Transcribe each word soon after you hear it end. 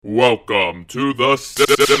Welcome to the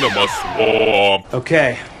Cinema Swamp.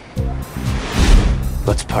 Okay,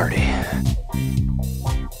 let's party.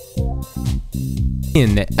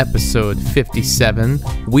 In episode 57,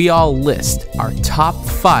 we all list our top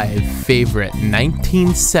 5 favorite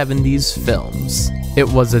 1970s films. It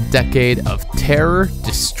was a decade of terror,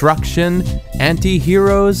 destruction,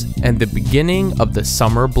 anti-heroes, and the beginning of the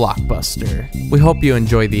summer blockbuster. We hope you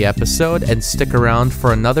enjoy the episode and stick around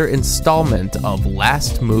for another installment of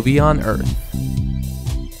Last Movie on Earth.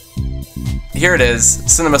 Here it is,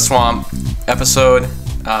 Cinema Swamp, episode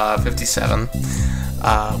 57.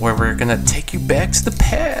 Where we're gonna take you back to the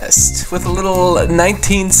past with a little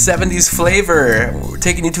 1970s flavor. We're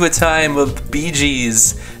taking you to a time of Bee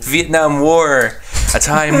Gees, Vietnam War, a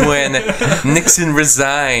time when Nixon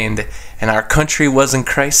resigned and our country was in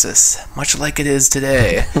crisis, much like it is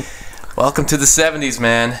today. Welcome to the 70s,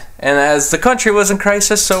 man. And as the country was in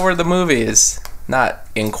crisis, so were the movies. Not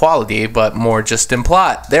in quality, but more just in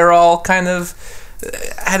plot. They're all kind of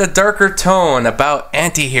had a darker tone about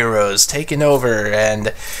anti-heroes taking over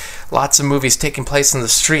and lots of movies taking place in the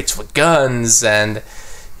streets with guns and,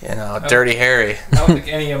 Dirty Harry. I don't think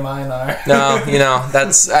any of mine are. No,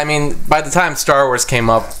 by the time Star Wars came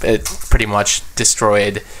up, it pretty much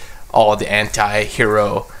destroyed all the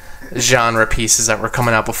anti-hero genre pieces that were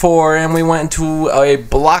coming out before, and we went into a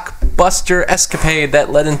blockbuster escapade that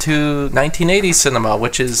led into 1980s cinema,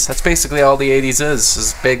 that's basically all the 80s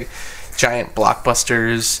is big giant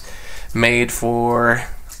blockbusters made for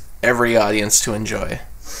every audience to enjoy.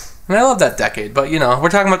 And I love that decade, but we're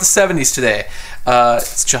talking about the 70s today.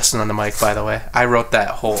 It's Justin on the mic, by the way. I wrote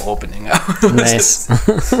that whole opening out. Nice.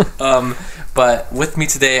 But with me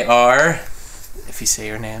today are, if you say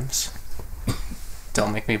your names,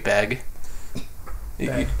 don't make me beg.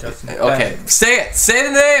 Justin. Okay, Beg. say it. Say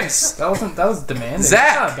the names. That was demanding.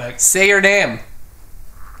 Zach, say your name.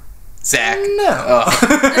 Zach. No. Oh.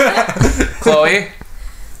 Chloe.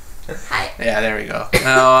 Hi. Yeah, there we go.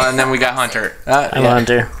 And then we got Hunter. I'm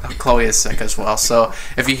Hunter. Chloe is sick as well. So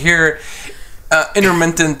if you hear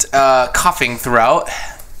intermittent coughing throughout,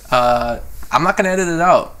 I'm not going to edit it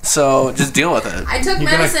out. So just deal with it. I took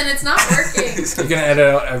medicine. It's not working. You're going to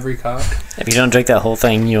edit out every cough? If you don't drink that whole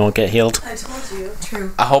thing, you won't get healed. I told you.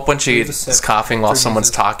 True. I hope when she is coughing while someone's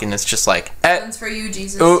talking, it's just like, One's for you,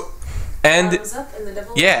 Jesus. oh, and Bottoms up and the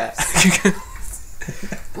devil yeah.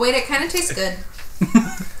 Wait, it kind of tastes good.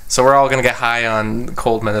 So we're all gonna get high on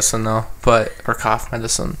cold medicine though, or cough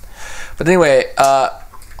medicine. But anyway,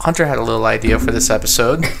 Hunter had a little idea for this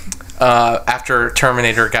episode. After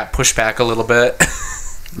Terminator got pushed back a little bit.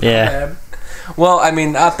 Yeah. Well, I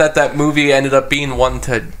mean, not that movie ended up being one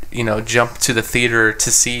to jump to the theater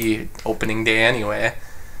to see opening day anyway.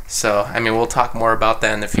 So I mean, we'll talk more about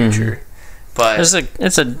that in the future. But There's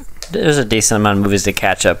a decent amount of movies to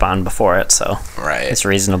catch up on before it, so right, it's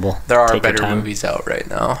reasonable. There are Take your better time. movies out right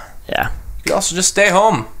now. Yeah. You could also just stay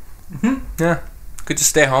home. Yeah. Could just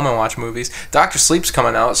stay home and watch movies. Doctor Sleep's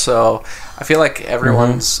coming out, so I feel like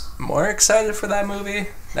everyone's more excited for that movie.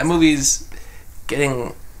 That movie's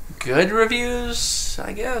getting good reviews,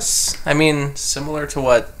 I guess. I mean, similar to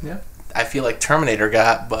what I feel like Terminator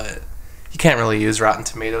got, but you can't really use Rotten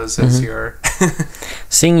Tomatoes as your...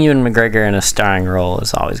 Seeing Ewan McGregor in a starring role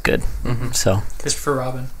is always good. So Christopher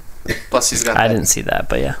Robin. Plus he's got I didn't see that,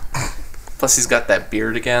 but yeah. Plus he's got that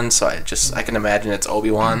beard again, so I can imagine it's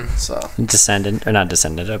Obi-Wan, so...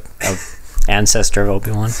 Ancestor of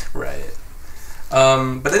Obi-Wan. Right.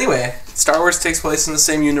 But anyway, Star Wars takes place in the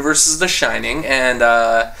same universe as The Shining, and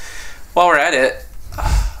while we're at it,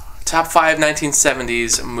 top 5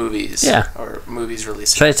 1970s movies. Yeah. Or movies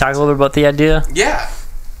released. Should I talk a little bit about the idea? Yeah.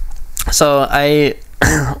 So I,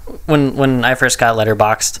 when I first got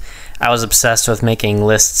Letterboxd, I was obsessed with making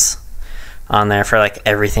lists on there for like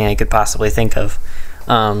everything I could possibly think of.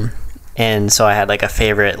 And so I had like a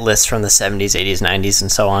favorite list from the 70s, 80s, 90s, and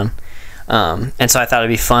so on. And so I thought it'd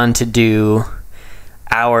be fun to do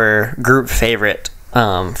our group favorite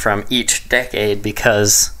from each decade,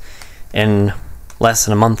 because in less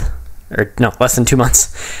than 2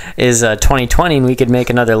 months is 2020, and we could make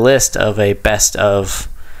another list of a best of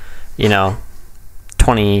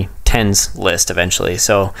 2010s list eventually.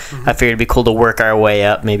 So I figured it'd be cool to work our way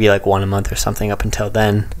up, maybe like one a month or something up until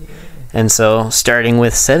then. And so starting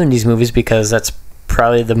with 70s movies, because that's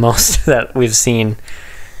probably the most that we've seen.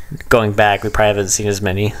 Going back, we probably haven't seen as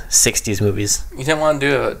many 60s movies. You didn't want to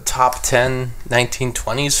do a top 10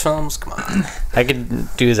 1920s films? Come on. I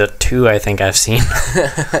could do the 2 I think I've seen.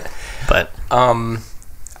 But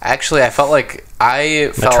actually, I felt like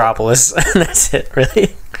Metropolis. That's it,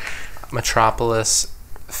 really. Metropolis,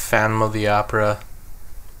 Phantom of the Opera,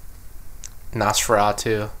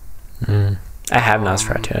 Nosferatu. I have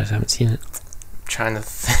Nosferatu. I just haven't seen it. Trying to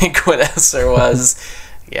think what else there was.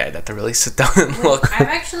 Yeah, I'd have to really sit down and look.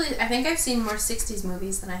 I think I've seen more 60s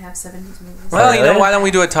movies than I have 70s movies. Well, you know, Really? why don't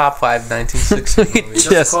we do a top 5 1960s movies?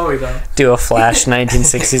 Just Chloe though. do a Flash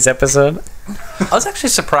 1960s episode. I was actually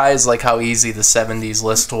surprised like how easy the 70s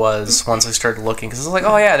list was once I started looking, because I was like,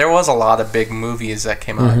 oh yeah, there was a lot of big movies that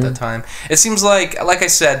came out at that time. It seems like I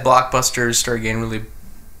said, blockbusters started getting really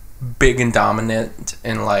big and dominant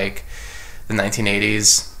in like the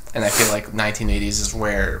 1980s, and I feel like 1980s is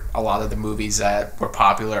where a lot of the movies that were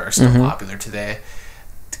popular are still popular today.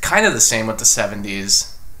 Kind of the same with the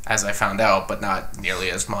 70s, as I found out, but not nearly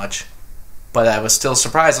as much. But I was still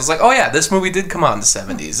surprised. I was like, oh yeah, this movie did come out in the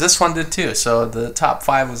 70s. This one did too. So the top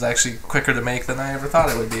 5 was actually quicker to make than I ever thought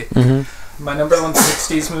it would be. My number one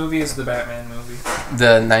 60s movie is the Batman movie.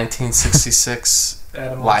 The 1966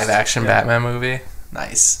 Adam West. live-action Yeah. Batman movie.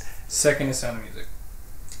 Nice. Second is Sound of Music.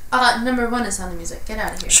 Number 1 is Sound of Music. Get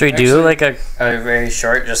out of here. Should we do like a very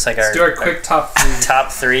short, just like Let's do our quick top 3.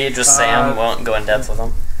 top 3? Just Sam won't go in depth with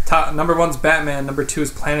them. Number 1's Batman. Number 2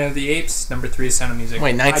 is Planet of the Apes. Number 3 is Sound of Music.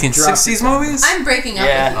 Wait, I dropped 1960s it down. movies? I'm breaking up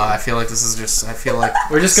Yeah. with Oh, you. I feel like this is just. I feel like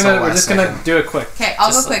We're just gonna do it quick. Okay, I'll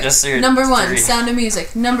Just- go quick. just your Number 1, 3. Sound of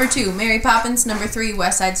Music. Number 2, Mary Poppins. Number 3,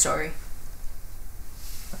 West Side Story.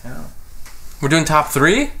 We're doing top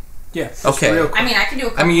 3. Yeah. just Okay. real quick. I mean, I can do a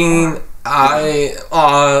couple I mean, more.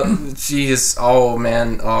 jeez, oh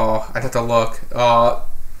man, I'd have to look.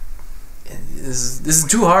 This is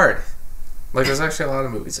too hard. Like, there's actually a lot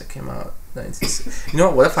of movies that came out. 1960. You know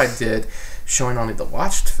what? What if I did showing only the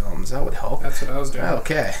watched films? That would help. That's what I was doing.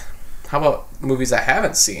 Okay. How about movies I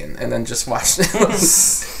haven't seen and then just watched them?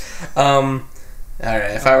 All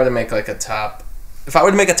right. If I were to make like a top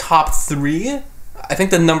 3, I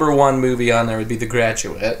think the number 1 movie on there would be The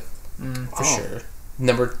Graduate, for sure.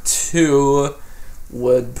 Number 2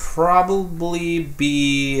 would probably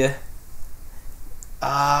be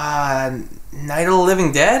Night of the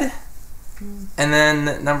Living Dead, and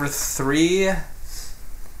then number 3, I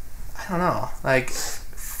don't know, like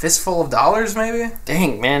Fistful of Dollars, maybe.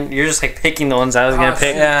 Dang, man, you're just like picking the ones I was gonna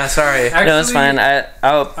pick. Yeah, sorry. No, it's fine.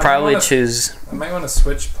 I'll probably wanna- choose. I might want to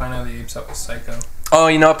switch Planet of the Apes up with Psycho. Oh,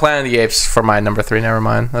 you know what? Planet of the Apes for my number 3. Never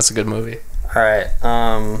mind. That's a good movie. All right.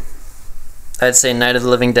 I'd say Night of the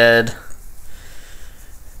Living Dead.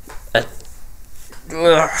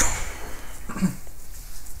 Ugh.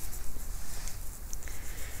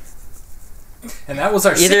 And that was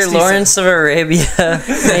our Either 60s. Lawrence of Arabia,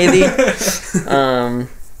 maybe.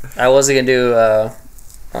 I wasn't gonna do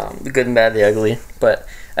The Good and Bad, the Ugly, but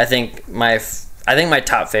I think my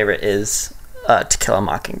top favorite is To Kill a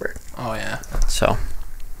Mockingbird. Oh yeah. So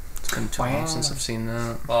It's been too long since I've seen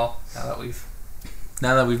that. Well, Now that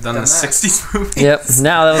we've done the Done that. 60s movies. yep.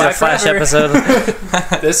 Now that was our Bye Flash forever. episode.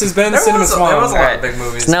 this has been There Cinema was a Swan. lot of Alright. big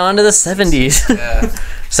movies. Now onto the 70s. Yeah.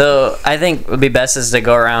 So I think what would be best is to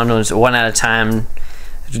go around one at a time,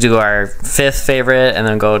 do our 5th favorite, and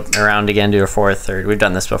then go around again, do our 4th, 3rd. We've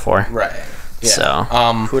done this before. Right. Yeah. So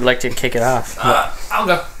who would like to kick it off? I'll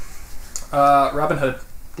go. Robin Hood.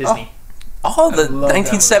 Disney. Oh, the I love that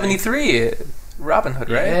 1973 Robin Hood,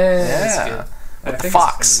 right? Yeah, it's Yeah. good. With I the think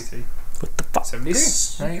fox. it's 73. What the fuck?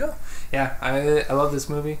 73. There you go. Yeah, I love this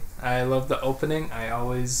movie. I love the opening. I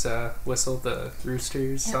always whistle the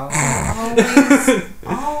Roosters song.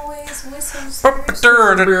 Always whistles. It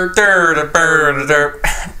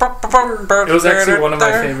was actually one of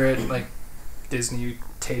my favorite like Disney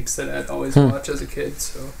tapes that I'd always watch as a kid.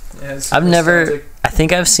 So yeah, it's I've never. nostalgic. I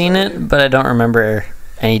think I've seen it, but I don't remember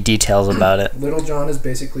any details about it. Little John is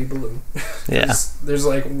basically Baloo. Yeah. There's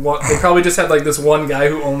like one. They probably just had like this one guy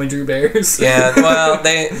who only drew bears. Yeah, well,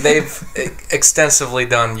 they've extensively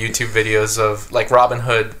done YouTube videos of like Robin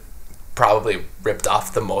Hood. Probably ripped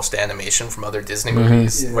off the most animation from other Disney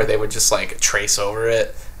movies, Yeah. where they would just like trace over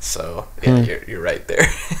it. So yeah, you're right there.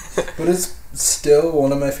 But it's still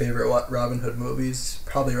one of my favorite Robin Hood movies.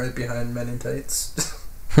 Probably right behind Men in Tights.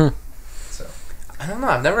 I don't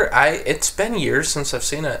know. It's been years since I've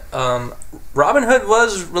seen it. Robin Hood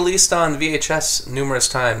was released on VHS numerous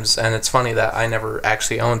times, and it's funny that I never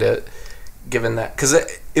actually owned it, given that because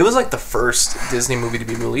it was like the first Disney movie to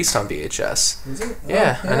be released on VHS. Is it?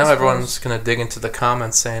 Yeah, Oh, I know suppose. everyone's gonna dig into the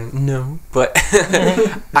comments saying no, but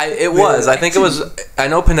it was. I think it was. I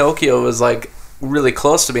know Pinocchio was like really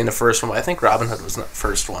close to being the first one, but I think Robin Hood was not the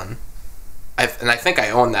first one. And I think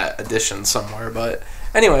I own that edition somewhere. But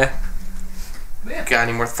anyway, got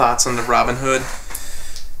any more thoughts on the Robin Hood?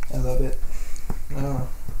 I love it. No,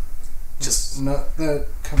 Just not that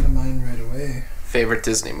come to mind right away. favorite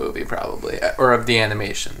Disney movie, probably, or of the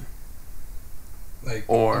animation. Like,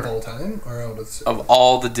 Or- of all time? Or out of... Of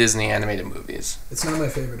all the Disney animated movies. It's not my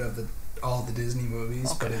favorite of all the Disney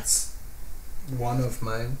movies, but Okay. it's one of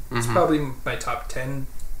mine. It's Mhm. probably my top 10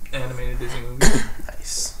 animated Disney movies.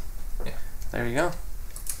 Nice. Yeah. There you go.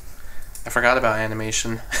 I forgot about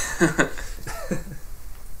animation.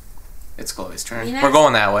 It's Chloe's turn. Me We're next?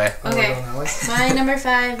 going that way. Oh, we're Okay. going that way? My number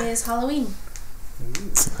 5 is Halloween.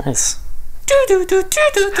 Nice.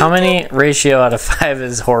 How many ratio out of 5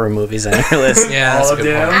 is horror movies on your list? Yeah, that's All a good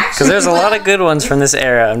of them. point. Because there's a lot of good ones from this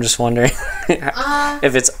era. I'm just wondering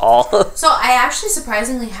if it's all. So I actually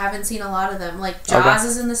surprisingly haven't seen a lot of them. Like Jaws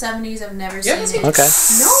is in the 70s. I've never seen it. Okay.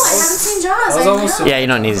 No, I haven't seen Jaws. was I almost know. Yeah, you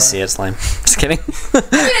don't need to see it. It's lame. Just kidding. I mean,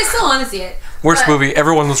 I still want to see it. Worst But- movie.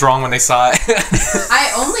 Everyone was wrong when they saw it.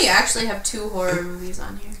 I only actually have 2 horror movies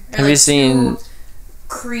on here. Or, Have you seen- 2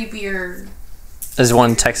 creepier? Is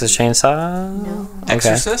one Texas Chainsaw? No. Okay.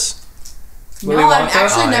 Exorcist? Willy No, I've Wonka?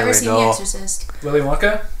 actually Oh, here never we seen go. The Exorcist. Willy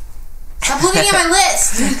Wonka? Stop looking at my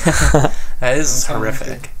list. That is Sounds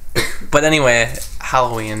horrific. But anyway,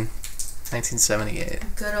 Halloween,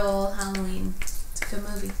 1978. Good old Halloween. It's a good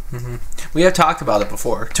movie. We have talked about it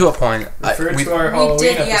before, to a point. Refer We- to our We Halloween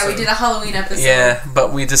did, episode. yeah, we did a Halloween episode. Yeah,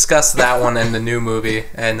 but we discussed that one in the new movie,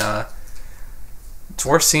 and it's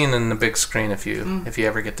worth seeing in the big screen if you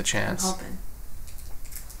ever get the I'm chance. hoping.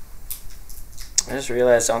 I just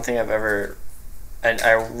realized I don't think I've ever.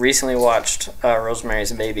 I recently watched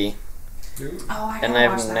Rosemary's Baby. Ooh. Oh, I And gotta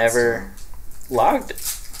I've watch that never- still. Logged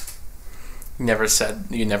it.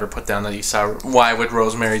 You never put down that you saw. Why would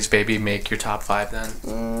Rosemary's Baby make your top 5 then?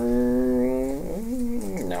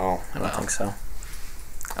 No, I don't Wow. think so.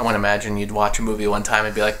 I want to imagine you'd watch a movie one time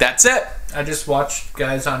and be like, "That's it." I just watched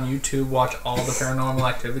guys on YouTube watch all the Paranormal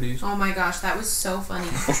Activities. Oh my gosh, that was so funny.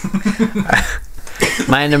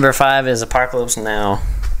 My number 5 is Apocalypse Now.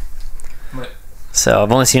 What? So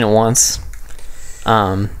I've only seen it once,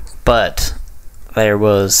 but there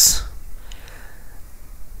was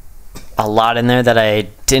a lot in there that I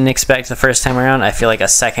didn't expect the first time around. I feel like a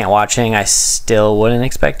second watching, I still wouldn't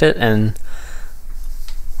expect it, and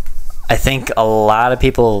I think a lot of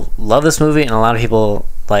people love this movie, and a lot of people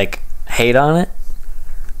like hate on it,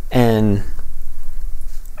 and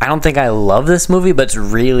I don't think I love this movie, but it's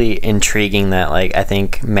really intriguing that like I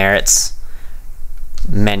think merits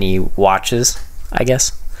many watches, I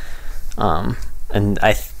guess. And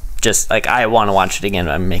I just like I want to watch it again,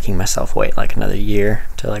 but I'm making myself wait like another year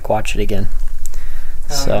to like watch it again. I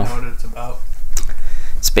don't So even know what it's about.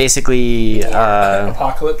 it's basically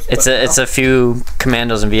Apocalypse. it's a few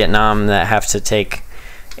commandos in Vietnam that have to take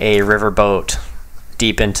a riverboat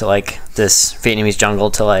deep into like this Vietnamese jungle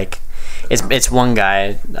to like it's one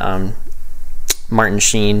guy, Martin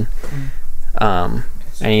Sheen, and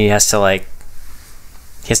he has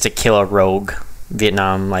to kill a rogue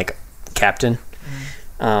Vietnam like captain,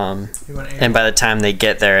 and by the time they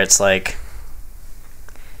get there, it's like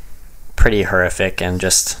pretty horrific and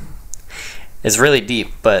just it's really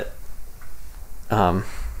deep, but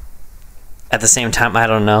at the same time, I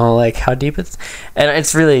don't know like how deep it's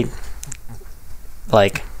really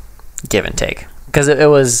like give and take because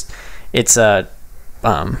it's a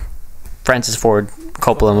Francis Ford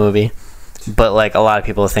Coppola movie, but like a lot of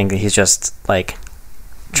people think that he's just like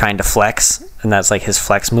trying to flex, and that's like his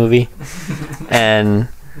flex movie, and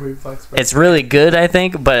it's really good, I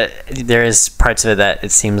think, but there is parts of it that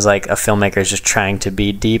it seems like a filmmaker is just trying to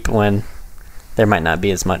be deep when there might not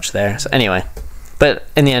be as much there. So anyway, but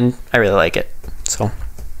in the end, I really like it. So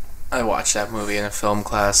I watched that movie in a film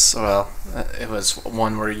class. Well, it was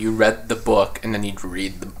one where you read the book and then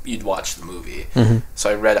you'd watch the movie. So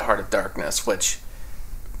I read Heart of Darkness, which,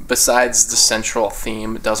 besides the central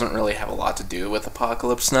theme, doesn't really have a lot to do with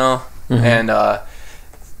Apocalypse Now, and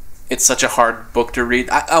it's such a hard book to read.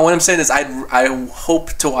 What I'm saying is, I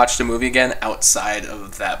hope to watch the movie again outside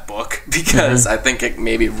of that book because I think it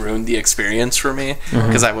maybe ruined the experience for me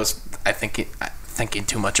because I was thinking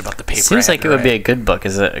too much about the paper. seems like it would be a good book.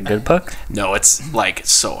 Is it a good book? No, it's like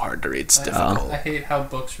so hard to read. It's difficult. I hate how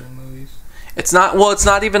books are in movies. It's not. Well, it's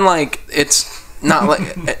not even like it's not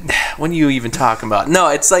like. What are you even talking about? No,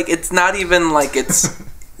 it's like it's not even like it's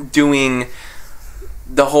doing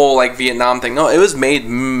the whole like Vietnam thing. No, it was made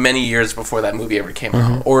many years before that movie ever came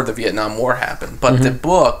out or the Vietnam War happened. But the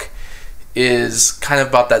book is kind of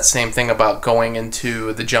about that same thing about going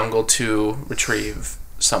into the jungle to retrieve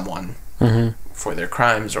someone for their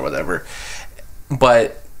crimes or whatever.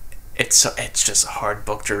 But it's just a hard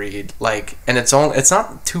book to read. Like, and it's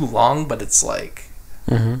not too long, but it's like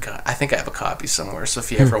God, I think I have a copy somewhere. So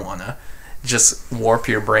if you ever wanna just warp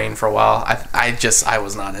your brain for a while, I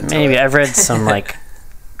was not into Maybe it. I've read some like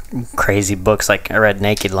crazy books. Like I read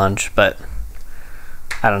Naked Lunch, but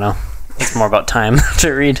I don't know. It's more about time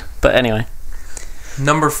to read. But anyway.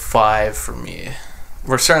 Number 5 for me.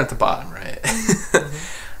 We're starting at the bottom, right?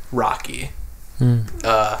 Rocky.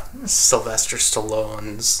 Sylvester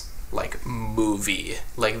Stallone's like movie,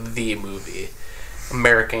 like the movie,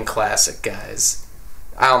 American classic, guys.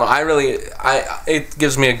 I don't know. It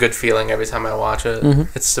gives me a good feeling every time I watch it.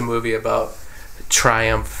 It's the movie about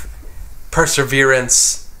triumph,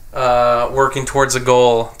 perseverance, working towards a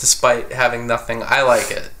goal despite having nothing. I like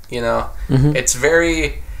it. You know, it's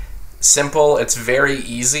very simple. It's very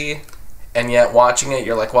easy. And yet, watching it,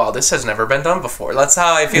 you're like, wow, this has never been done before. That's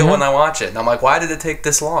how I feel when I watch it. And I'm like, why did it take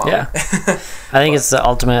this long? Yeah. I think it's the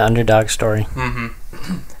ultimate underdog story.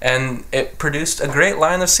 And it produced a great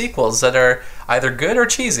line of sequels that are either good or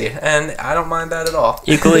cheesy. And I don't mind that at all.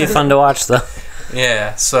 Equally fun to watch, though.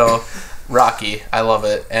 Yeah, so Rocky, I love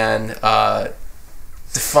it. And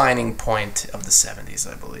defining point of the 70s,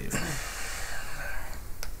 I believe.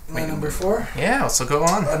 My number 4? Yeah, so go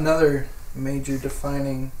on. Another major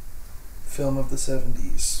defining film of the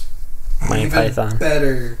 70s. Monty Python.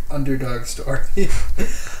 Better underdog story.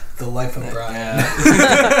 The Life of Brian.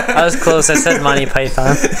 Yeah. I was close. I said Monty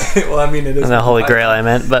Python. Well, I mean, it is. And the Holy Grail, I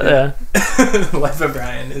meant, but Life of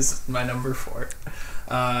Brian is my number 4.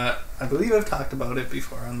 I believe I've talked about it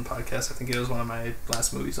before on the podcast. I think it was one of my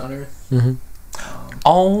last movies on Earth.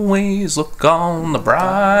 Always look on the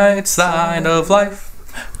bright side of life.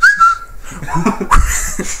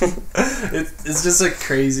 It's just a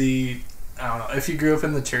crazy. I don't know. If you grew up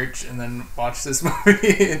in the church and then watch this movie,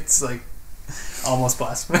 it's like almost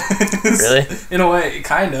blasphemous. Really? In a way,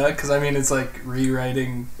 kinda, because I mean, it's like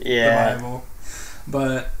rewriting the Bible,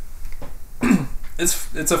 but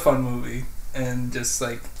it's a fun movie, and just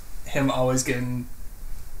like him always getting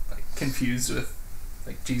like confused with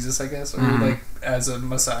like Jesus, I guess, or like as a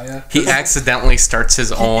Messiah. He accidentally starts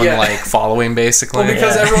his own like following, basically. Well,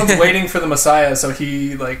 because everyone's waiting for the Messiah, so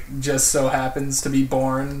he like just so happens to be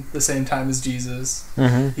born the same time as Jesus.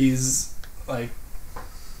 He's like,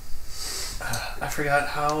 I forgot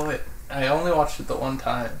how it. I only watched it the one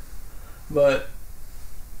time, but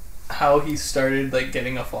how he started like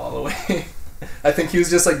getting a following. I think he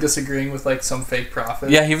was just like disagreeing with like some fake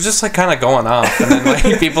prophet. Yeah, he was just like kind of going off, and then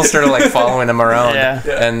like people started like following him around.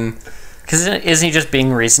 And because isn't he just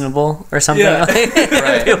being reasonable or something? Yeah.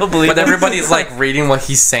 Right. People believe but him. everybody's like reading what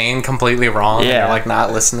he's saying completely wrong. Yeah. And they're like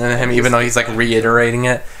not listening to him, even though he's like reiterating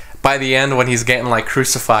it. By the end, when he's getting like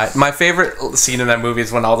crucified, my favorite scene in that movie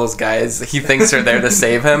is when all those guys he thinks are there to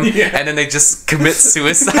save him, and then they just commit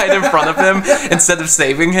suicide in front of him instead of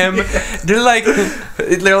saving him. They're like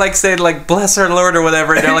saying like "Bless our Lord" or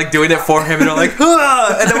whatever, and they're like doing it for him, and they're like,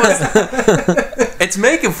 "Ah!" And it's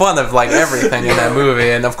making fun of like everything in that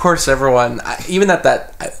movie, and of course everyone, even at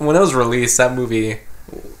that when it was released, that movie.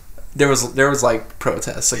 There was like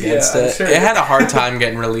protests against it. Sure. It had a hard time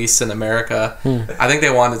getting released in America. I think they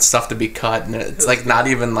wanted stuff to be cut, and it's like not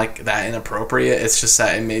even like that inappropriate. It's just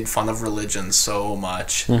that it made fun of religion so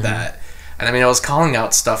much that, and I mean, it was calling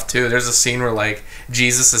out stuff too. There's a scene where like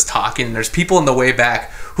Jesus is talking, and there's people in the way back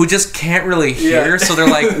who just can't really hear, so they're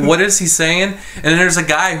like, "What is he saying?" And then there's a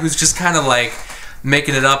guy who's just kind of like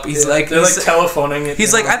making it up. He's like, they're like telephoning it.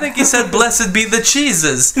 He's like, I think he said, "Blessed be the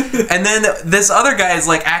cheeses," and then this other guy is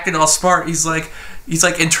like acting all smart. He's like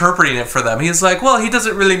interpreting it for them. He's like, well, he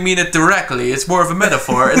doesn't really mean it directly. It's more of a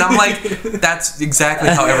metaphor. And I'm like, that's exactly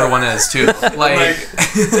how everyone is too. Like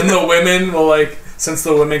and the women will like. Since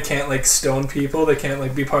the women can't like stone people, they can't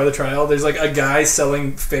like be part of the trial. There's like a guy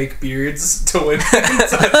selling fake beards to women,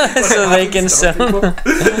 so they can stone.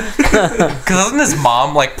 Because doesn't his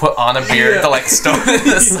mom like put on a beard to like stone in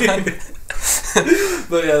the sun?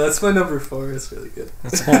 But yeah, that's my number 4. It's really good.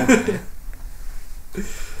 That's a cool movie.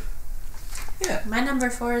 Yeah. My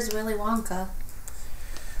number 4 is Willy Wonka.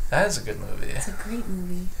 That is a good movie. It's a great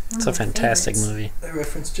movie. It's a fantastic movie. I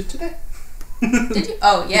referenced it today. Did you?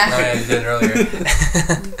 Oh, yeah. Oh, yeah, you did earlier. You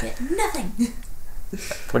get nothing.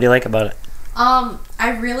 What do you like about it?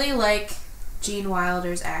 I really like Gene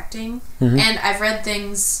Wilder's acting. And I've read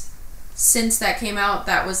things since that came out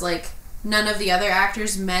that was like none of the other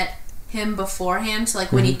actors met him beforehand. So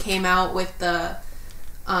like when he came out with the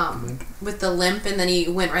limp and then he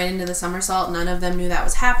went right into the somersault, none of them knew that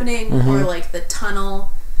was happening. Or like the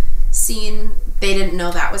tunnel scene, they didn't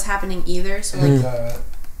know that was happening either. So like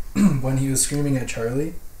when he was screaming at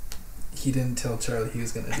Charlie, he didn't tell Charlie he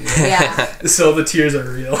was gonna do that. yeah, So the tears are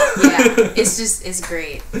real. yeah, it's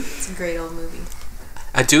great. It's a great old movie.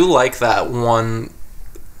 I do like that one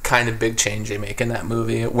kind of big change they make in that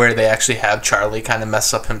movie where they actually have Charlie kind of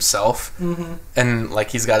mess up himself and like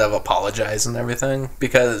he's got to apologize and everything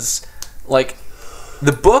because like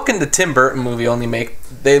the book and the Tim Burton movie only make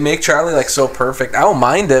Charlie like so perfect. I don't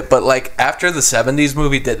mind it, but like after the 70s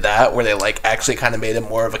movie did that, where they like actually kind of made him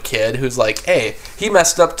more of a kid who's like, hey, he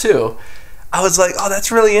messed up too. I was like, oh,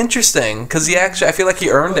 that's really interesting because I feel like he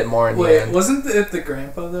earned it more in the end. Wasn't it the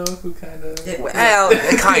grandpa though who kind of?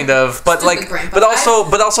 Well, kind of, but like, but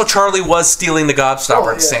also Charlie was stealing the Gobstopper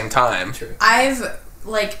at the same time. True. I've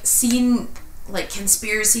like seen like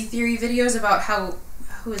conspiracy theory videos about how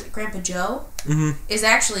who is it, Grandpa Joe is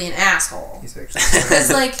actually an asshole. He's actually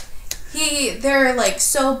Because like they're like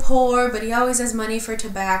so poor, but he always has money for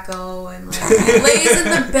tobacco and like he lays in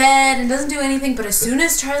the bed and doesn't do anything. But as soon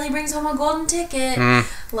as Charlie brings home a golden ticket,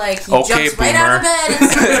 like he jumps right out of bed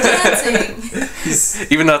and starts dancing.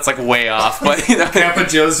 Even though it's like way off, but you know, Grandpa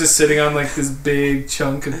Joe's just sitting on like this big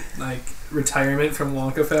chunk of like retirement from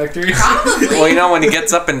Wonka Factory. Probably. Well, you know, when he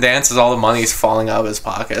gets up and dances, all the money's falling out of his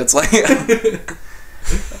pocket. It's like.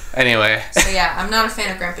 Anyway. So yeah, I'm not a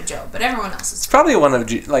fan of Grandpa Joe, but everyone else is. It's probably one of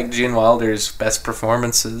Gene Wilder's best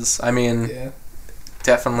performances. I mean,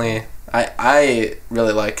 definitely. I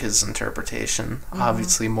really like his interpretation.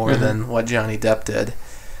 Obviously, more than what Johnny Depp did.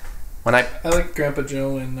 I like Grandpa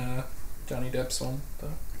Joe and Johnny Depp's one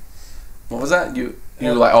though. What was that? You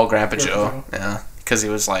were like Grandpa Joe. Yeah, because he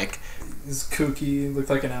was like. He's kooky. Looked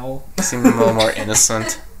like an owl. Seemed a little more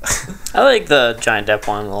innocent. I like the Johnny Depp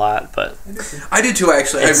one a lot, but I do too.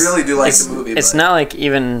 Actually, I really do like the movie. It's not like I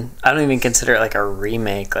don't even consider it like a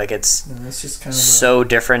remake. Like it's just kind of so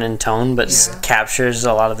different in tone, but captures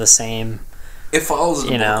a lot of the same. It follows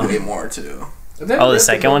the book way more too. Oh, the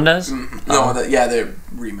second one does? Mm-hmm. No, the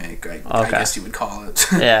remake. I guess you would call it.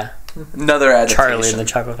 Yeah. Another adaptation. Charlie and the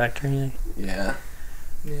Chocolate Factory. Yeah.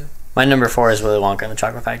 My number 4 is Willy Wonka and the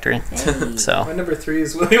Chocolate Factory. So my number 3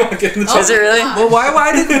 is Willy Wonka and the Chocolate. Is it really? Well,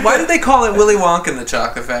 why did they call it Willy Wonka and the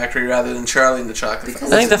Chocolate Factory rather than Charlie and the Chocolate Factory?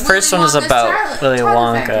 I think the first one is about Willy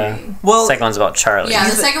Wonka. Well, the second one's about Charlie. Yeah,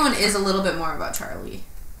 the second one is a little bit more about Charlie,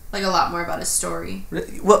 like a lot more about his story.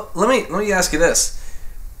 Well, let me ask you this: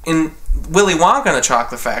 in Willy Wonka and the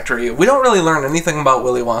Chocolate Factory, we don't really learn anything about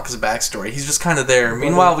Willy Wonka's backstory. He's just kind of there.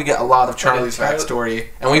 Meanwhile, we get a lot of Charlie's backstory,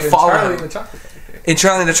 and we follow him. In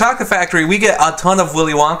Charlie and the Chocolate Factory, we get a ton of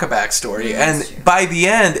Willy Wonka backstory, and by the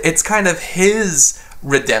end, it's kind of his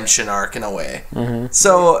redemption arc in a way.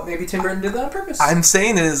 So maybe Tim Burton did that on purpose. I'm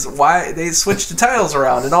saying is why they switched the titles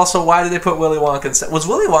around, and also why did they put Willy Wonka instead? Was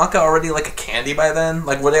Willy Wonka already like a candy by then?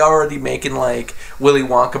 Like, were they already making like Willy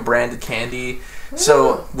Wonka branded candy?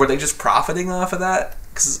 So were they just profiting off of that?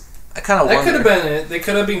 Because I kind of wonder. That could have been it. They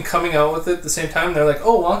could have been coming out with it at the same time. They're like,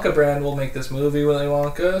 oh, Wonka brand will make this movie, Willy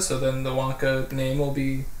Wonka, so then the Wonka name will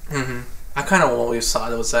be... I kind of always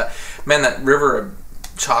thought it was that. Man, that river of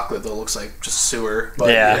chocolate, though, looks like just sewer.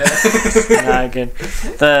 But yeah. Not good.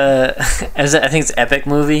 I think it's Epic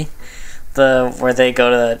Movie. Where they go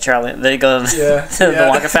to the the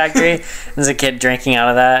Wonka factory. There's a kid drinking out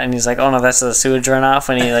of that, and he's like, "Oh no, that's the sewage runoff."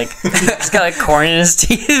 And he he's got like corn in his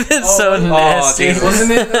teeth. It's so nasty.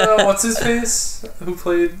 Wasn't it? What's his face? Who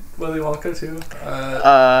played Willy Wonka too?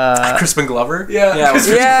 Crispin Glover. Yeah, it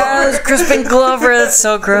was Crispin Glover. That's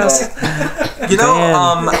so gross. You know,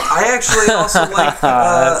 I actually also like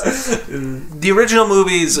the original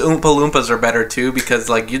movies. Oompa Loompas are better too because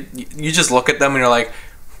like you just look at them and you're like,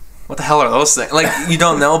 what the hell are those things? Like, you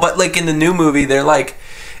don't know, but like in the new movie, they're like,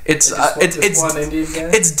 it's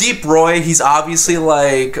Deep Roy. He's obviously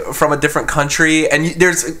like from a different country, and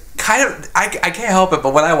there's kind of I can't help it,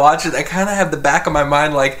 but when I watch it, I kind of have the back of my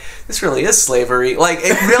mind like this really is slavery. Like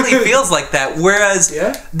it really feels like that. Whereas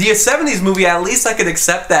the '70s movie, at least I could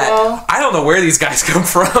accept that. Well, I don't know where these guys come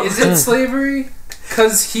from. Is it slavery?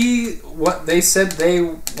 Because they said they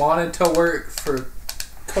wanted to work for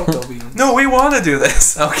cocoa beans. No, we want to do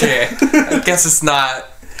this. Okay. I guess it's not.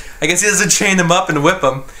 I guess he doesn't chain him up and whip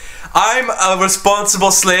him. I'm a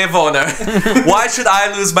responsible slave owner. Why should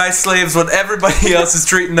I lose my slaves when everybody else is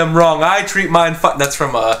treating them wrong? I treat mine fine. That's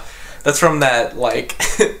from that like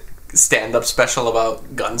stand-up special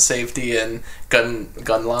about gun safety and gun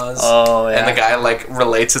laws. Oh yeah. And the guy like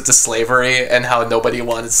relates it to slavery and how nobody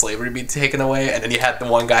wanted slavery to be taken away, and then you had the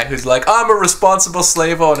one guy who's like, I'm a responsible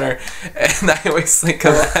slave owner, and I always think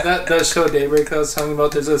of that show Daybreak that I was talking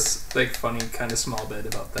about. There's this like funny kind of small bit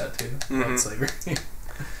about that too, about slavery.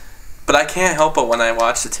 But I can't help it when I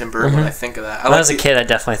watch the Tim Burton when I think of that. When I was a kid, I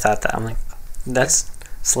definitely thought that. I'm like, that's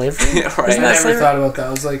slavery. Yeah, right. I never thought about that. I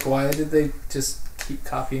was like, why did they just keep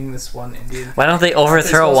copying this one Indian? Why don't they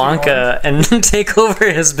overthrow Wonka and take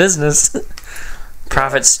over his business?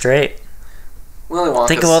 Profit straight. Willy Wonka's...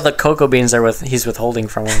 Think of all the cocoa beans he's withholding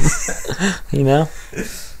from him. You know?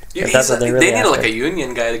 If that's what they really need after. like a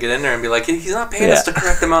union guy to get in there and be like, he's not paying us the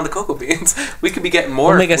correct amount of cocoa beans. We could be getting more.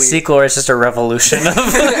 We'll make a sequel where it's just a revolution of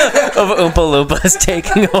Oompa Loompas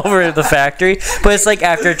taking over the factory. But it's like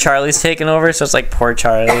after Charlie's taken over, so it's like poor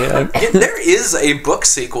Charlie. There is a book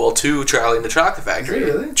sequel to Charlie and the Chocolate Factory.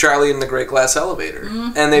 Really? Charlie and the Great Glass Elevator.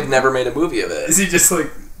 And they've never made a movie of it. Is he just like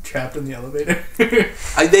trapped in the elevator?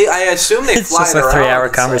 I assume they It's fly just it a around 3-hour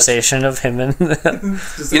and such. conversation of him and...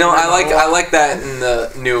 You know, I like that in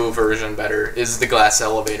the new version better. Is the glass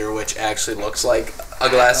elevator, which actually looks like a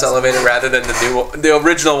glass elevator rather than the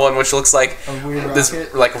original one, which looks like A weird this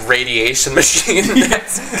rocket. like radiation machine.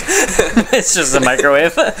 it's just a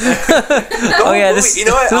microwave. Oh yeah, this, You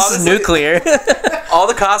know what? this Honestly, is nuclear. all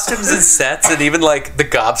the costumes and sets, and even like the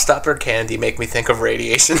Gobstopper candy, make me think of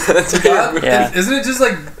radiation. Yeah. Isn't it just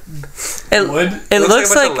like wood? It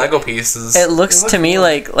looks a bunch like of Lego pieces. it looks to me cool.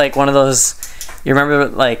 like one of those. You remember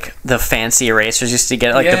like the fancy erasers used to get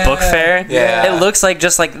at, like the book Yeah. fair? Yeah. It looks like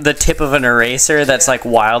just like the tip of an eraser that's like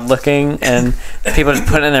wild looking, and people just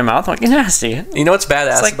put it in their mouth. I'm like, nasty. You know what's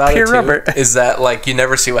badass It's like about pure it too? rubber. Is that like you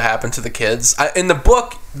never see what happened to the kids. In the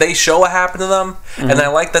book, they show what happened to them, and I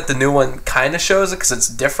like that the new one kind of shows it because it's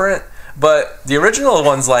different. But the original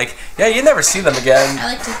one's like, yeah, you never see them again. I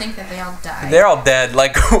like to think that they all died. They're all dead.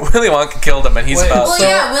 Like Willy Wonka killed them, and he's Wait, about. well, So-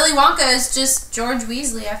 yeah, Willy Wonka is just George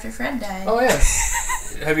Weasley after Fred died. Oh yeah.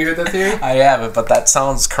 Have you heard that theory? I haven't, but that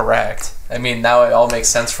sounds correct. I mean, now it all makes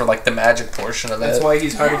sense for like the magic portion of it. That's why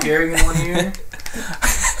he's hard of hearing in one ear.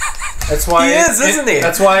 That's why He is, isn't he?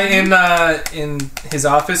 That's why in his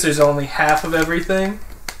office there's only half of everything.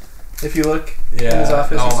 If you look in his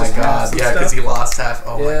office, Oh it's my just half god. some Yeah, because stuff. he lost half.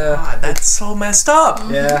 Oh Yeah. my god, that's so messed up.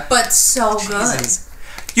 Yeah. But so Jesus.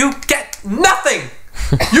 You get nothing.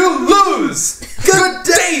 You lose. Good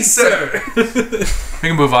day, sir. We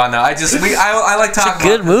can move on now. I like talking.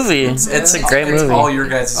 Good movie. It's a great it's movie. all your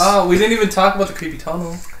guys'. Oh, we didn't even talk about the creepy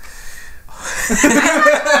tunnel.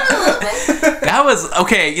 That was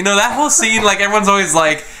okay. You know that whole scene. Like everyone's always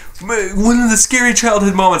like, one of the scary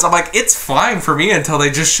childhood moments. I'm like, it's fine for me until they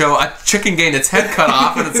just show a chicken getting its head cut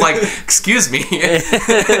off, and it's like, excuse me,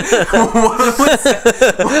 what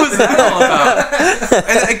was that all about?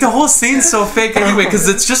 And like the whole scene's so fake anyway, because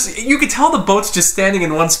it's just you can tell the boat's just standing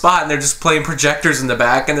in one spot, and they're just playing projectors in the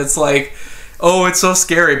back, and it's like, oh, it's so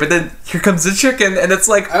scary. But then here comes the chicken, and it's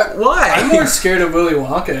like, why? I'm more scared of Willy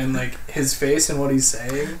Wonka and like his face and what he's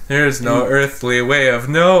saying. There's no earthly way of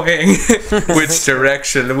knowing which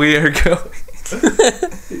direction we are going.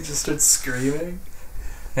 He just starts screaming.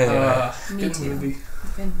 Anyway. Me Good too. movie.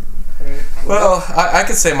 Good. Alright. Well, I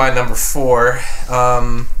could say my number 4,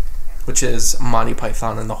 which is Monty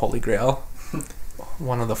Python and the Holy Grail.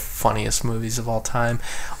 One of the funniest movies of all time.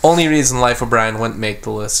 Only reason Life of Brian wouldn't make the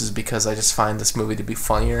list is because I just find this movie to be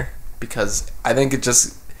funnier. Because I think it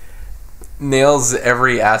just nails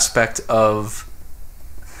every aspect of,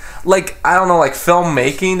 like, I don't know, like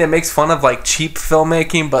filmmaking. It makes fun of like cheap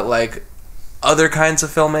filmmaking, but like other kinds of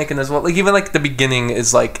filmmaking as well. Like even like the beginning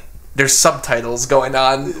is like there's subtitles going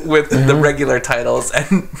on with the regular titles,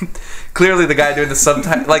 and clearly the guy doing the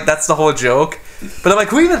subtitle, like that's the whole joke. But I'm like,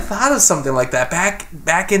 who even thought of something like that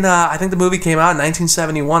back in I think the movie came out in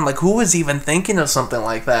 1971. Like who was even thinking of something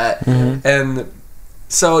like that? And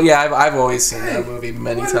so yeah, I've always seen that movie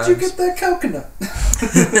many Where times. did you get that coconut?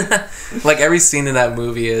 Like every scene in that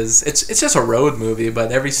movie is it's just a road movie,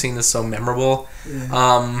 but every scene is so memorable.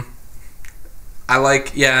 Yeah. I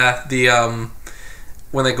like the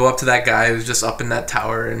when they go up to that guy who's just up in that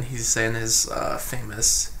tower and he's saying his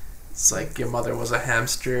famous, it's like your mother was a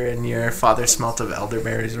hamster and your father smelt of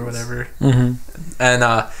elderberries or whatever. And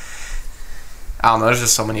I don't know, there's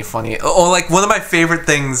just so many funny. Oh, like one of my favorite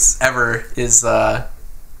things ever is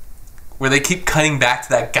where they keep cutting back to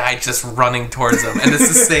that guy just running towards them, and it's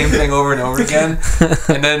the same thing over and over again.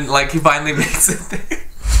 And then like he finally makes it there.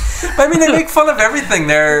 But I mean, they make fun of everything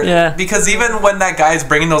there. Yeah. Because even when that guy's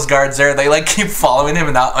bringing those guards there, they like keep following him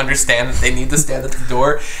and not understand that they need to stand at the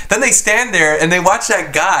door. Then they stand there and they watch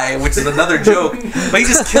that guy, which is another joke. But he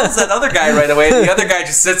just kills that other guy right away. And the other guy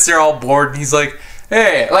just sits there all bored, and he's like,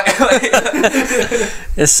 "Hey."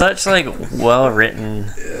 It's such like well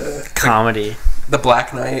written comedy. The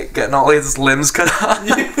Black Knight getting all his limbs cut off.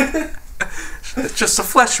 It's just a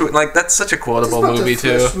flesh wound. Like that's such a quotable movie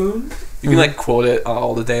too. You can like quote it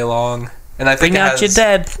all the day long. And I think Bring out your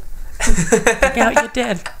dead. Bring out your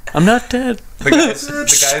dead. I'm not dead.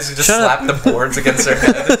 The guys who just slap the boards against their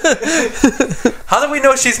head. How do we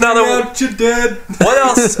know she's not a witch? You're dead.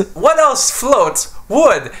 What else floats?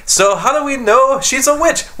 Wood. So how do we know she's a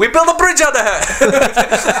witch? We build a bridge under her.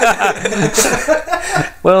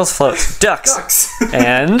 What else floats? Ducks.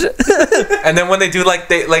 And then when they do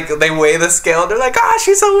they weigh the scale, they're like,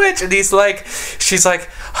 she's a witch, and she's like,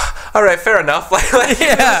 all right, fair enough.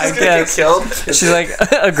 Yeah, I guess. Get killed. She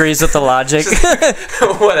agrees with the logic.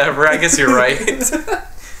 Whatever. I guess you're right.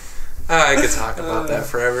 I could talk about that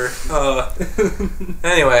forever.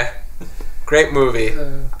 Anyway. Great movie.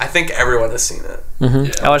 I think everyone has seen it. Mm-hmm.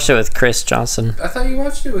 Yeah. I watched it with Chris Johnson. I thought you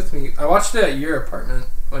watched it with me. I watched it at your apartment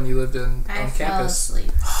when you lived on campus. I fell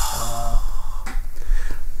asleep.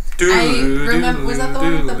 I remember. Was that the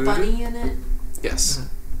one with the bunny in it? Yes. Mm-hmm.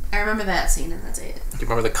 I remember that scene, and that's it. You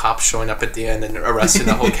remember the cops showing up at the end and arresting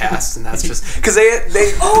the whole cast, and that's just because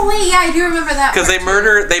they. Oh wait, yeah, I do remember that. Because they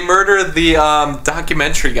murder the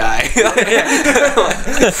documentary guy.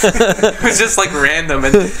 It was just random,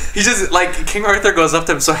 and he just King Arthur goes up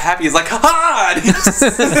to him so happy, he's like, ha!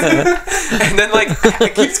 And then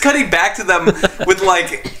it keeps cutting back to them with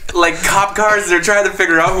cop cars. They're trying to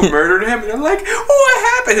figure out who murdered him, and they're like, what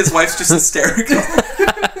happened? His wife's just hysterical.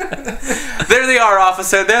 There they are,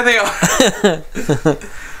 officer. There they are.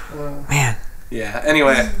 Man. Yeah.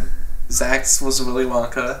 Anyway, Zach's was Willy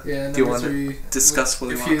Wonka. Yeah. Do you want to discuss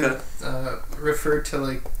Willy Wonka? Referred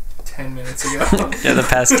to 10 minutes ago. Yeah, the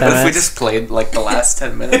past 10 minutes. If we just played the last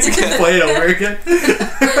 10 minutes again. Play it over again.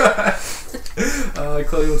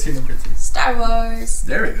 Chloe, what's your number 3? Star Wars.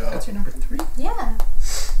 There we go. That's your number 3? Yeah.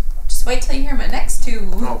 Just wait till you hear my next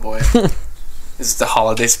 2. Oh boy. This is the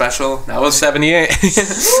holiday special. That was 78.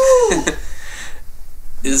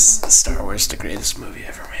 Is Star Wars the greatest movie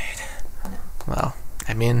ever made? No. Well,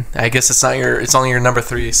 I mean, I guess it's only your number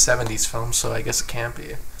 3 70s film, so I guess it can't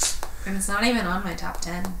be. And it's not even on my top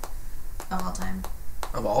 10 of all time.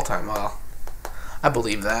 Of all time, well, I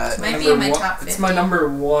believe that. It might be in my top 50. It's my number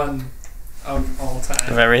 1 of all time.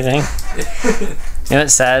 Of everything? You know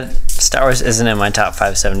what's sad? Star Wars isn't in my top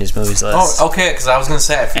 5 70s movies list. Oh, okay, because I was going to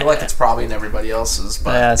say, I feel like it's probably in everybody else's,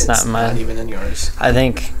 but yeah, it's not mine. Not even in yours. I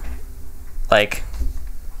think,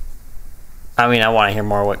 I mean, I want to hear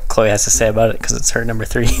more what Chloe has to say about it because it's her number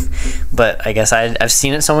 3. But I guess I've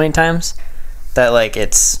seen it so many times that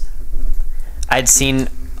I'd seen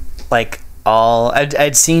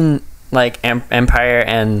I'd seen Empire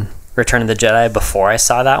and Return of the Jedi before I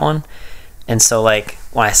saw that one, and so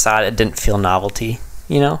when I saw it, it didn't feel novelty,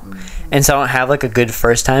 Mm-hmm. And so I don't have a good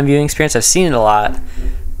first time viewing experience. I've seen it a lot,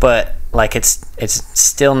 but it's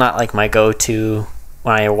still not my go-to.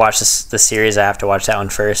 When I watch the series, I have to watch that one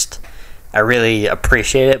first. I really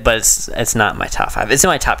appreciate it, but it's not my top 5. It's in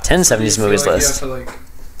my top 10 70s movies list. You have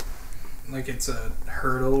to it's a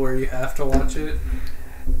hurdle where you have to watch it.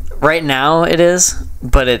 Right now it is,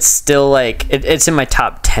 but it's still it's in my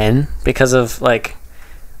top 10 because of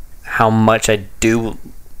how much I do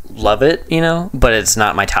love it, but it's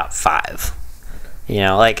not my top 5.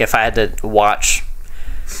 If I had to watch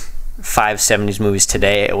 5 70s movies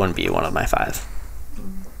today, it wouldn't be one of my 5.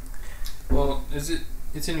 Well, it's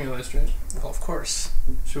in your list, right? Well, of course.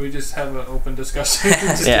 Should we just have an open discussion?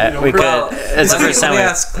 Yeah, we could. It's the first time. Let me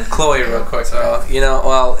ask Chloe real quick.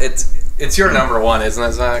 It's your number 1, isn't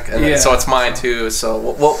it, Zach? And so it's mine too. So,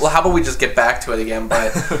 well, how about we just get back to it again?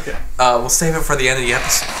 But okay. We'll save it for the end of the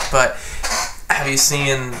episode. But have you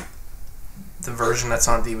seen the version that's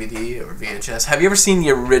on DVD or VHS? Have you ever seen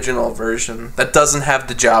the original version that doesn't have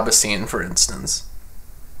the Jabba scene, for instance?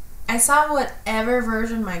 I saw whatever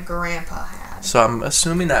version my grandpa had. So I'm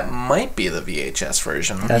assuming that might be the VHS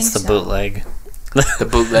version. That's the bootleg. The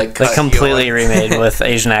bootleg cut. The completely remade with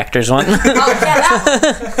Asian actors one. Oh, yeah,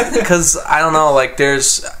 that one. Because, I don't know,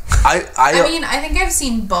 there's... I mean, I think I've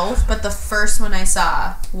seen both, but the first one I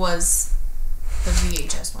saw was the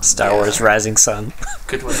VHS one. Star Wars Rising Sun.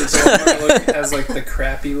 Good one. As the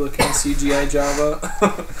crappy looking CGI Java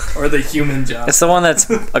or the human Java. It's the one that's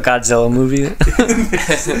a Godzilla movie.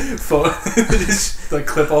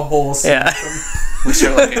 Clip a whole scene. Yeah. Which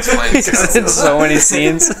are explained. Because it's so many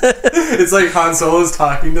scenes. It's Han Solo's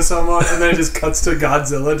talking to someone, and then it just cuts to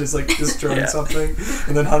Godzilla just destroying something,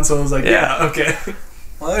 and then Han Solo's okay.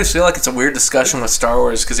 Well, I just feel like it's a weird discussion with Star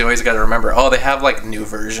Wars because you always got to remember, they have new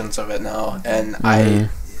versions of it now, and I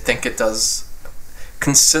think it does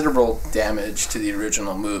considerable damage to the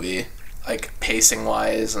original movie, pacing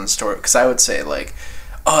wise and story. Because I would say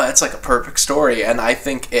it's a perfect story, and I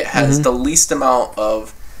think it has the least amount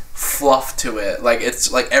of fluff to it.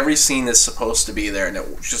 It's every scene is supposed to be there, and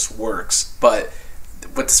it just works, but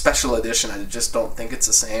with the special edition, I just don't think it's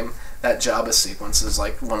the same. That Jabba sequence is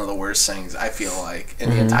like one of the worst things I feel like in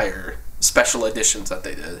the entire special editions that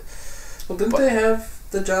they did. Well, didn't they have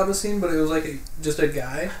the Jabba scene, but it was like just a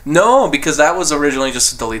guy? No, because that was originally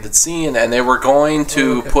just a deleted scene, and they were going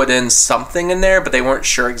to put in something in there, but they weren't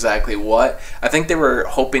sure exactly what. I think they were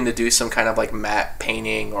hoping to do some kind of like matte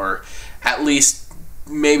painting, or at least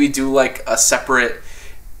maybe do like a separate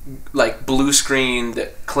like blue screened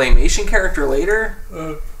claymation character later.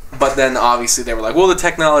 But then obviously they were like, well, the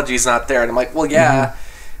technology's not there, and I'm like, well, yeah,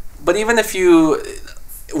 but even if you...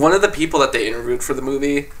 One of the people that they interviewed for the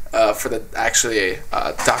movie, for the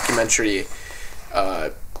documentary,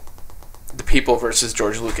 The People versus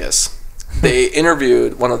George Lucas, they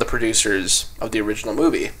interviewed one of the producers of the original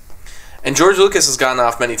movie. And George Lucas has gotten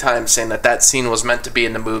off many times saying that scene was meant to be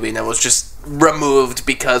in the movie and it was just removed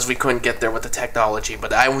because we couldn't get there with the technology.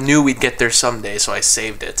 But I knew we'd get there someday, so I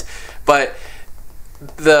saved it. But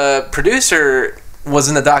the producer was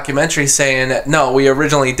in the documentary saying, no, we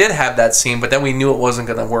originally did have that scene, but then we knew it wasn't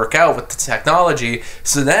going to work out with the technology,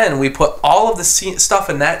 so then we put all of the stuff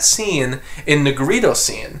in that scene in the Greedo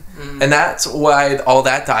scene, and that's why all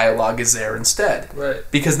that dialogue is there instead. Right.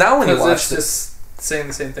 Because now when you watch it's just saying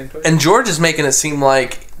the same thing twice. And George is making it seem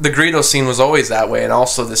like the Greedo scene was always that way, and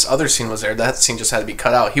also this other scene was there. That scene just had to be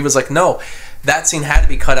cut out. He was like, no, that scene had to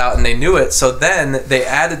be cut out, and they knew it, so then they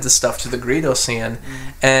added the stuff to the Greedo scene.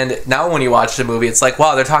 And now when you watch the movie, it's like,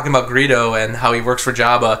 wow, they're talking about Greedo and how he works for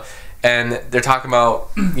Jabba, and they're talking about,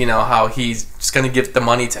 you know, how he's just going to give the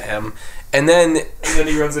money to him. And then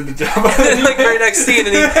he runs into Jabba. And then, like, very next scene,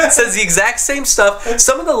 and he says the exact same stuff.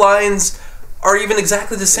 Some of the lines are even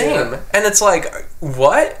exactly the same. Yeah. And it's like,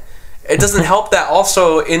 what? It doesn't help that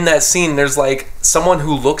also in that scene there's like someone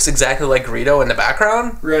who looks exactly like Greedo in the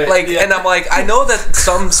background. Right. Like, yeah. And I'm like, I know that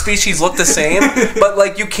some species look the same, but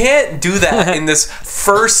like you can't do that in this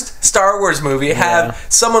first Star Wars movie. Have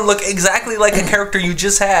someone look exactly like a character you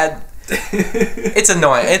just had. It's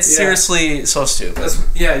annoying. It's seriously so stupid.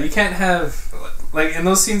 You can't have... Like, and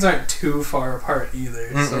those scenes aren't too far apart either.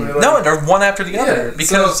 So like, no, they're one after the other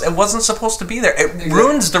because it wasn't supposed to be there. It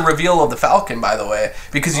ruins the reveal of the Falcon, by the way,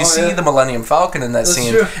 because you see the Millennium Falcon in that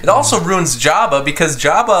scene. True. It also ruins Jabba because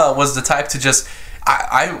Jabba was the type to just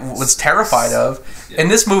I was terrified of. In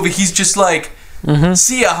this movie, he's just like,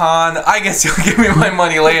 see ya, Han. I guess you'll give me my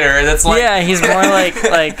money later. And it's like, he's more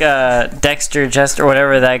like Dexter Jester or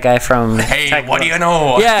whatever that guy from. Hey, what do you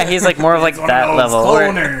know? Yeah, he's like more of like that level.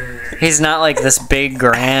 Cloner. He's not like this big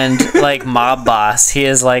grand like mob boss. He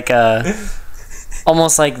is like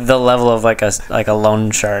almost like the level of like a loan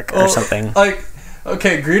shark or something. Like,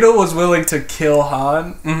 okay, Greedo was willing to kill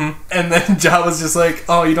Han, and then Jabba's just like,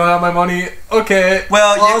 "Oh, you don't have my money? Okay,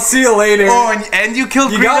 well, I'll see you later." Oh, and you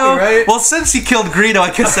killed Greedo? Got me, right? Well, since you killed Greedo,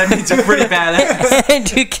 I guess that means you're pretty badass.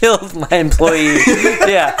 And you killed my employee.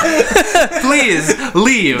 Yeah. Please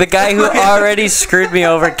leave. The guy who already screwed me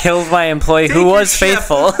over killed my employee who was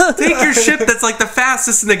faithful. Take your ship that's like the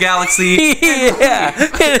fastest in the galaxy. Yeah,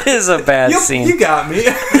 it is a bad scene. You got me.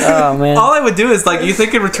 Oh man. All I would do is like, you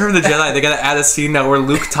think in Return of the Jedi they gotta add a scene now where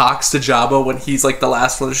Luke talks to Jabba when he's like the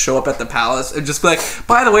last one to show up at the palace and just be like,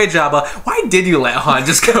 by the way, Jabba, why did you let Han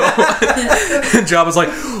just go? And Jabba's like,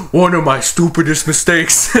 one of my stupidest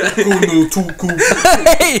mistakes.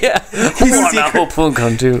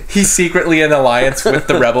 He's secretly in alliance with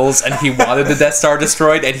the rebels and he wanted the Death Star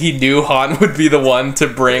destroyed and he knew Han would be the one to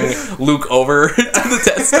bring Luke over to the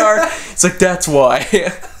Death Star. It's like, that's why.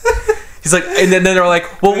 He's like, and then they're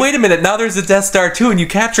like, well, wait a minute, now there's a Death Star too, and you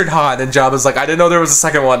captured Han. And Jabba's like, I didn't know there was a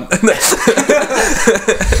second one.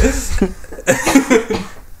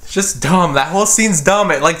 It's just dumb. That whole scene's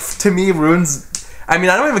dumb. It, like, to me, ruins... I mean,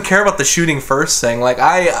 I don't even care about the shooting first thing. Like,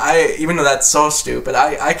 I even though that's so stupid,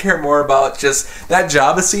 I care more about just... That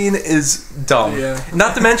Jabba scene is dumb. Yeah.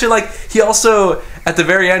 Not to mention, like, he also... At the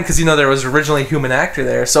very end, because, you know, there was originally a human actor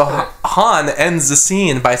there, so Han ends the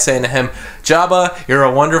scene by saying to him, Jabba, you're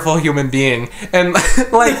a wonderful human being. And,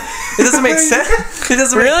 like, it doesn't make sense. It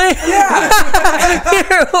doesn't really?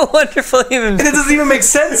 You're a wonderful human being. And it doesn't even make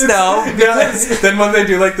sense now. Then when they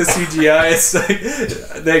do, like, the CGI, it's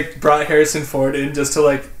like, they brought Harrison Ford in just to,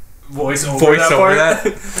 like, voice over that.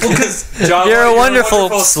 Well, because you're a wonderful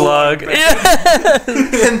slug. Yeah.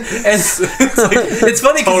 and it's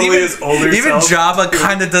funny because totally even Jabba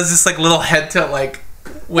kind of does this like little head tilt, like,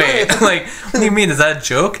 wait, like, what do you mean? Is that a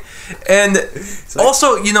joke? And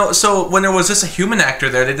also, you know, so when there was just a human actor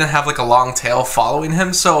there, they didn't have like a long tail following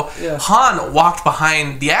him. So Han walked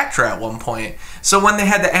behind the actor at one point. So when they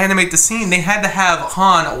had to animate the scene, they had to have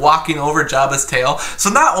Han walking over Jabba's tail. So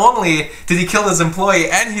not only did he kill his employee,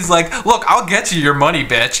 and he's like, "Look, I'll get you your money,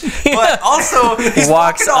 bitch," but also he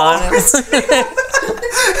walks on him.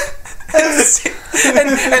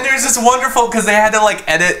 and there's this wonderful, because they had to like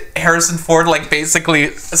edit Harrison Ford like basically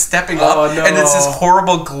stepping up, and it's this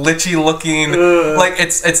horrible glitchy looking like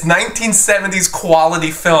it's 1970s quality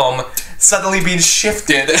film suddenly being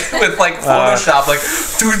shifted with like Photoshop, like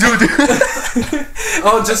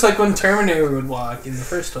Oh, just like when Terminator would walk in the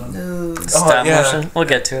first one. Stop motion. We'll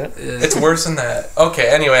get to it. It's worse than that. Okay,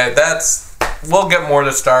 anyway, we'll get more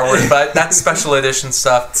to Star Wars, but that's special edition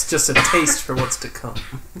stuff. It's just a taste for what's to come.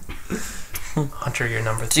 Hunter, you're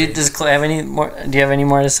number 3. Do you have any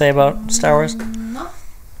more to say about Star Wars? No.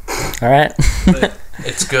 All right.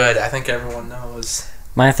 It's good. I think everyone knows.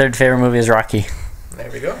 My third favorite movie is Rocky.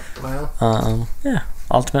 There we go. Wow. Yeah,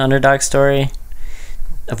 ultimate underdog story.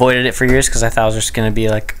 Avoided it for years because I thought it was just gonna be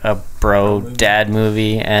like a bro dad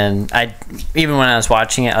movie, and even when I was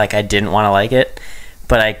watching it, like I didn't want to like it,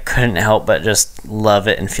 but I couldn't help but just love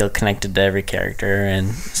it and feel connected to every character, and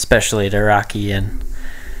especially to Rocky, and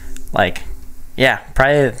like, yeah,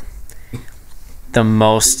 probably the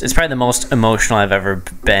most emotional I've ever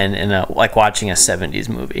been in watching a 70s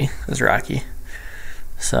movie is Rocky.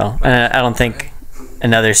 So, and I don't think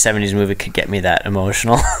another 70s movie could get me that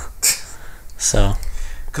emotional. So,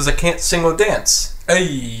 because I can't sing or dance. Hey,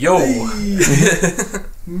 yo.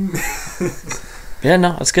 Yeah,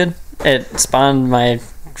 no, it's good. It spawned my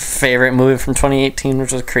favorite movie from 2018,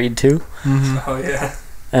 which was Creed 2. Mm-hmm. Oh, yeah.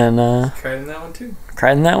 And cried in that one, too.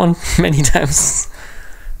 Cried in that one many times.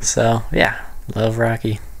 So, yeah, love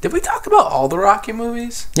Rocky. Did we talk about all the Rocky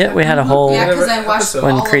movies? Yeah, we had a whole... Yeah, because I watched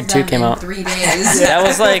when all Creed of them 2 came in out. 3 days. That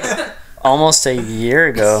was like almost a year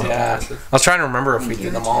ago. Yeah. I was trying to remember if we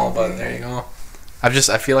did them all, but there you go. I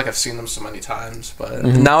feel like I've seen them so many times, but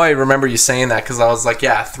now I remember you saying that, because I was like,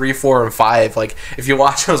 yeah, 3, 4, and 5. Like, if you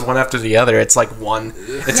watch those one after the other, it's like one.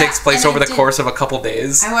 It takes place over the course of a couple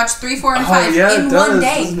days. I watched 3, 4, and 5 in one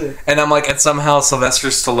day. And I'm like, and somehow Sylvester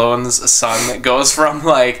Stallone's son goes from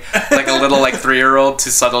like a little like 3-year-old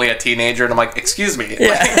to suddenly a teenager, and I'm like, excuse me,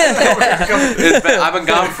 Yeah. I've been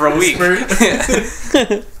gone for a week.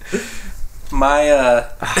 My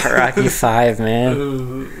Rocky 5,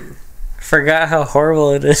 man. Forgot how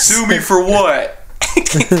horrible it is. Sue me for what?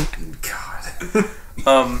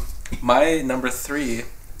 God. My number 3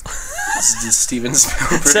 is Steven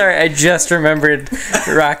Spielberg. Sorry, I just remembered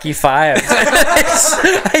Rocky 5. I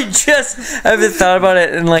haven't thought about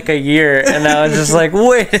it in like a year, and now I'm just like,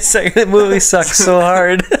 wait a second, the movie sucks so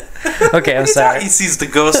hard. Okay, I'm sorry. He sees the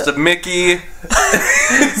ghost of Mickey.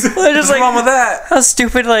 What's wrong with that? How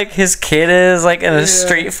stupid like his kid is, like in a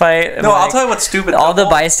street fight. And, No, like, I'll tell you what's stupid. all the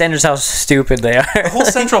bystanders, how stupid they are. The whole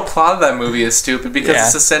central plot of that movie is stupid, because Yeah.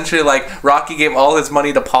 it's essentially like Rocky gave all his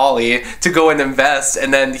money to Paulie to go and invest,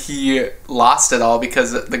 and then he lost it all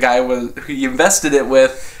because the guy who he invested it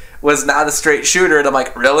with was not a straight shooter. And I'm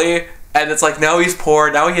like, really? And it's like, now he's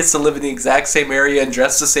poor, now he has to live in the exact same area and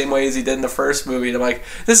dress the same way as he did in the first movie. And I'm like,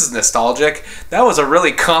 this is nostalgic. That was a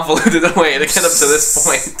really convoluted way to get up to this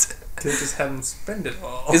point. They just have him spend it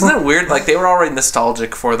all. Isn't it weird? Like, they were already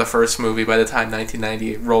nostalgic for the first movie by the time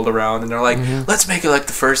 1990 rolled around, and they're like, let's make it like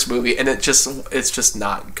the first movie, and it's just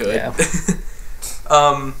not good. Yeah.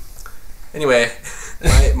 Anyway,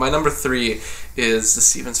 my number 3 is the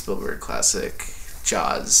Steven Spielberg classic,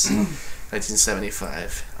 Jaws,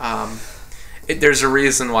 1975. There's a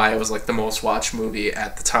reason why it was like the most watched movie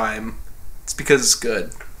at the time. It's because it's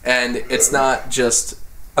good, and it's not just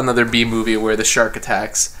another B movie where the shark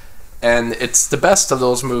attacks. And it's the best of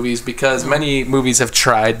those movies, because many movies have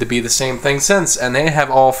tried to be the same thing since, and they have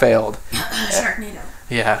all failed. Sharknado.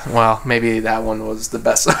 Yeah, well, maybe that one was the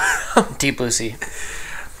best. Deep Blue Sea.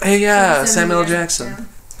 Hey, yeah, Samuel L. Jackson.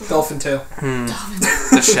 Dolphin Tail.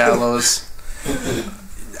 The Shallows.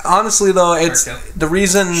 Honestly, though, it's the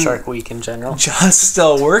reason Shark Week in general. Jaws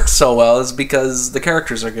still works so well is because the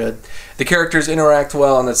characters are good. The characters interact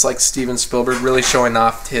well, and it's like Steven Spielberg really showing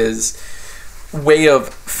off his way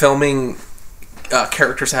of filming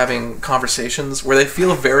characters having conversations where they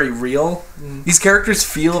feel very real. These characters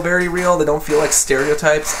feel very real. They don't feel like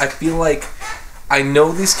stereotypes. I feel like I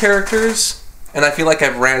know these characters, and I feel like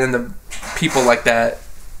I've ran into people like that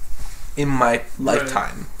in my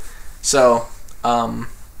lifetime. So,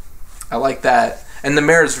 I like that. And the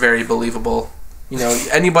mayor's very believable. You know,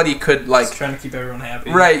 anybody could like Just trying to keep everyone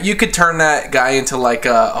happy. right. You could turn that guy into like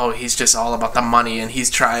he's just all about the money and he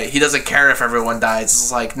doesn't care if everyone dies.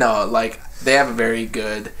 It's like no, like they have a very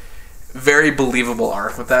good, very believable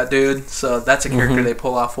arc with that dude. So that's a character they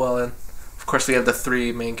pull off well. And of course, we have the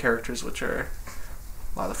 3 main characters, which are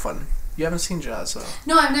a lot of fun. You haven't seen Jaws, though.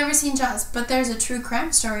 No, I've never seen Jaws, but there's a true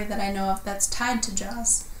crime story that I know of that's tied to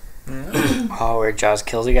Jaws. Oh, where Jaws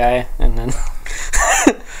kills a guy and then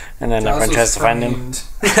everyone tries to find him,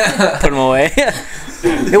 put him away.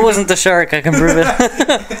 It wasn't the shark. I can prove it.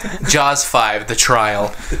 Jaws 5: The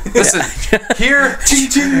Trial. Listen, here,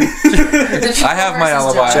 I have my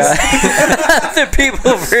alibi. The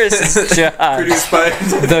people versus Jaws. Produced by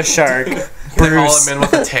The shark. They haul him in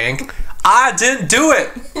with a tank. I didn't do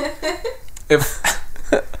it.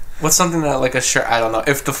 What's something that like a shirt? I don't know.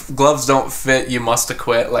 If the gloves don't fit, you must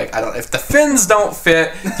acquit. Like I don't. If the fins don't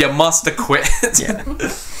fit, you must acquit. Yeah.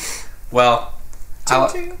 Well,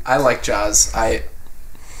 I like Jaws. A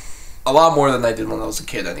lot more than I did when I was a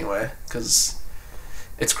kid, anyway, because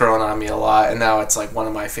it's grown on me a lot, and now it's like one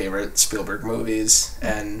of my favorite Spielberg movies,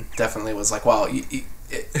 and definitely was like, wow,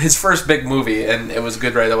 his first big movie, and it was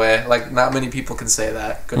good right away. Like not many people can say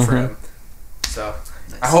that. Good for him. So.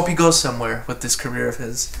 I hope he goes somewhere with this career of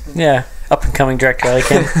his. Yeah, up and coming director like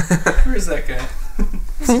him. Where's that guy?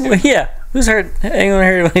 Yeah, who's heard? Anyone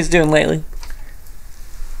heard what he's doing lately?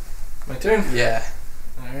 My turn. Yeah.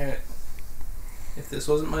 All right. If this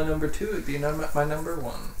wasn't my number 2, it'd be my number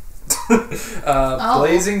 1.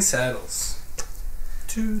 Blazing Saddles.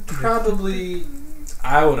 Probably,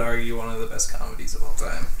 I would argue, one of the best comedies of all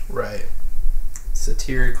time. Right.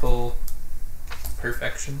 Satirical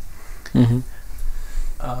perfection. Mm-hmm.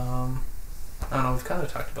 I don't know. We've kind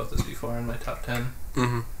of talked about this before in my top 10.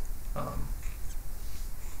 Mm-hmm.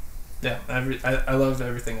 Yeah, I loved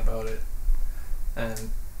everything about it,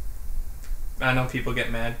 and I know people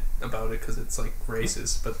get mad about it because it's like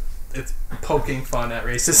racist, but it's poking fun at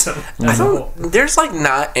racism. There's like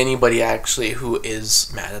not anybody actually who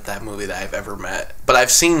is mad at that movie that I've ever met, but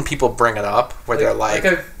I've seen people bring it up where they're like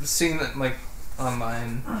I've seen like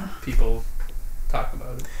online people talk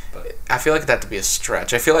about it. But I feel like that to be a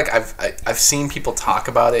stretch. I feel like I've seen people talk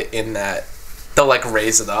about it in that they'll like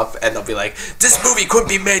raise it up and they'll be like, this movie couldn't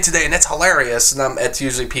be made today and it's hilarious, and it's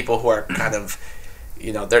usually people who are kind of,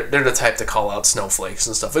 you know, they're the type to call out snowflakes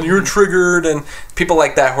and stuff, and you're triggered, and people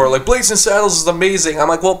like that who are like, Blazing Saddles is amazing. I'm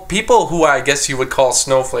like, well, people who I guess you would call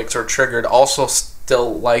snowflakes or triggered also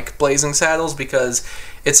still like Blazing Saddles because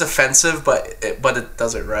it's offensive, but it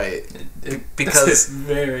does it right. Because does it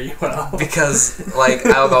very well. Because like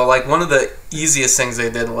I don't know, like one of the easiest things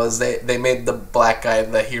they did was they made the black guy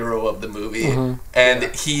the hero of the movie, and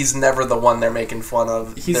he's never the one they're making fun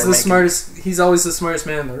of. He's smartest. He's always the smartest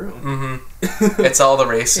man in the room. It's all the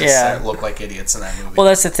racists that look like idiots in that movie. Well,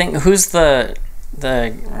 that's the thing. Who's the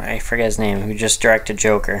I forget his name, who just directed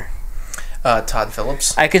Joker? Todd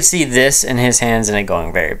Phillips. I could see this in his hands and it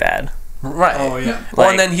going very bad. Right. Oh yeah.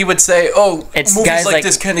 Well, and then he would say, "Oh, it's movies guys like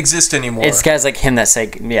this can't exist anymore." It's guys like him that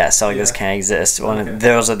say, "Yeah, so like this can't exist."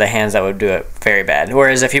 Those are the hands that would do it very bad.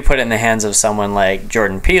 Whereas if you put it in the hands of someone like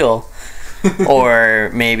Jordan Peele,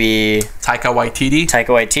 or maybe Taika Waititi.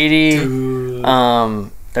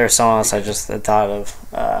 There's someone else I just thought of.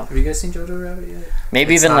 Have you guys seen Jojo Rabbit yet?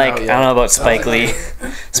 Maybe even like, I don't know about Spike Lee.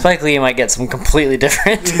 Spike Lee might get some completely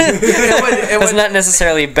different. It's not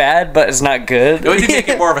necessarily bad, but it's not good. It would make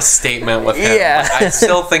it more of a statement with him. Yeah. I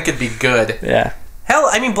still think it'd be good. Yeah. Hell,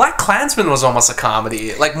 I mean, Black Klansman was almost a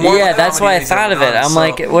comedy. Like more. Yeah, that's why I thought of it. I'm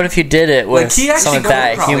like, what if you did it with some of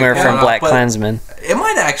that humor from Black Klansman? It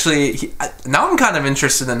might actually. Now I'm kind of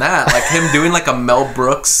interested in that, like him doing like a Mel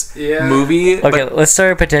Brooks movie. Okay, let's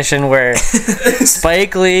start a petition where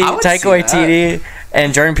Spike Lee, Taika Waititi,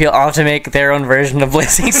 and Jordan Peele all have to make their own version of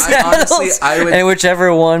Blazing Saddles, and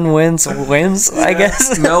whichever one wins, I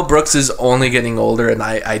guess. Mel Brooks is only getting older, and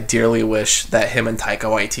I dearly wish that him and Taika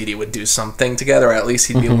Waititi would do something together, or at least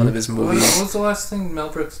he'd be in one of his movies. What was the last thing Mel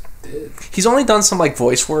Brooks did? He's only done some like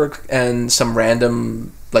voice work and some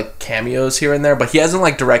random like cameos here and there, but he hasn't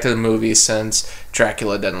like directed a movie since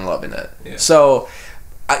Dracula Dead and Loving It. Yeah. So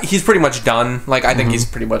he's pretty much done. Like I think he's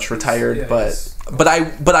pretty much retired, but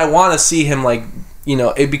I want to see him like. You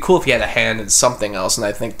know, it'd be cool if he had a hand in something else, and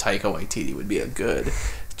I think Taika Waititi would be a good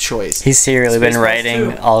choice. He's seriously been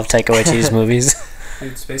writing all of Taika Waititi's movies.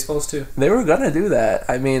 Dude, Spaceballs too. They were gonna do that.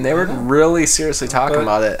 I mean, they were really seriously talking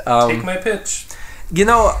about it. Take my pitch. You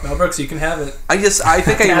know, Mel Brooks, you can have it. I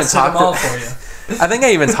think I even talked. For you. I think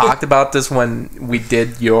I even talked about this when we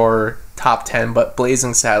did your top 10. But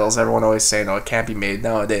Blazing Saddles, everyone always saying, "No, it can't be made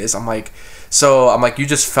nowadays." I'm like, So I'm like, you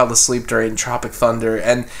just fell asleep during Tropic Thunder.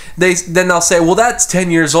 And they'll say, well, that's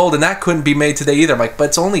 10 years old and that couldn't be made today either. I'm like, but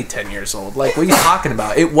it's only 10 years old. Like, what are you talking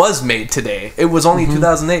about? It was made today. It was only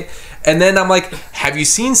 2008. And then I'm like, have you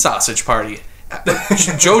seen Sausage Party?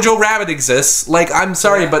 Jojo Rabbit exists. Like, I'm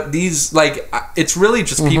sorry, but these, like, it's really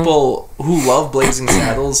just people who love Blazing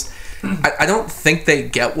Saddles. I don't think they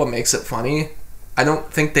get what makes it funny. I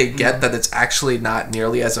don't think they get that it's actually not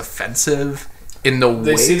nearly as offensive in the way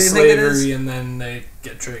they see they think it is. slavery and then they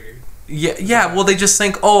get triggered. Yeah. Well, they just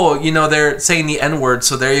think, oh, they're saying the N-word,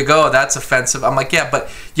 so there you go. That's offensive. I'm like, yeah, but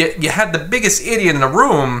you had the biggest idiot in the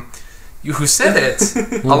room who said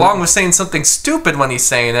it, along with saying something stupid when he's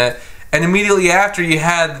saying it, and immediately after you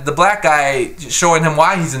had the black guy showing him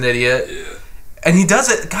why he's an idiot. Yeah. And he does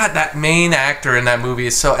it. God, that main actor in that movie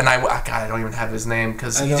is so. And I don't even have his name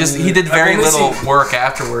because he did very little work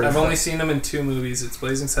afterwards. I've only seen him in 2 movies. It's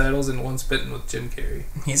Blazing Saddles and Once Bitten with Jim Carrey.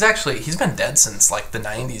 He's been dead since like the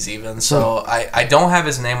 90s even. So I don't have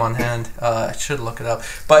his name on hand. I should look it up.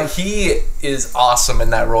 But he is awesome in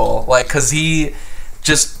that role. Like, because he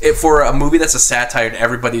just for a movie that's a satire and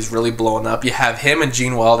everybody's really blowing up, you have him and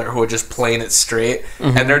Gene Wilder who are just playing it straight,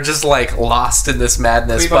 and they're just like lost in this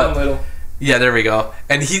madness. Yeah, there we go.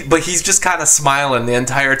 And he's just kind of smiling the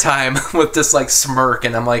entire time with this like smirk,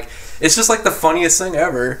 and I'm like, it's just like the funniest thing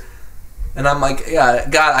ever. And I'm like, yeah,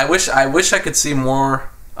 God, I wish I could see more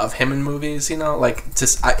of him in movies, like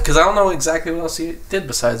just because I don't know exactly what else he did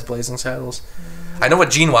besides Blazing Saddles. I know what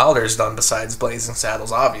Gene Wilder's done besides Blazing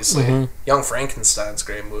Saddles, obviously. Young Frankenstein's a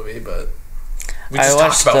great movie, but we just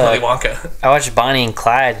talked about Willy Wonka. I watched Bonnie and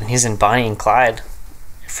Clyde, and he's in Bonnie and Clyde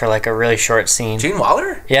for like a really short scene. Gene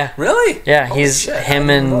Wilder? Yeah. Really? Yeah, him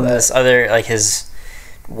and this other, like his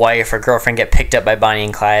wife or girlfriend get picked up by Bonnie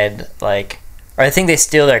and Clyde, like, or I think they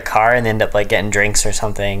steal their car and they end up like getting drinks or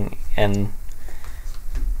something, and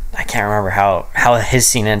I can't remember how his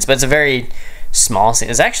scene ends, but it's a very small scene.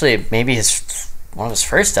 It's actually maybe one of his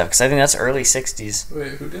first stuff, because I think that's early 60s.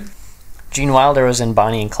 Wait, who did? Gene Wilder was in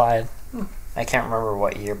Bonnie and Clyde. I can't remember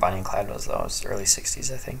what year Bonnie and Clyde was, though. It was early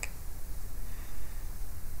 60s, I think.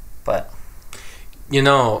 But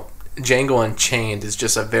Django Unchained is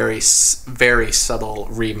just a very, very subtle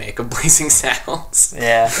remake of Blazing Saddles.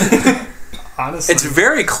 Yeah. Honestly, it's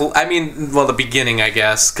very cool. I mean, well, the beginning, I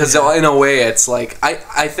guess, because in a way, it's like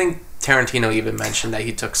I think Tarantino even mentioned that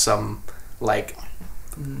he took some like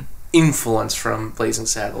influence from Blazing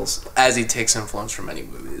Saddles, as he takes influence from many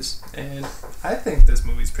movies. And I think this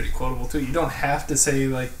movie's pretty quotable too. You don't have to say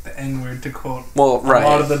like the N-word to quote a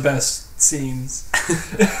lot of the best scenes.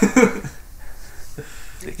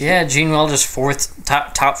 Yeah, Gene Wilder's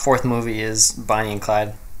top fourth movie is Bonnie and Clyde.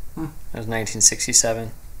 It was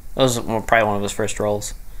 1967. That was probably one of his first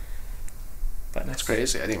roles. But that's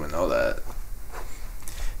crazy. I didn't even know that.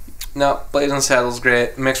 No, Blazing Saddles great.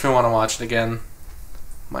 It makes me want to watch it again.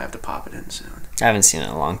 Might have to pop it in soon. I haven't seen it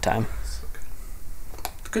in a long time.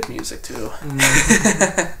 Good music too.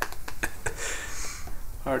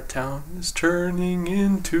 Our town is turning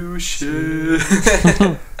into shit.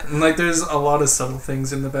 And like, there's a lot of subtle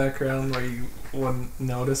things in the background where you wouldn't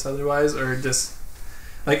notice otherwise, or just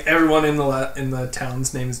like everyone in the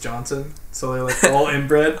town's name is Johnson, so they're like all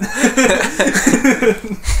inbred.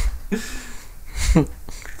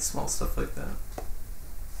 Small stuff like that.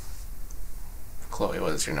 Chloe,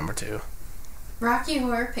 what is your number 2? Rocky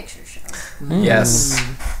Horror Picture Show. Yes.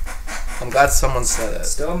 I'm glad someone said it.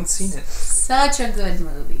 Still haven't seen it. Such a good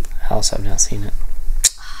movie. I also have not seen it.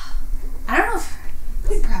 I don't know if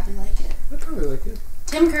you'd probably like it. I'd probably like it.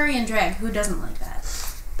 Tim Curry and Drag. Who doesn't like that?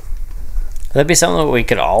 Would that be something that we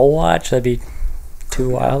could all watch? That'd be too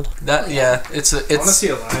wild. It's I want to see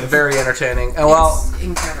it live. Very entertaining. And well, it's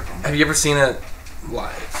incredible. Have you ever seen it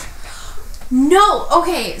live? No.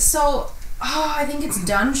 Okay, so I think it's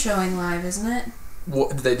done showing live, isn't it? What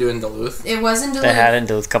did they do in Duluth? It was in Duluth. They had it in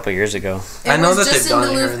Duluth a couple years ago. I know that they've done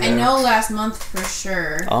it here and there. I know last month for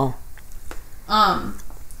sure. Oh.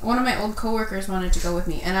 One of my old coworkers wanted to go with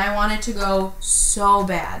me, and I wanted to go so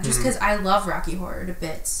bad, just because I love Rocky Horror to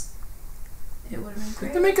bits. It would have been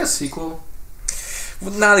great. Did they make a sequel?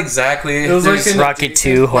 Well, not exactly. It was like Rocky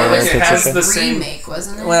 2 Horror Picture Show. The same remake,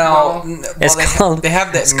 wasn't it? Well, they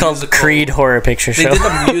have that. It's called Creed Horror Picture Show. They did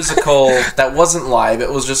a musical that wasn't live. It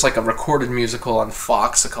was just like a recorded musical on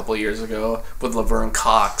Fox a couple years ago with Laverne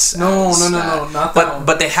Cox. No, not that one.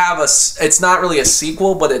 But they have it's not really a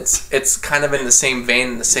sequel, but it's kind of in the same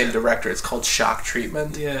vein, the same director. It's called Shock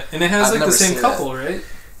Treatment. Yeah, and it has like the same couple, right?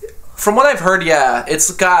 From what I've heard, yeah, it's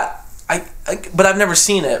got. But I've never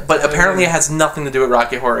seen it. But apparently it has nothing to do with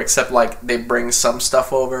Rocky Horror, except like they bring some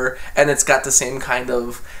stuff over, and it's got the same kind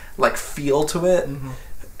of like feel to it.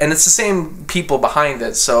 and it's the same people behind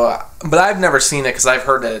it. So, but I've never seen it because I've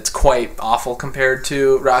heard that it's quite awful compared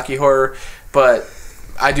to Rocky Horror. But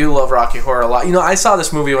I do love Rocky Horror a lot. You know, I saw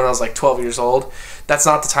this movie when I was like 12 years old. That's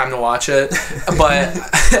not the time to watch it, but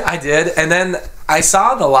I did. And then I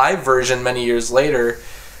saw the live version many years later,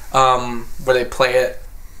 where they play it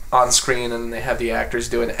on screen and they have the actors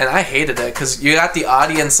do it. And I hated it because you got the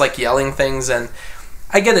audience like yelling things, and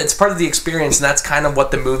I get it. It's part of the experience, and that's kind of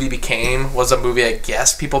what the movie became, was a movie I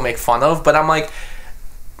guess people make fun of. But I'm like,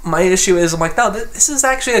 my issue is, I'm like, no, this is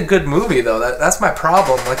actually a good movie, though. That's my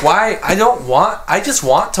problem. Like, why? I just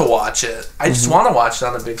want to watch it. I just want to watch it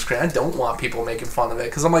on the big screen. I don't want people making fun of it,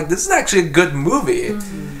 because I'm like, this is actually a good movie.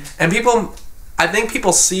 And I think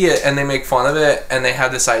people see it and they make fun of it, and they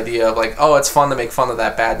have this idea of like, oh, it's fun to make fun of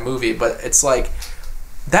that bad movie. But it's like,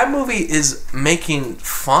 that movie is making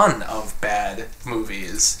fun of bad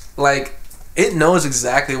movies. Like, it knows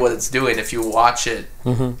exactly what it's doing if you watch it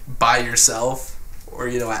by yourself or,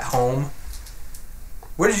 you know, at home.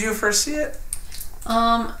 Where did you first see it?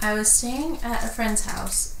 I was staying at a friend's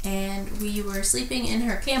house, and we were sleeping in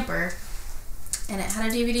her camper, and it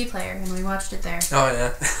had a DVD player, and we watched it there. Oh,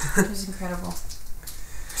 yeah. It was incredible.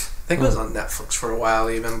 I think it was on Netflix for a while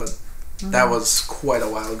even, but that was quite a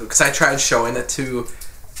while ago. Because I tried showing it to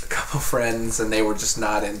a couple friends, and they were just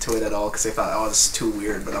not into it at all because they thought, oh, it's too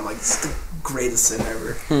weird. But I'm like, it's the greatest thing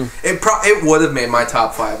ever. It would have made my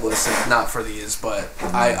top 5 list if not for these, but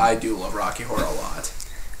I do love Rocky Horror a lot.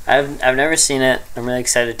 I've never seen it. I'm really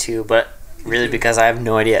excited to, but really because I have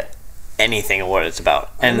no idea anything of what it's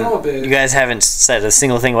about. And I know a bit. You guys haven't said a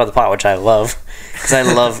single thing about the plot, which I love. Because I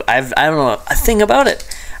don't know a thing about it.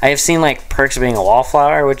 I have seen like Perks of Being a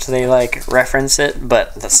Wallflower, which they like reference it,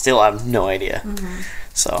 but still I have no idea.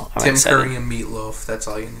 So I'm Tim excited. Curry and Meatloaf, that's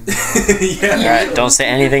all you need to know. Yeah. Alright, don't say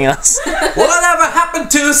anything else. Whatever happened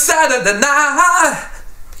to Saturday night?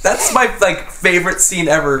 That's my like favorite scene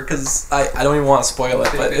ever, because I don't even want to spoil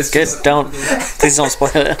it, but it's Good, just, please don't spoil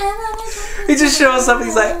it. he just shows up,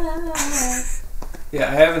 he's like, Yeah,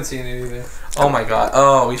 I haven't seen it either. oh my god,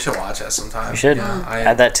 oh, we should watch that sometime. We should Yeah,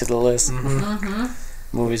 add that to the list.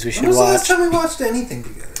 Movies we should When was the last watch. time we watched anything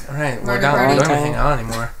together? Alright, we Murder don't Party. even hang out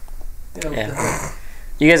anymore. Yeah.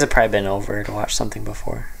 You guys have probably been over to watch something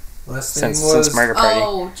before. Last thing Since Murder Party.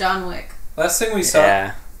 Oh, John Wick. Last thing we saw.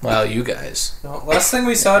 Yeah. Well, you guys. No, last thing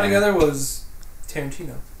we saw Yeah. together was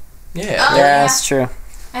Tarantino. Yeah. Oh, Yeah, yeah. that's true.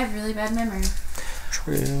 I have really bad memory.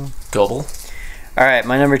 True. Gobble. Alright,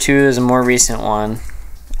 my number 2 is a more recent one.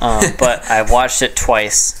 But I've watched it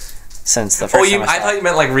twice since the first time I thought you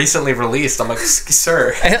meant like recently released. I'm like,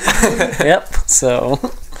 sir. Yep, so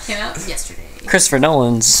Came out yesterday. Christopher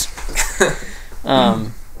Nolan's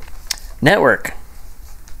Network.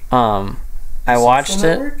 I watched it.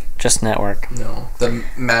 Network? Just Network. No. The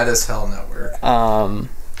Mad as Hell Network.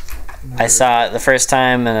 I saw it the first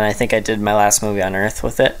time, and I think I did my last movie on Earth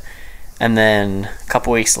with it. And then a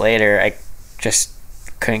couple weeks later, I just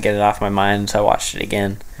couldn't get it off my mind, so I watched it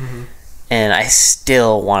again. And I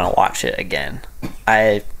still want to watch it again.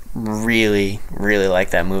 I really, really like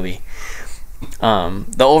that movie.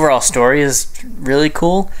 The overall story is really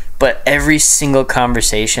cool, but every single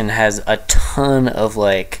conversation has a ton of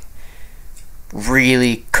like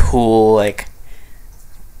really cool, like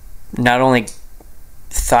not only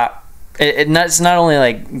thought. It's not only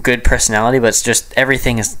like good personality, but it's just every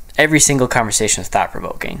single conversation is thought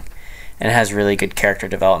provoking, and it has really good character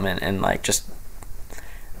development, and like just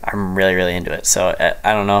I'm really, really into it. So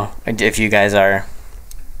I don't know if you guys are.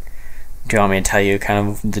 Do you want me to tell you kind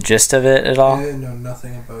of the gist of it at all? I know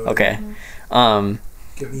nothing about Okay.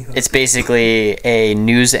 Get me hooked. It's basically a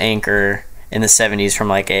news anchor in the 70s from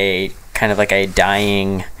like a kind of like a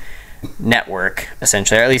dying network,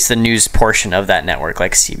 essentially, or at least the news portion of that network,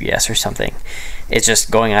 like CBS or something. It's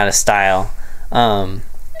just going out of style.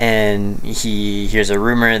 And he hears a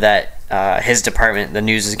rumor that his department, the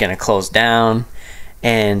news, is going to close down.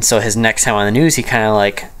 And so his next time on the news, he kind of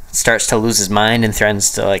like starts to lose his mind and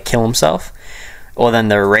threatens to like kill himself. Well, then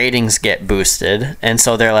their ratings get boosted, and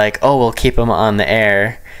so they're like, oh, we'll keep him on the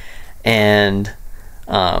air. And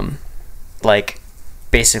like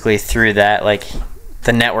basically through that, like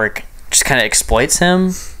the network just kind of exploits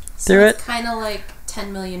him through it. Kind of like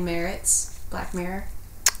 10 Million Merits, Black Mirror.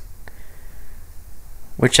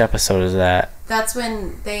 Which episode is that? That's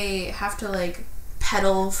when they have to like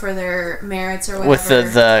pedal for their merits or whatever.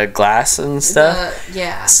 With the glass and stuff?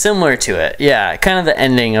 Yeah. Similar to it. Yeah, kind of the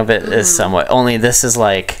ending of it is somewhat. Only this is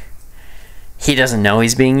like, he doesn't know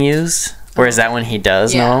he's being used. Whereas that one he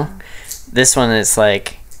does know. This one is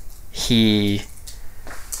like, he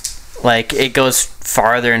like it goes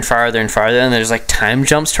farther and farther and farther, and there's like time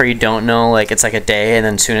jumps where you don't know, like it's like a day and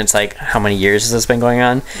then soon it's like how many years has this been going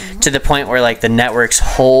on, to the point where like the network's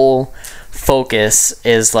whole focus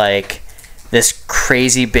is like this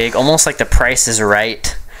crazy big, almost like the Price is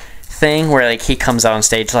Right thing, where like he comes out on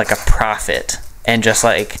stage like a prophet and just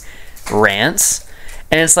like rants,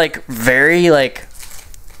 and it's like very like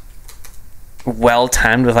well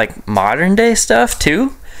timed with like modern day stuff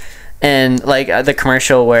too. And like the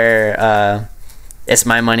commercial where it's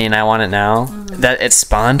my money and I want it now, that it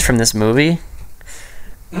spawned from this movie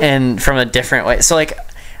and from a different way. So like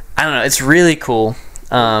I don't know, it's really cool.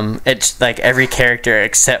 It's like every character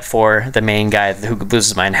except for the main guy who loses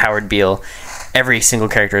his mind, Howard Beale, every single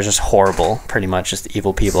character is just horrible, pretty much just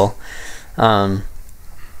evil people. And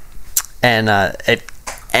it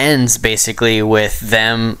ends basically with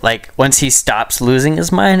them, like once he stops losing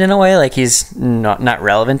his mind in a way, like he's not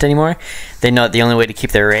relevant anymore, they know the only way to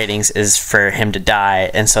keep their ratings is for him to die,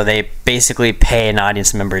 and so they basically pay an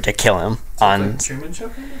audience member to kill him. On Truman Show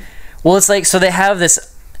kind of? Well, it's like, so they have this,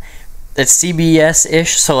 it's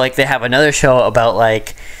CBS-ish, so like they have another show about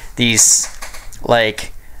like these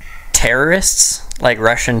like terrorists, like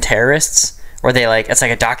Russian terrorists, where they like, it's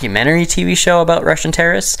like a documentary TV show about Russian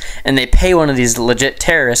terrorists, and they pay one of these legit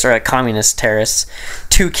terrorists or like communist terrorists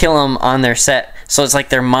to kill them on their set. So it's like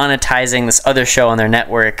they're monetizing this other show on their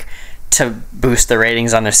network to boost the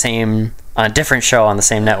ratings on a different show on the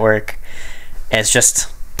same network. And it's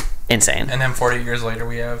just insane. And then 40 years later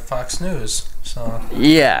we have Fox News. So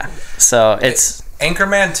yeah, so it's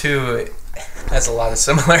Anchorman 2 has a lot of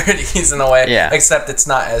similarities in a way, yeah, except it's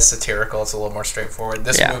not as satirical. It's a little more straightforward.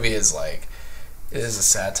 This yeah. movie is like, it is a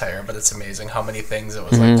satire, but it's amazing how many things it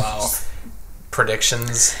was like, wow,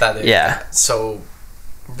 predictions that it got so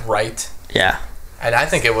right. Yeah. And I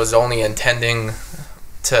think it was only intending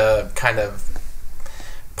to kind of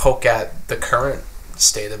poke at the current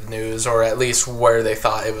state of news, or at least where they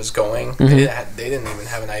thought it was going. They didn't even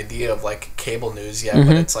have an idea of like cable news yet,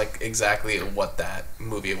 but it's like exactly what that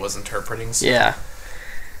movie was interpreting. So. Yeah.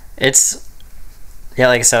 It's, yeah,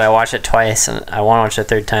 like I said, I watched it twice and I want to watch it a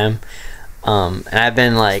third time. And I've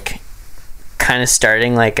been like kind of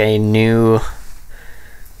starting like a new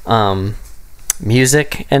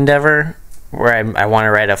music endeavor where I want to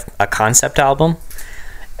write a concept album,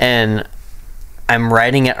 and I'm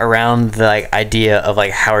writing it around the like idea of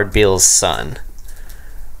like Howard Beale's son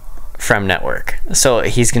from Network. So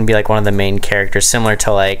he's gonna be like one of the main characters, similar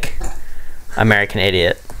to like American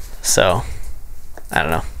Idiot. So I don't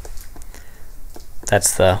know. I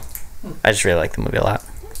just really like the movie a lot.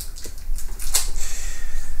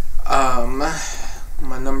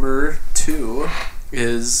 My number 2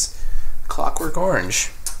 is Clockwork Orange,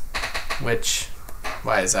 which,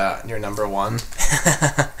 why is that your number 1?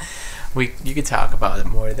 You could talk about it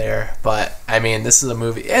more there, but I mean, this is a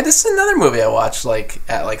movie, and this is another movie I watched like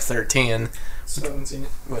at like 13. Still haven't seen it.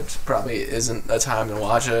 Which probably isn't a time to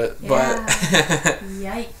watch it, Yeah. but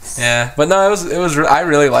Yikes. yeah, but no, it was I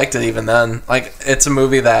really liked it even then. Like, it's a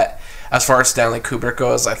movie that, as far as Stanley Kubrick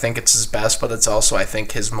goes, I think it's his best, but it's also, I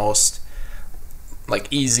think, his most like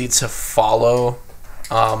easy to follow,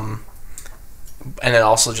 and it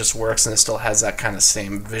also just works, and it still has that kind of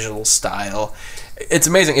same visual style. It's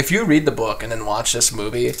amazing. If you read the book and then watch this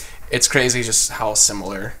movie, it's crazy just how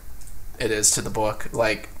similar it is to the book.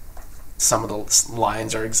 Like, some of the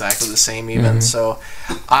lines are exactly the same even. So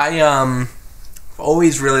I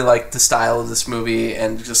always really liked the style of this movie,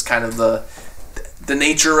 and just kind of the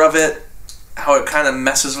nature of it, how it kind of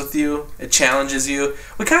messes with you, it challenges you.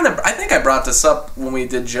 I think I brought this up when we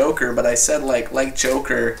did Joker, but I said like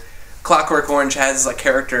Joker, Clockwork Orange has a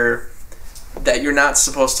character that you're not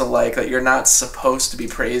supposed to like, that you're not supposed to be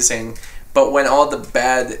praising, but when all the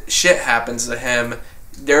bad shit happens to him,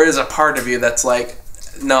 there is a part of you that's like,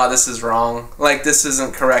 no, this is wrong. Like, this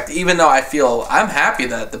isn't correct. Even though I'm happy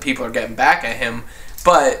that the people are getting back at him,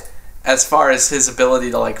 but as far as his ability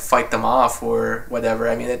to like fight them off or whatever,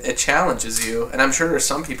 I mean, it challenges you. And I'm sure there's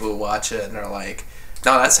some people who watch it and are like,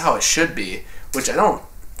 no, that's how it should be. Which I don't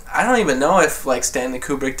even know if like Stanley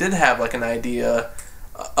Kubrick did have like an idea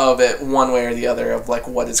of it one way or the other, of like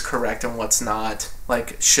what is correct and what's not.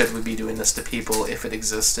 Like, should we be doing this to people if it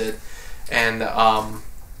existed? And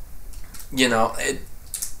you know,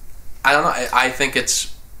 I don't know. I think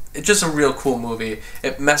it's just a real cool movie.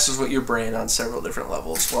 It messes with your brain on several different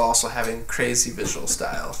levels while also having crazy visual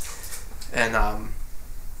style. And God,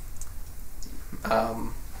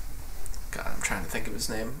 I'm trying to think of his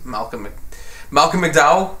name. Malcolm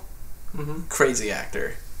McDowell. Crazy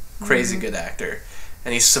actor, crazy good actor.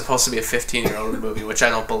 and he's supposed to be a 15-year-old in the movie, which I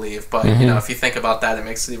don't believe. But you know, if you think about that, it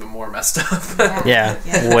makes it even more messed up.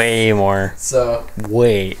 Yeah, way more. So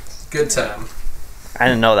way good time. I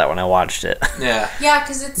didn't know that when I watched it. Yeah. Yeah,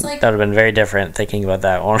 because it's like That would have been very different thinking about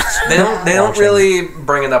that one. They don't really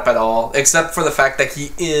bring it up at all, except for the fact that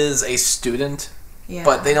he is a student. yeah.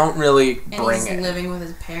 But they don't really and bring he's it. living with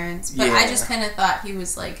his parents. But I Yeah. just kind of thought he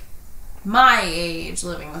was like my age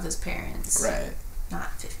living with his parents. Right. Not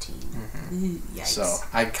 15. Ooh, yikes. So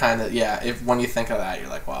I kind of if when you think of that, you're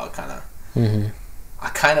like, wow, kind of. Mm-hmm. I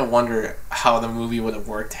kind of wonder how the movie would have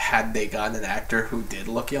worked had they gotten an actor who did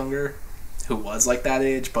look younger, who was like that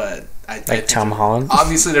age. But I think Tom Holland.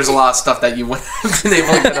 Obviously, there's a lot of stuff that you wouldn't have been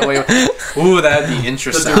able to get away with. Ooh, that'd be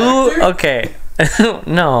interesting. Who? Okay.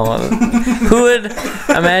 No. Who would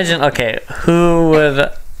imagine? Okay. Who would?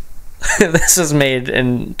 This was made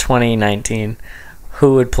in 2019.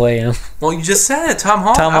 Who would play him? Well, you just said it, Tom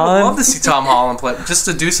Holland. Tom I would Holland? love to see Tom Holland play, just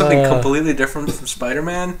to do something completely different from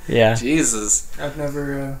Spider-Man. Yeah. Jesus. I've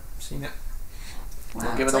never seen it. Wow,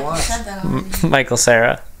 We'll give it's it a like watch. you said that already. Michael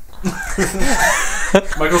Cera.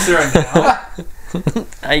 Michael Cera now.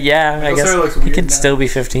 Yeah, I Michael guess Cera looks he weird could now. still be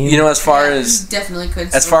 15. You know, as far Yeah, as he definitely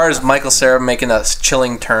could. as far as Michael Cera making a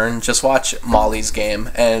chilling turn, just watch Molly's Game,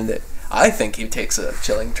 and I think he takes a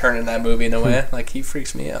chilling turn in that movie in a way. Like, he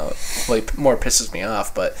freaks me out. Well, he more pisses me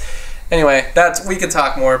off, but anyway, we can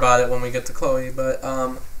talk more about it when we get to Chloe. But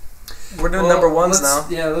we're doing number ones now.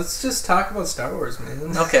 Yeah, let's just talk about Star Wars,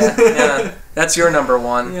 man. Okay, yeah, that's your number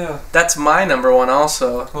one. Yeah. That's my number one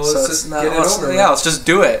also. Well, let's it's just not- get it over with. Yeah, let's just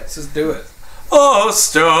do it. Let's just do it. Oh,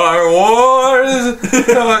 Star Wars!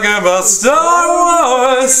 Talking about Star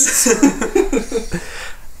Wars!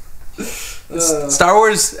 Star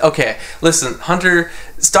Wars, okay, listen, Hunter,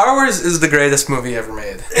 Star Wars is the greatest movie ever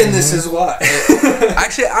made. And this is why.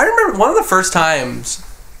 Actually, I remember one of the first times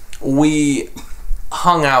we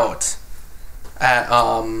hung out at,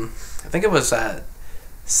 I think it was at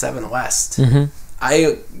 7 West. Mm-hmm.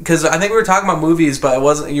 Because I think we were talking about movies, but it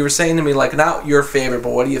wasn't. You were saying to me, like, not your favorite, but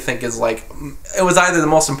what do you think is, like, it was either the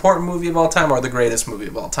most important movie of all time or the greatest movie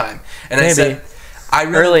of all time. And Maybe. I said,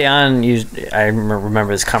 Early on, I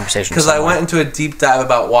remember this conversation. because I went into a deep dive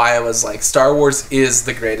about why I was like, Star Wars is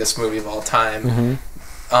the greatest movie of all time.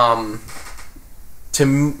 Mm-hmm.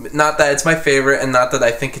 Not that it's my favorite, and not that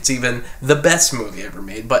I think it's even the best movie ever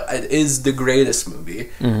made, but it is the greatest movie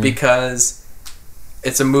because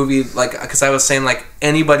it's a movie, like, because I was saying, like,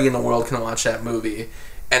 anybody in the world can watch that movie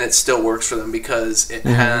and it still works for them because it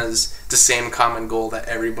has the same common goal that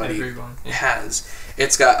everybody has.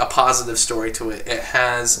 It's got a positive story to it. It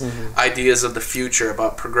has ideas of the future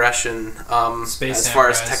about progression, as far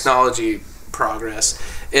as technology progress.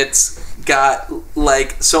 It's got,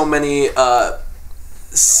 like, so many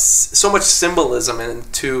so much symbolism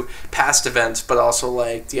into past events, but also,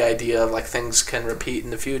 like, the idea of, like, things can repeat in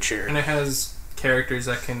the future. And it has characters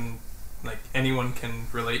that can, like, anyone can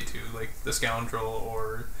relate to, like the scoundrel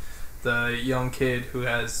or the young kid who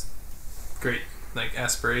has great, like,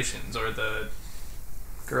 aspirations, or the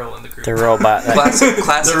girl in the group. The robot.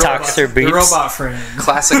 Classic talks through The beats. robot friend.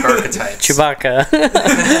 classic archetypes. Chewbacca.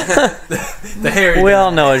 The hairy We guy.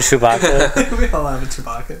 all know a Chewbacca. We all have a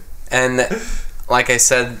Chewbacca. And like I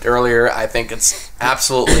said earlier, I think it's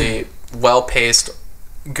absolutely well-paced,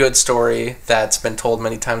 good story that's been told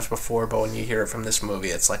many times before, but when you hear it from this movie,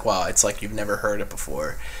 it's like, wow, it's like you've never heard it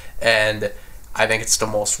before. And I think it's the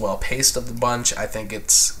most well-paced of the bunch. I think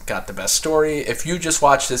it's got the best story. If you just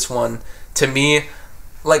watch this one, to me,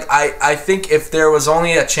 like, I think if there was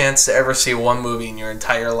only a chance to ever see one movie in your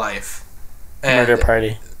entire life... Murder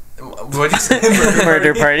Party. What'd you say?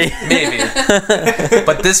 Murder Party. Maybe.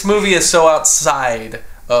 But this movie is so outside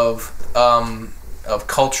of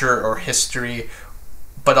culture or history,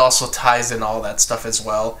 but also ties in all that stuff as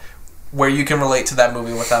well, where you can relate to that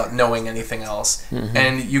movie without knowing anything else.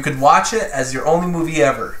 And you could watch it as your only movie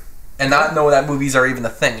ever and not know that movies are even a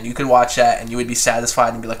thing. And you could watch that and you would be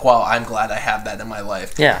satisfied and be like, wow, I'm glad I have that in my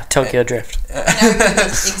life. Yeah, Tokyo Drift. And I would do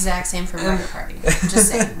the exact same for Murder Party. Just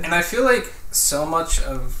saying. And I feel like so much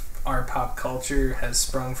of our pop culture has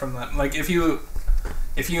sprung from that. Like, if you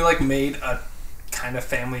like made a kind of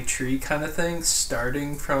family tree kind of thing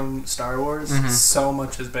starting from Star Wars, so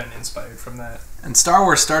much has been inspired from that. And Star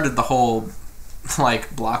Wars started the whole, like,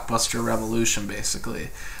 blockbuster revolution, basically,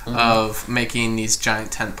 of making these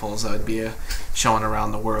giant tentpoles that would be shown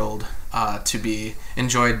around the world to be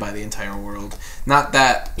enjoyed by the entire world. Not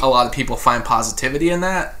that a lot of people find positivity in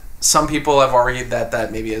that, some people have argued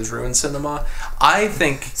that maybe has ruined cinema. I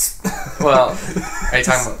think, well, are you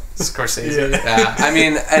talking about Scorsese? Yeah. I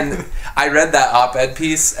mean, and I read that op-ed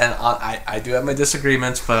piece, and I do have my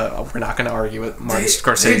disagreements, but we're not going to argue with Martin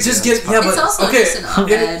Scorsese. They just get, yeah, but, it's also okay, just an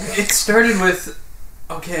op-ed. it started with,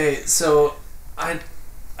 okay, so I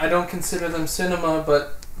don't consider them cinema,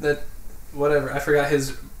 but that, whatever, I forgot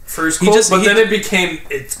his first quote, then it became,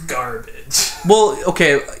 it's garbage. Well,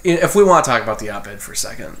 okay, if we want to talk about the op-ed for a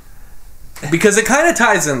second, because it kind of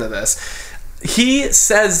ties into this. He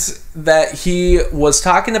says that he was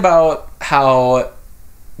talking about how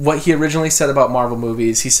what he originally said about Marvel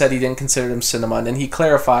movies, he said he didn't consider them cinema, and then he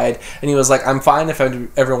clarified, and he was like, I'm fine if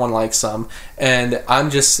everyone likes them, and I'm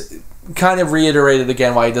just kind of reiterated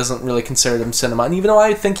again why he doesn't really consider them cinema, and even though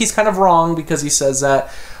I think he's kind of wrong, because he says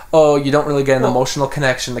that, oh, you don't really get an emotional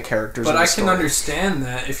connection to characters. But in the I story. can understand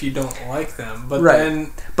that if you don't like them,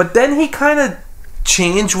 but then he kind of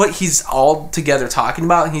change what he's altogether talking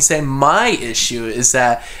about, and he's saying my issue is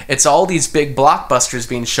that it's all these big blockbusters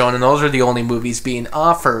being shown, and those are the only movies being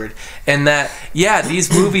offered, and that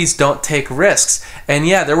these movies don't take risks, and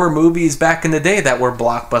there were movies back in the day that were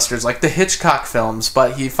blockbusters like the Hitchcock films,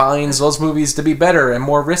 but he finds those movies to be better and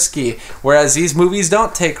more risky, whereas these movies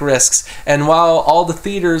don't take risks, and while all the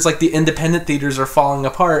theaters, like the independent theaters, are falling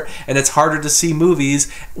apart and it's harder to see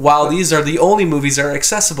movies, while these are the only movies that are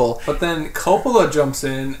accessible. But then Coppola jumps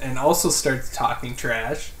in and also starts talking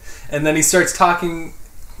trash, and then he starts talking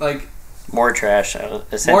like more trash,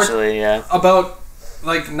 essentially, about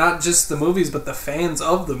like not just the movies but the fans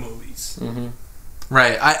of the movies. Mm-hmm.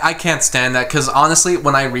 Right, I can't stand that, because honestly,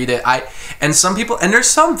 when I read it, and some people, and there's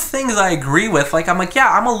some things I agree with, like I'm like,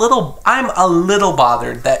 I'm a little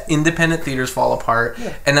bothered that independent theaters fall apart,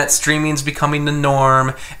 and that streaming's becoming the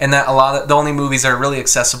norm, and that a lot of the only movies that are really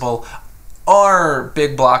accessible are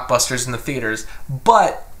big blockbusters in the theaters.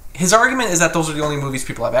 But his argument is that those are the only movies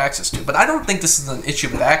people have access to. But I don't think this is an issue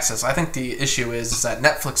with access. I think the issue is that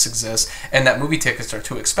Netflix exists and that movie tickets are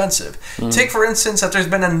too expensive. Take, for instance, that there's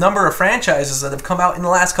been a number of franchises that have come out in the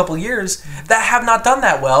last couple of years that have not done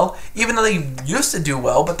that well, even though they used to do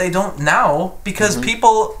well, but they don't now, because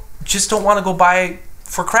people just don't want to go buy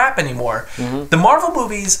for crap anymore. The Marvel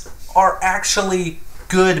movies are actually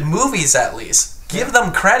good movies, at least. Give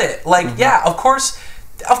them credit. Like, of course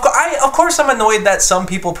I'm annoyed that some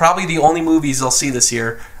people, probably the only movies they'll see this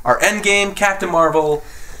year are Endgame, Captain Marvel,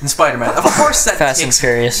 and Spider-Man. Of course that Fast and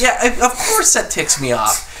Furious. Yeah, of course that ticks me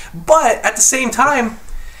off. But at the same time,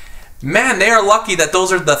 man, they are lucky that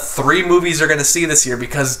those are the 3 movies they're going to see this year,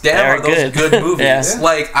 because damn, are those good movies.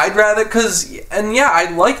 Like, I'd rather,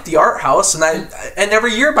 I like the art house, and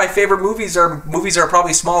every year my favorite movies are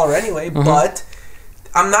probably smaller anyway, but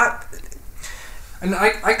I'm not... And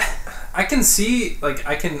I can see, like,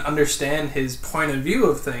 I can understand his point of view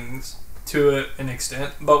of things to an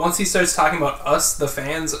extent, but once he starts talking about us, the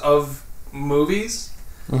fans of movies,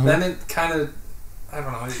 then it kind of, I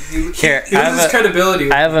don't know, he loses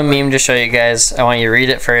credibility. I have a meme to show you guys. I want you to read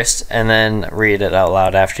it first, and then read it out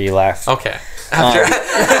loud after you laugh. Okay.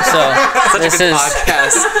 So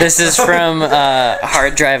this is from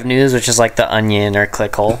Hard Drive News, which is like the Onion or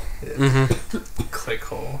Clickhole.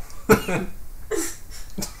 Clickhole.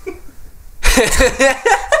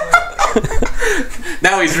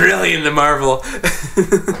 Now he's really into Marvel.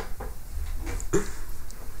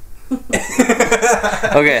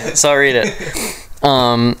 Okay, so I'll read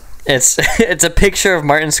it. It's a picture of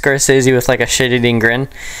Martin Scorsese with like a shit-eating grin,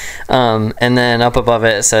 and then up above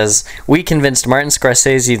it says, "We convinced Martin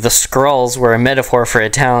Scorsese the Skrulls were a metaphor for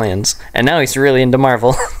Italians, and now he's really into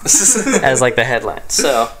Marvel." As like the headline.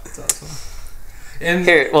 So. And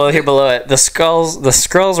here below it, the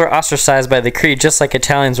Skrulls were ostracized by the Kree just like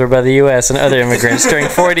Italians were by the U.S. and other immigrants during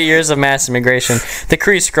 40 years of mass immigration. The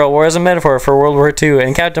Kree Skrull War is a metaphor for World War II,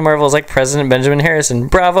 and Captain Marvel is like President Benjamin Harrison.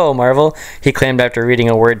 Bravo, Marvel! He claimed after reading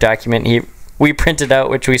a Word document we printed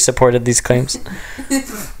out, which we supported these claims.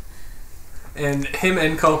 And him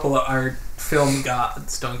and Coppola are film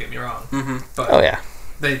gods. Don't get me wrong. But oh yeah,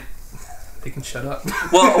 they can shut up.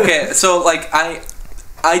 Well, okay, so like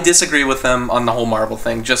I disagree with them on the whole Marvel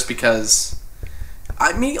thing, just because.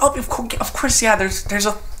 I mean, of course, yeah.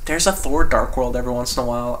 There's a Thor Dark World every once in a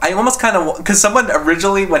while. I almost kind of, because someone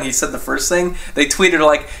originally, when he said the first thing, they tweeted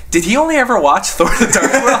like, "Did he only ever watch Thor the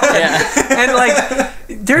Dark World?" And like,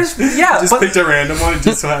 there's just picked a random one. It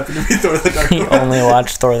just so happened to be Thor the Dark World. He only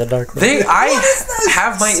watched Thor the Dark World. I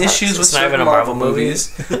have my issues with certain Marvel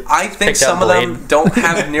movies. I think some of them don't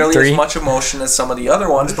have nearly as much emotion as some of the other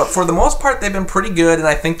ones, but for the most part, they've been pretty good, and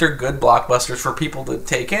I think they're good blockbusters for people to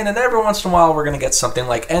take in. And every once in a while, we're going to get something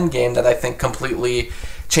like Endgame that I think completely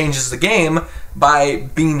changes the game by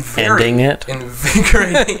being very Ending it.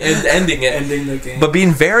 invigorating and ending it. Ending the game. But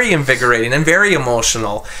being very invigorating and very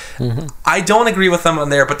emotional. I don't agree with them on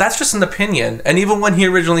there, but that's just an opinion. And even when he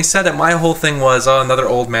originally said it, my whole thing was, oh, another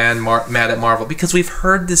old man mad at Marvel. Because we've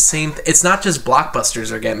heard the same... It's not just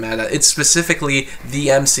blockbusters are getting mad at. It's specifically the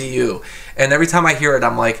MCU. And every time I hear it,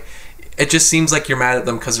 I'm like... It just seems like you're mad at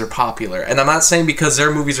them because they're popular. And I'm not saying because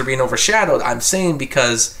their movies are being overshadowed. I'm saying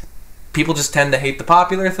because people just tend to hate the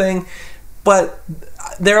popular thing. But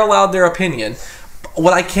they're allowed their opinion.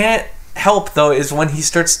 What I can't help, though, is when he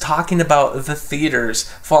starts talking about the theaters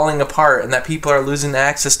falling apart and that people are losing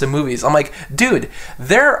access to movies. I'm like, dude,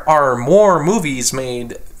 there are more movies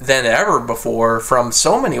made than ever before from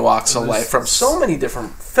so many walks of life, from so many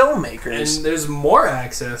different filmmakers. And there's more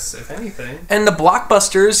access, if anything. And the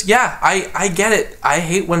blockbusters, yeah, I get it. I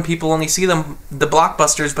hate when people only see the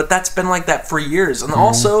blockbusters, but that's been like that for years. And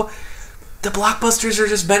also... The blockbusters are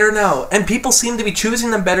just better now. And people seem to be choosing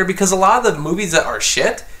them better because a lot of the movies that are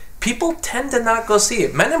shit, people tend to not go see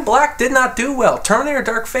it. Men in Black did not do well. Terminator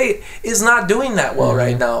Dark Fate is not doing that well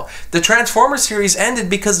right now. The Transformers series ended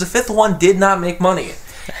because the fifth one did not make money.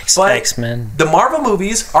 X-Men. The Marvel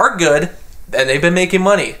movies are good, and they've been making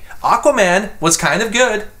money. Aquaman was kind of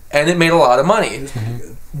good, and it made a lot of money.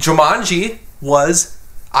 Jumanji was...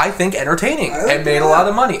 I think entertaining and made a lot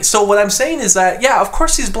of money. So what I'm saying is that, yeah, of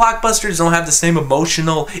course these blockbusters don't have the same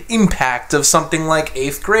emotional impact of something like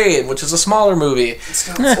 8th Grade, which is a smaller movie,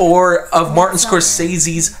 or of Martin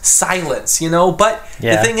Scorsese's Silence, you know? But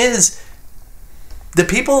the thing is, the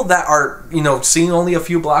people that are, you know, seeing only a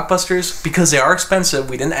few blockbusters, because they are expensive,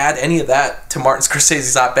 we didn't add any of that to Martin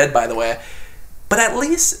Scorsese's op-ed, by the way, but at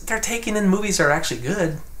least they're taking in movies that are actually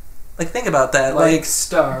good. Like, think about that. Like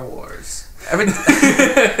Star Wars. I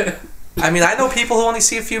mean, I know people who only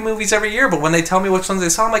see a few movies every year, but when they tell me which ones they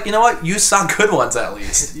saw, I'm like, you know what? You saw good ones at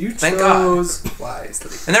least. You Thank chose God.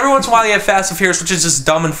 wisely. And every once in a while you have Fast and Furious, which is just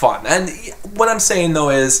dumb and fun. And what I'm saying, though,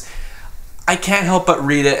 is I can't help but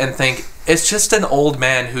read it and think, it's just an old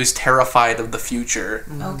man who's terrified of the future.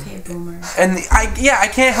 Okay, boomer. And I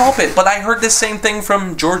can't help it, but I heard this same thing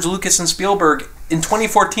from George Lucas and Spielberg. In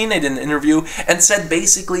 2014, they did an interview and said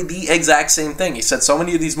basically the exact same thing. He said so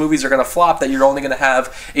many of these movies are going to flop that you're only going to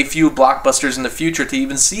have a few blockbusters in the future to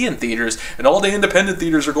even see in theaters, and all the independent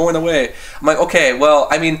theaters are going away. I'm like, okay, well,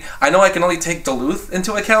 I mean, I know I can only take Duluth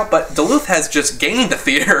into account, but Duluth has just gained a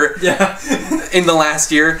theater in the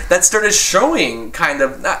last year that started showing kind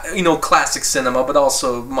of, not, you know, classic cinema, but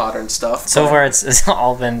also modern stuff. So far, it's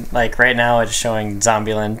all been, like, right now it's showing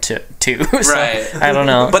Zombieland 2. So Right. I don't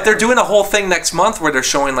know. But they're doing a whole thing next month where they're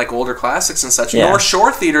showing like older classics and such. North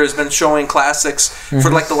Shore Theater has been showing classics for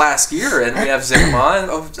like the last year, and we have Zigma.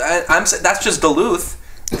 I'm that's just Duluth.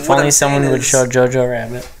 If only someone would show Jojo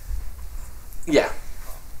Rabbit. Yeah,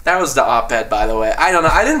 that was the op-ed, by the way. I don't know.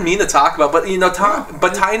 I didn't mean to talk about, but you know,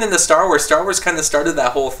 but tying into Star Wars kind of started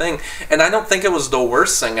that whole thing, and I don't think it was the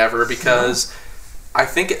worst thing ever because I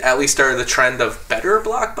think it at least started the trend of better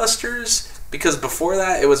blockbusters. Because before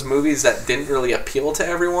that, it was movies that didn't really appeal to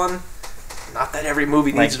everyone. Not that every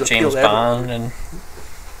movie needs to appeal to everyone. Like James Bond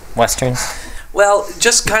and Westerns. Well,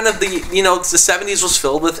 just kind of the 70s was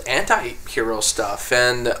filled with anti-hero stuff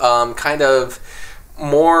and kind of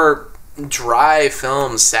more dry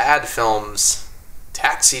films, sad films.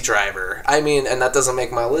 Taxi Driver. I mean, and that doesn't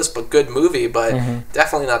make my list, but good movie, but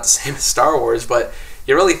definitely not the same as Star Wars. But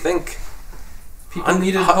you really think... People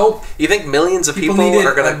needed hope. You think millions of people needed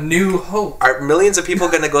are gonna a new hope? Are millions of people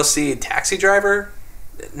gonna go see Taxi Driver?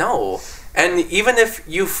 No. And even if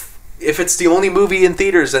it's the only movie in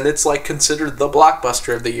theaters and it's like considered the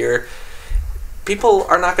blockbuster of the year, people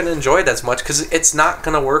are not gonna enjoy it as much because it's not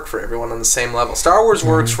gonna work for everyone on the same level. Star Wars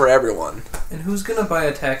works for everyone. And who's gonna buy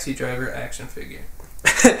a Taxi Driver action figure?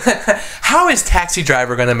 How is Taxi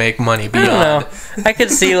Driver gonna make money beyond? I don't know. I could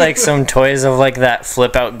see like some toys of like that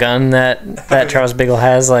flip out gun that Charles Bigelow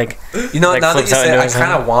has. Like, you know, like now that you say, I his kind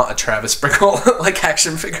hand. of want a Travis Bickle like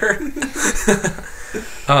action figure.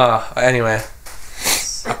 Anyway,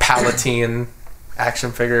 a Palpatine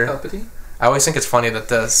action figure. Palpatine? I always think it's funny that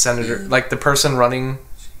the senator, like the person running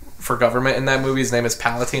for government in that movie, his name is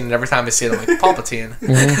Palpatine, and every time I see it, I'm like, Palpatine.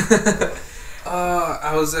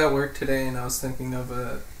 I was at work today and I was thinking of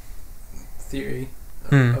a theory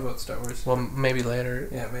about Star Wars. Well, maybe later.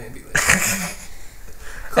 Yeah, maybe later.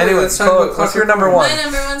 Anyway, let's talk about what's your Clockwork number Orange. one? My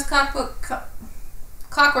number one's Clockwork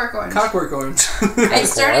Orange. Clockwork Orange. I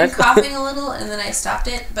started What? coughing a little and then I stopped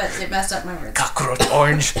it, but it messed up my words. Cockroach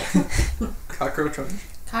Orange. Cockroach Orange.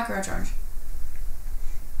 Cockroach Orange.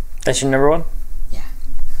 That's your number one?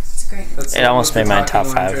 It's great. That's It the one almost with the made my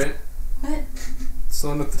talking top orange, five. right? What? It's the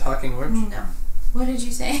one with the talking orange. No. What did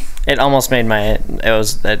you say? It almost made my. It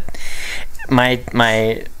was that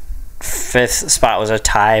my fifth spot was a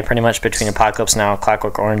tie, pretty much between Apocalypse Now,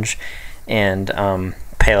 Clockwork Orange, and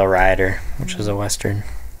Pale Rider, which was a western.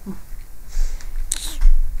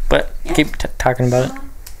 But keep talking about it.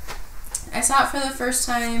 I saw it for the first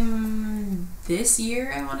time this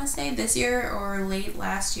year. I want to say this year or late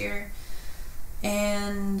last year,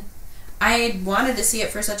 and I wanted to see it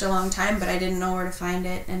for such a long time, but I didn't know where to find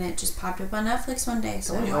it, and it just popped up on Netflix one day.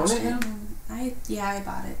 So Don't I you own watched it now? I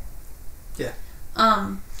bought it. Yeah.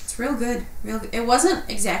 It's real good. Real good. It wasn't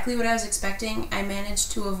exactly what I was expecting. I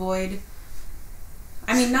managed to avoid.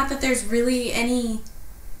 I mean, not that there's really any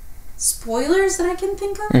spoilers that I can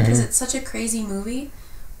think of because it's such a crazy movie,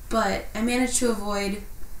 but I managed to avoid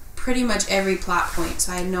pretty much every plot point,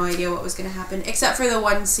 so I had no idea what was going to happen, except for the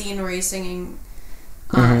one scene where he's singing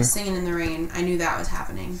in the rain. I knew that was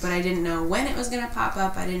happening, but I didn't know when it was going to pop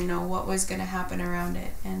up. I didn't know what was going to happen around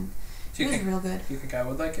it, and it was real good. Do you think I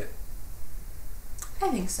would like it? I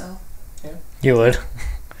think so. Yeah. You would.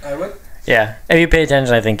 I would. Yeah. If you pay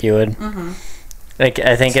attention, I think you would. Like,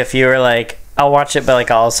 I think if you were like, I'll watch it, but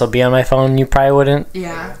like I'll also be on my phone, you probably wouldn't.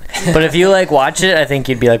 Yeah. But if you like watch it, I think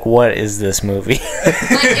you'd be like, what is this movie?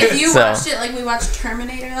 Like if you watched it, like we watched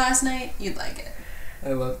Terminator last night, you'd like it. I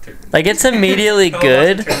love Terminator. Like, it's immediately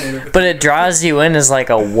good, Terminator. but it draws you in as like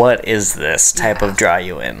a what is this type of draw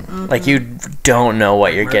you in. Like, you don't know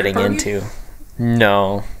what you're getting into.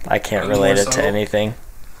 No, I can't relate it to anything.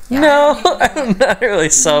 Yeah, No, I'm not really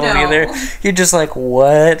subtle either. You're just like,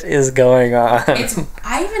 what is going on?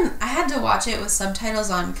 I had to watch it with subtitles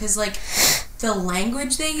on because like the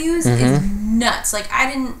language they use is nuts. Like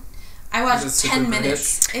I watched Is it 10 super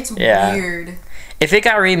minutes. It's Yeah. weird. If it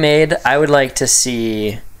got remade, I would like to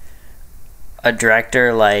see a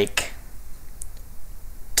director like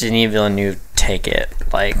Denis Villeneuve take it,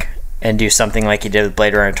 like, and do something like he did with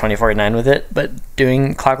Blade Runner 2049 with it, but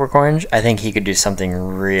doing Clockwork Orange, I think he could do something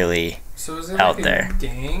really So is it out like there. a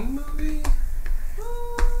gang movie?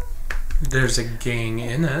 There's a gang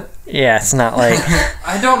in it. Yeah, it's not like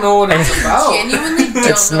I don't know what it's about. Genuinely don't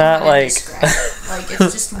It's know not how to like- describe it. Like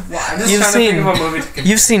it's just I'm wild. just You've trying seen- to think of a movie to compare.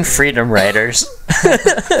 you've seen Freedom Writers. Remember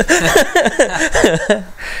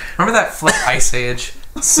that flick Ice Age?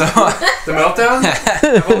 So The Meltdown?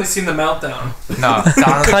 I've only seen The Meltdown. no,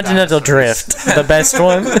 Dawn of the Continental Dinosaurs. Drift, the best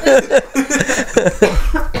one.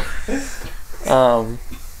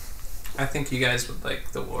 I think you guys would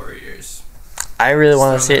like The Warriors. I really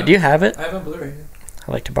want to see it. Do you have it? I have a Blu-ray. I'd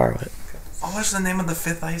like to borrow it. What was the name of the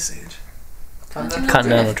fifth Ice Age?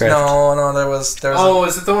 Continental Drift. No, there was. Oh,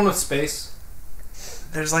 is it the one with space?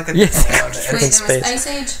 There's like a Yeah. different one. Wait, Wait, there was space. Ice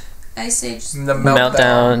Age. Ice Age. The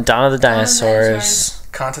Meltdown, Dawn of the Dinosaurs. Dinosaurs.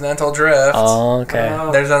 Continental Drift. Oh, okay.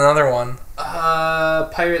 There's another one.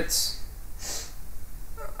 Pirates.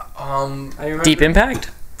 I remember. Deep Impact?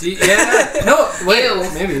 Yeah. No, wait. Ew.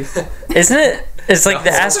 Maybe. Isn't it? It's like the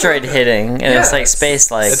asteroid hitting, and it's like space,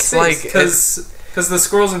 like. It's like because the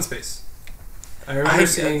squirrel's in space. I remember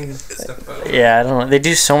seeing stuff about it. Yeah, I don't know. They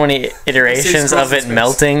do so many iterations of it Space.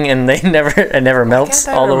 melting, and it never melts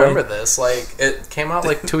Can't I all the remember way. this? Like it came out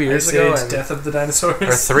like 2 years Ice ago, Age, and, Death of the Dinosaurs.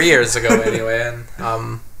 or 3 years ago anyway.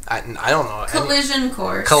 And I don't know. Collision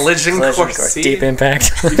Course. Collision Collision Course. Course. See? Deep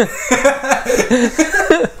Impact.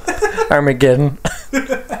 Armageddon.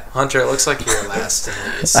 Hunter, it looks like you're last in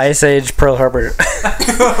these. Ice Age. Pearl Harbor.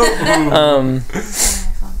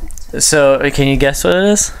 So, can you guess what it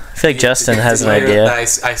is? I feel like Justin has an idea. I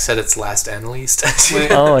said it's last and least.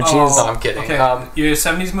 Wait, Oh, jeez. No, I'm kidding. Okay, your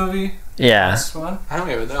 70s movie? Yeah. Last one? I don't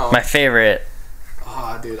even know. My favorite.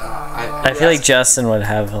 Oh, dude. I feel like Justin would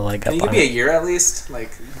have a leg Can up you give on me a it. year at least?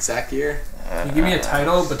 Like, exact year? You give me a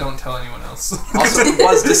title, but don't tell anyone else. Also, it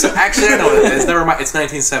was this. Actually, I know what it is. Never mind. It's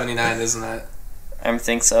 1979, isn't it? I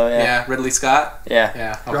think so, yeah. Yeah. Ridley Scott? Yeah.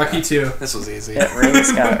 Yeah. Okay. Rocky 2. This was easy. Yeah, Ridley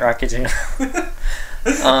Scott, Rocky 2.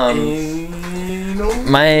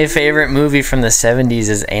 My favorite movie from the 70s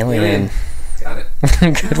is Alien. Got it.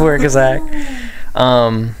 Good work, Zach.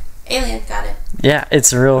 Alien. Got it. Yeah,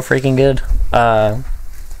 it's real freaking good.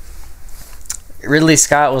 Ridley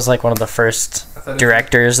Scott was like one of the first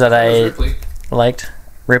directors that I Ripley. liked.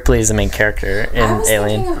 Ripley is the main character I in was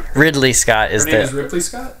Alien. thinking of- Ridley Scott is Her name is the Ripley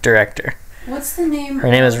Scott? director. What's the name? Her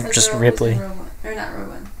name is of the just girl who's in Ripley. Rogue One? Or not Rogue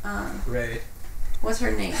One. Ray. What's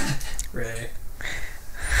her name? Ray.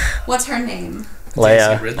 What's her name?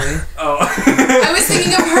 Leia. Ridley? Oh. I was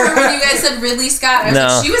thinking of her when you guys said Ridley Scott. I was No.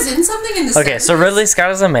 like, she was in something in the Okay, so 70s? Ridley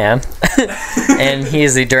Scott is a man, and he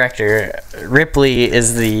is the director. Ripley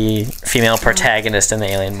is the female protagonist in the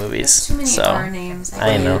Alien movies. Too many So R names.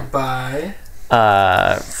 I know. By.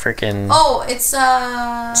 freaking. Oh, it's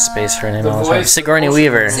Space for an name. The voice- Sigourney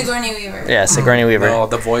Weaver. Sigourney Weaver. Yeah, Sigourney Weaver. No,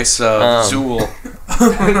 the voice of Zool.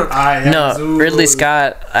 I am No, Zool. Ridley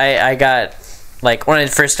Scott. I got like when I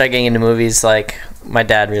first started getting into movies, like my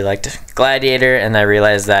dad really liked Gladiator, and I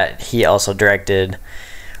realized that he also directed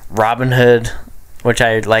Robin Hood, which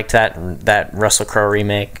I liked that Russell Crowe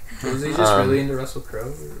remake. Was he just really into Russell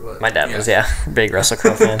Crowe? Or what? My dad was, big Russell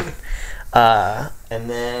Crowe fan. And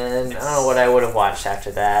then I don't know what I would have watched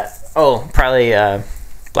after that. Oh, probably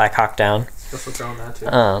Black Hawk Down. Russell Crowe on that too.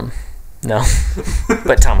 No,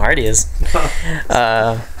 but Tom Hardy is.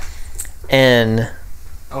 And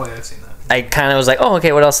Oh yeah, I've seen that. I kind of was like, oh,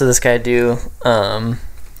 okay, what else did this guy do?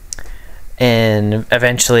 And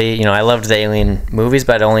eventually, you know, I loved the Alien movies,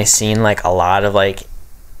 but I'd only seen like a lot of like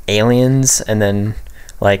Aliens, and then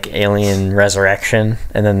like Alien Resurrection,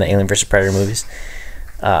 and then the Alien vs Predator movies.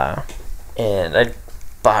 And I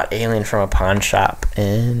bought Alien from a pawn shop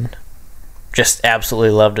and just absolutely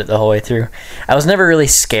loved it the whole way through. I was never really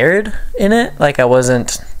scared in it. Like I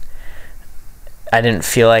didn't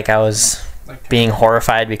feel like I was Like being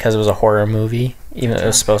horrified because it was a horror movie, even though it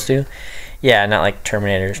was supposed to. Yeah, not like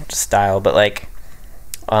Terminator style, but like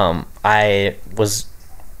I was,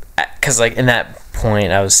 because like in that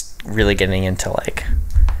point I was really getting into like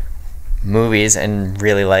movies and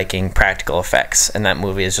really liking practical effects, and that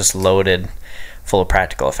movie is just loaded full of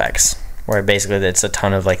practical effects, where basically it's a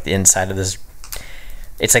ton of like the inside of this,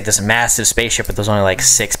 it's like this massive spaceship, but there's only like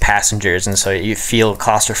 6 passengers, and so you feel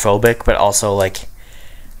claustrophobic, but also like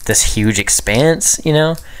this huge expanse, you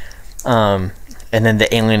know. And then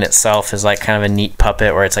the alien itself is like kind of a neat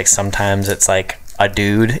puppet, where it's like sometimes it's like a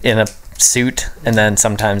dude in a suit, and then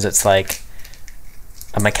sometimes it's like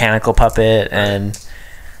a mechanical puppet, and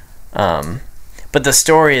but the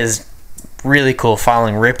story is really cool,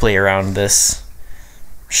 following Ripley around this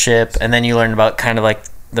ship, and then you learn about kind of like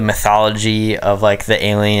the mythology of like the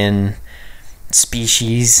alien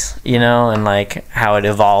species, you know, and like how it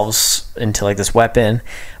evolves into like this weapon.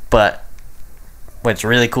 But what's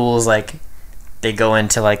really cool is like they go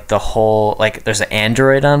into like the whole, like there's an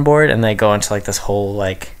android on board, and they go into like this whole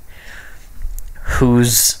like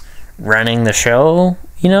who's running the show,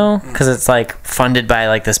 you know, because it's like funded by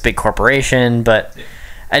like this big corporation. But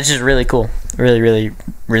it's just really cool,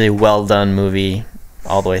 really well done movie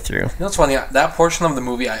all the way through. You know what's funny? That portion of the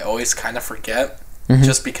movie I always kind of forget,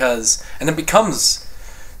 just because, and it becomes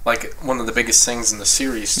like one of the biggest things in the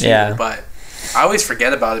series too. Yeah. But I always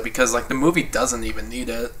forget about it because like the movie doesn't even need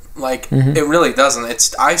it. Like it really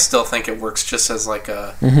doesn't. I still think it works just as like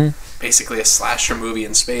a basically a slasher movie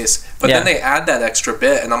in space. But then they add that extra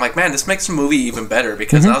bit, and I'm like, man, this makes the movie even better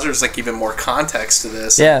because now there's like even more context to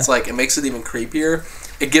this. Yeah. It's like it makes it even creepier.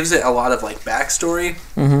 It gives it a lot of like backstory.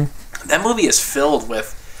 That movie is filled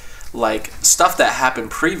with like stuff that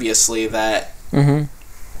happened previously that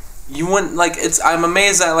you wouldn't like. I'm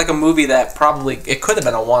amazed at like a movie that probably it could have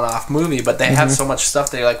been a one-off movie, but they have so much stuff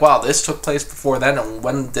that you're like, wow, this took place before then, and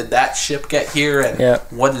when did that ship get here, and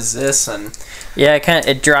what is this, and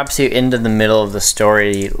it drops you into the middle of the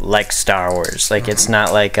story like Star Wars. Like it's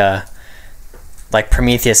not like like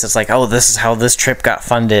Prometheus. It's like, oh, this is how this trip got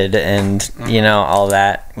funded, and you know, all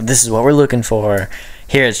that. This is what we're looking for.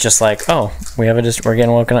 Here it's just like, oh, we're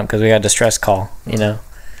getting woken up because we got a distress call, you know.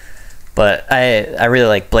 But I really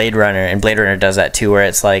like Blade Runner, and Blade Runner does that too, where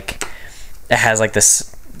it's like it has like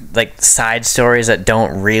this like side stories that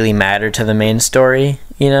don't really matter to the main story,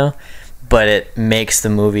 you know, but it makes the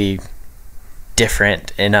movie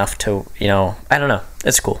different enough to, you know, I don't know,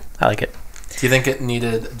 it's cool. I like it. Do you think it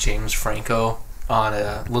needed James Franco on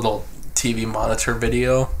a little TV monitor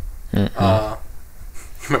video?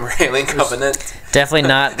 Remember Alien Covenant? Definitely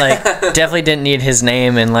not, like, definitely didn't need his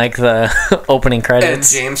name in, like, the opening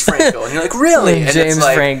credits. And James Franco. And you're like, really? And James it's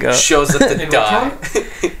like, Franco. shows up to die.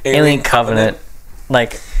 Alien Covenant.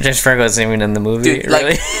 Like, James Franco isn't even in the movie, Dude,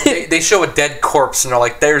 really. Like, they show a dead corpse, and they're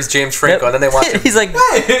like, there's James Franco. And then they watch him. he's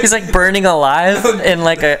like burning alive in,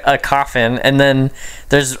 like, a coffin, and then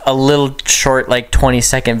there's a little short, like,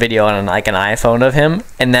 20-second video on, like, an iPhone of him,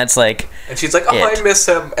 and that's, like... And she's like, oh, I miss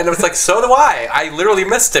him. And it was like, so do I. I literally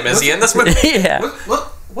missed him. Is he in this movie? Yeah.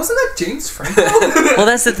 What? Wasn't that James Franco? Well,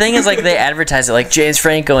 that's the thing, is like they advertise it like James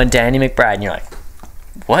Franco and Danny McBride, and you're like,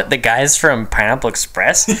 what? The guys from Pineapple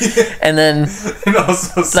Express? And then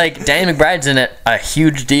like Danny McBride's in it, a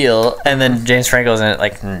huge deal, and then James Franco's in it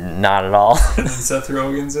like not at all. And then Seth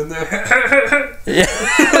Rogen's in there. Yeah.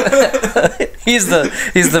 he's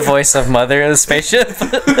the voice of Mother of the spaceship.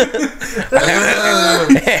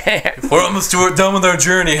 We're almost done with our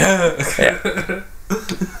journey.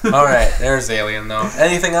 All right, there's Alien though.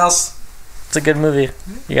 Anything else? It's a good movie.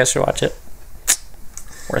 You guys should watch it.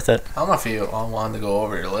 worth it. I don't know if you all wanted to go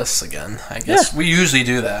over your lists again. I guess we usually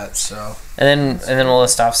do that. So And then we'll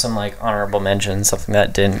list off some like honorable mentions, something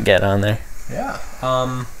that didn't get on there. yeah.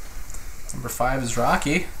 Number 5 is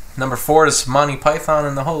Rocky. Number 4 is Monty Python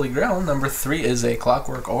and the Holy Grail. Number 3 is A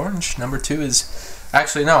Clockwork Orange. Number 2 is...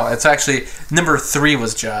 Actually, no. It's actually... Number 3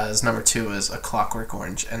 was Jaws. Number 2 is A Clockwork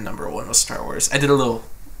Orange. And number 1 was Star Wars. I did a little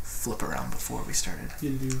flip around before we started.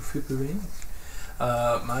 You do flip around.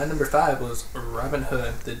 My number 5 was Robin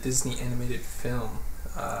Hood, the Disney animated film.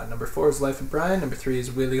 Number 4 is Life of Brian. Number 3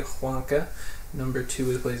 is Willy Wonka. Number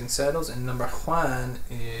 2 is Blazing Saddles. And number 1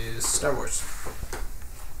 is Star Wars.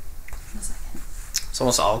 It's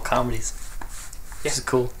almost all comedies. This is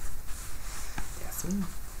cool.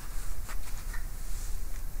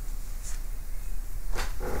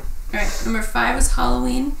 Alright, number 5 was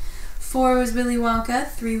Halloween. 4 was Willy Wonka.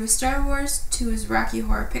 3 was Star Wars. 2 was Rocky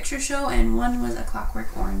Horror Picture Show. And 1 was A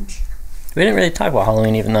Clockwork Orange. We didn't really talk about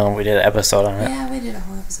Halloween, even though we did an episode on it. Yeah, we did a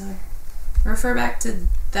whole episode. Refer back to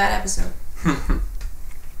that episode.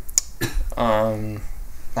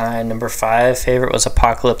 My number 5 favorite was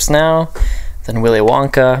Apocalypse Now, then Willy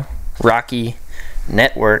Wonka, Rocky,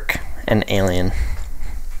 Network, and Alien.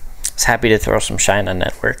 I was happy to throw some shine on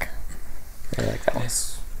Network. I like that one.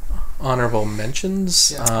 Nice. Honorable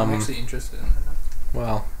mentions? Yeah, I'm actually interested in that.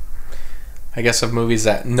 Well, I guess of movies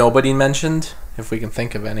that nobody mentioned, if we can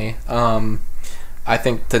think of any. I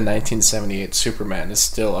think the 1978 Superman is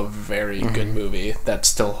still a very good movie that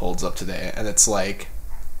still holds up today, and it's like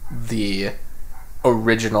the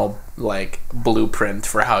original like blueprint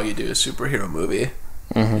for how you do a superhero movie.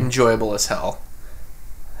 Enjoyable as hell.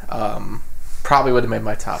 Probably would have made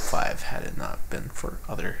my top 5 had it not been for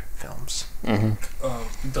other films. The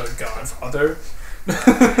Godfather.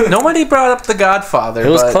 Nobody brought up The Godfather. It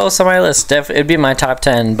was but close on my list. It'd be my top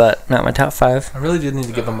 10, but not my top 5. I really do need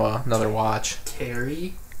to give him another watch.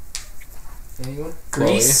 Carrie. Anyone? Chloe,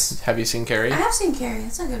 Grease. have you seen Carrie? I have seen Carrie.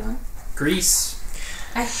 It's a good one. Grease.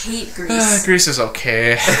 I hate Grease. Grease is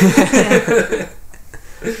okay.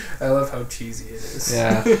 I love how cheesy it is.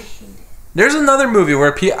 Yeah. There's another movie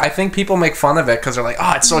where I think people make fun of it because they're like,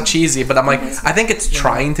 oh, it's so cheesy. But I'm like, I think it's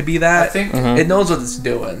trying to be that. I think it knows what it's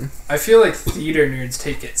doing. I feel like theater nerds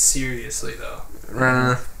take it seriously though.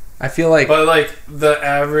 I feel like... But like the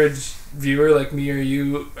average viewer like me or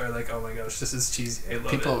you are like, oh my gosh, this is cheesy. I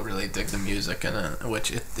love people it. really dig the music in it,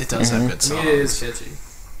 which it does have good I songs. mean, it is catchy.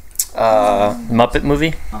 Muppet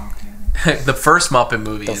movie? Oh, okay. The first Muppet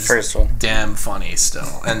movie The is first one. damn funny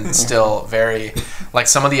still. And still very... Like,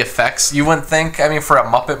 some of the effects, you wouldn't think, I mean, for a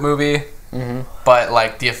Muppet movie, but,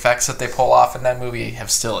 like, the effects that they pull off in that movie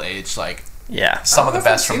have still aged, like, Yeah. some of the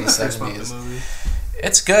best from the first 70s. Muppet movie.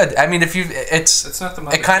 It's good. I mean, if you... It's not the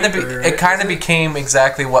Muppet it kind of Caper, it kind of is it? became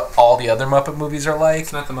exactly what all the other Muppet movies are like.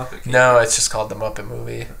 It's not the Muppet Caper. No, it's just called the Muppet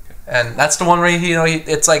movie. And that's the one where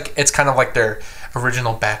it's kind of like their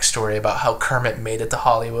original backstory about how Kermit made it to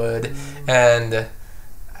Hollywood, and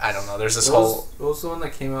I don't know. There's this whole. What was the one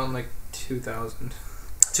that came out in like 2000?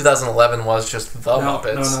 2011 was just the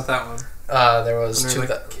Muppets. No, not that one. There was When two. we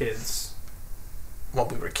were like kids. When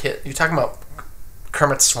we were kids. You talking about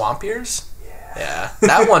Kermit's Swamp Years? Yeah,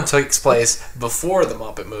 that one takes place before the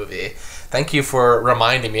Muppet movie. Thank you for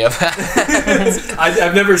reminding me of that.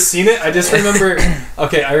 I've never seen it. I just remember.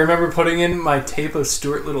 Okay, I remember putting in my tape of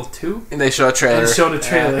Stuart Little 2. And they show a trailer. And showed a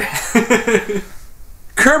trailer. Yeah.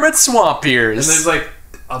 Kermit's Swamp Years. And there's like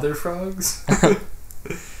other frogs.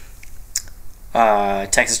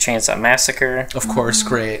 Texas Chainsaw Massacre. Of course,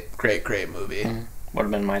 great movie. Would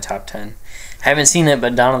have been my top 10. Haven't seen it,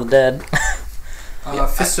 but Dawn of the Dead.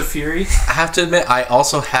 Fist of Fury. I have to admit, I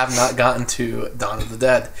also have not gotten to Dawn of the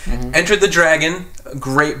Dead. Enter the Dragon,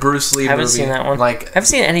 great Bruce Lee Haven't movie. seen that one. Like, I haven't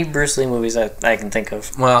seen any Bruce Lee movies that I can think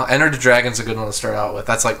of. well, Enter the Dragon's a good one to start out with.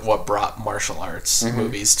 That's like what brought martial arts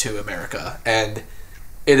movies to America, and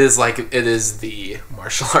it is the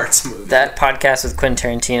martial arts movie. That podcast with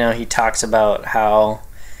Quentin Tarantino, he talks about how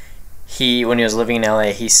when he was living in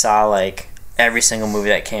LA, he saw like every single movie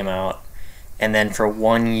that came out. And then for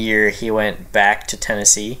 1 year, he went back to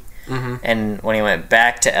Tennessee. And when he went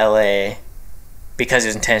back to LA, because he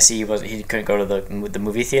was in Tennessee, he couldn't go to the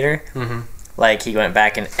movie theater. Like, he went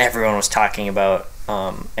back and everyone was talking about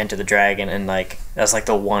Enter the Dragon. And, like, that was, like,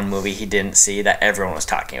 the one movie he didn't see that everyone was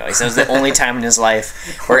talking about. He said it was the only time in his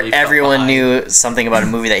life where everyone knew something about a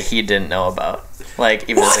movie that he didn't know about. Like,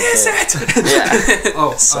 even What as a is kid. it?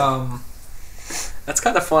 Yeah. That's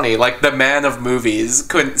kind of funny. Like, the man of movies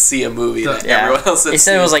couldn't see a movie that everyone else had He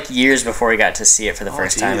said seen. it was like years before he got to see it for the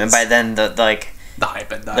first time, and by then the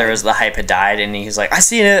hype had died. the hype had died, and he's like, I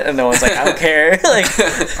seen it, and no one's like, I don't care. Like,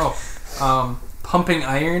 Pumping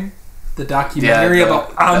Iron. The documentary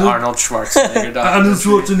about Arnold Schwarzenegger documentary. Arnold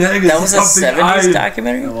Schwarzenegger. That was a 70s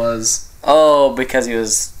documentary? It was. Oh, because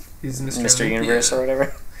he's Mr. Universe or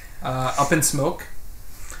whatever. Up in Smoke.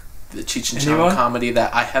 The Cheech and Chong comedy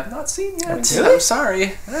that I have not seen yet. Really? I'm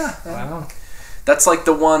sorry. Yeah. Wow. That's like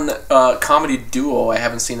the one comedy duo I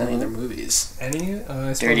haven't seen any of their movies. Any?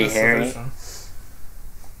 Dirty Harry.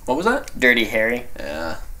 What was that? Dirty Harry.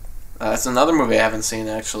 Yeah. That's another movie I haven't seen,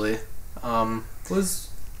 actually. Was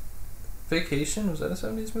Vacation, was that a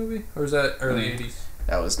 70s movie? Or was that early 80s?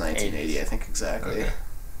 That was 1980, I think, exactly.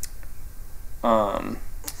 Okay.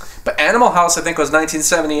 But Animal House, I think, was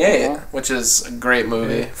 1978, which is a great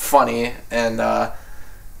movie, funny, and that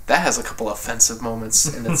has a couple offensive moments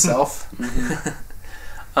in itself.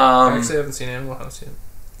 I actually haven't seen Animal House yet.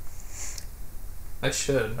 I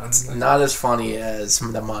should. It's not as funny as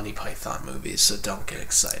the Monty Python movies, so don't get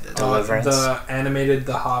excited. Deliverance. The animated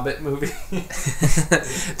The Hobbit movie.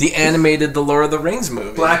 The animated The Lord of the Rings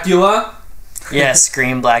movie. Blackula. Yeah,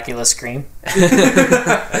 Scream, Blackula, Scream.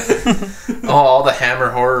 All the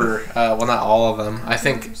Hammer horror. Well, not all of them. I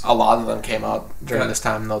think a lot of them came out during this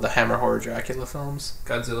time, though. The Hammer horror Dracula films.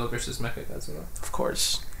 Godzilla vs. Mechagodzilla. Of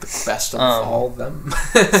course. The best of all of them.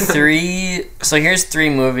 So here's 3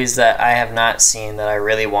 movies that I have not seen that I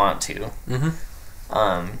really want to. Mm-hmm.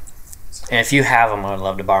 And if you have them, I would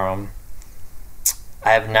love to borrow them.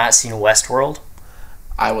 I have not seen Westworld.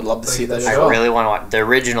 I would love to see that I show. really want to watch the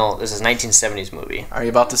original. This is a 1970s movie. Are you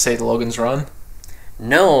about to say The Logan's Run?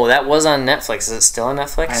 No, that was on Netflix. Is it still on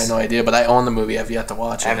Netflix? I had no idea, but I own the movie. I've yet to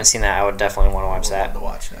watch it. I haven't seen that. I would definitely want to watch I would that. love to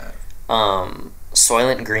watch that.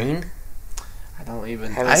 Soylent Green. I don't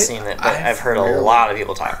even. I haven't seen it, but I've heard a lot of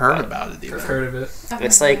people talk about it. I've heard of it.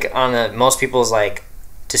 It's like on most people's like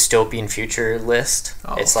dystopian future list.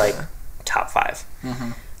 It's like top 5.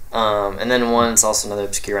 Mm-hmm. And then one's also another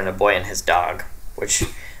obscure one, A Boy and His Dog, which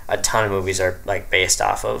a ton of movies are like based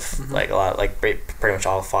off of. Like a lot, like pretty much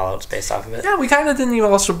all of Fallout's based off of it. Yeah, we kind of didn't even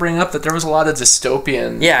also bring up that there was a lot of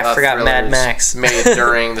dystopian. Yeah, I forgot Mad Max made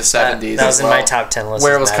during the 70s. that was in my top 10 list.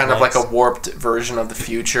 Where it was Mad kind Max. of like a warped version of the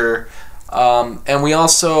future. And we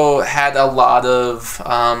also had a lot of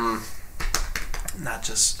not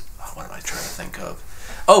just what am I trying to think of?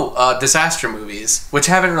 Disaster movies, which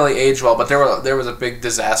haven't really aged well, but there was a big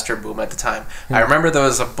disaster boom at the time. I remember there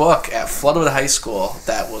was a book at Floodwood High School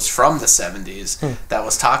that was from the 70s that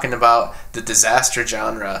was talking about the disaster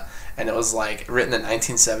genre, and it was like written in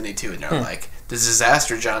 1972, and they're like, the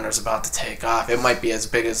disaster genre is about to take off. It might be as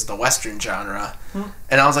big as the Western genre.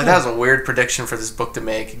 And I was like, that was a weird prediction for this book to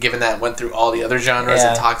make, given that it went through all the other genres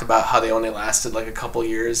and talked about how they only lasted like a couple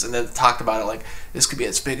years, and then talked about it like, this could be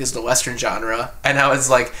as big as the Western genre. And I was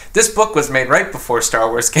like, this book was made right before Star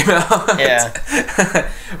Wars came out. Yeah.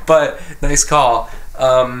 But, nice call.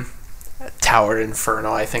 Tower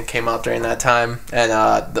Inferno, I think, came out during that time, and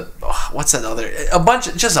what's that other? A bunch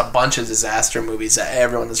of disaster movies that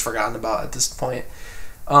everyone has forgotten about at this point.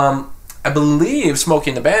 I believe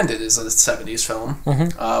Smokey and the Bandit is a 70s film,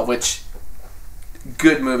 which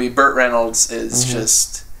good movie. Burt Reynolds is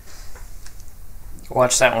just.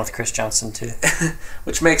 Watch that one with Chris Johnson too.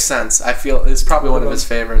 Which makes sense. I feel it's probably one of his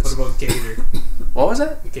favorites. What about Gator? What was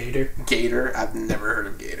it? Gator. Gator. I've never heard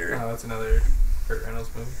of Gator. Oh, that's another Burt Reynolds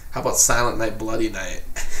movie. How about Silent Night, Bloody Night?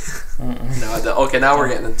 No. Okay, now we're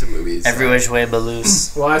getting into movies. Every Which Way But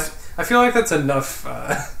Loose. Well, I feel like that's enough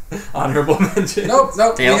honorable mentions.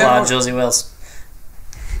 Nope. The Outlaw Josie Wells.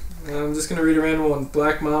 I'm just gonna read a random one.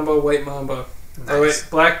 Black Mamba, White Mamba. Nice. Oh wait,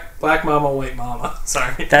 Black Mama, White Mama.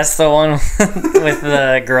 Sorry. That's the one with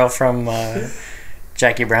the girl from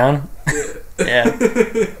Jackie Brown. Yeah.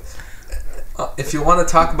 If you want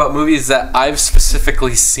to talk about movies that I've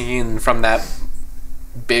specifically seen from that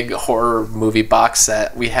big horror movie box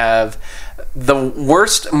set, we have the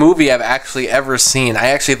worst movie I've actually ever seen. I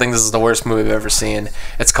actually think this is the worst movie I've ever seen.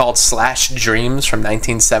 It's called Slash Dreams from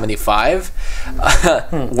 1975.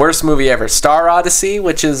 Worst movie ever. Star Odyssey,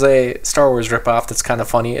 which is a Star Wars ripoff that's kind of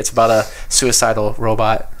funny. It's about a suicidal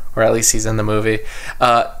robot, or at least he's in the movie.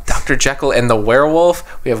 Dr. Jekyll and the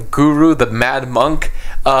Werewolf. We have Guru, the Mad Monk,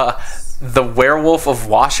 The Werewolf of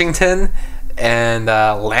Washington, and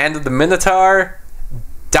Land of the Minotaur.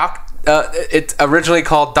 It's originally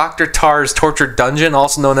called Dr. Tar's Torture Dungeon,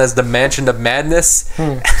 also known as the Mansion of Madness.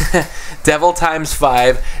 Devil Times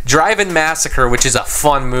 5, Drive-In Massacre, which is a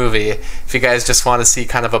fun movie if you guys just want to see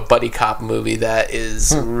kind of a buddy cop movie that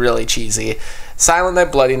is really cheesy. Silent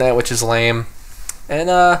Night, Bloody Night, which is lame. And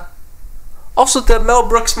also the Mel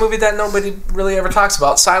Brooks movie that nobody really ever talks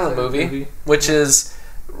about, Silent Movie, which is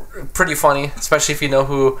pretty funny, especially if you know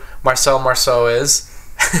who Marcel Marceau is.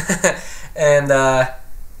 And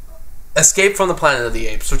Escape from the Planet of the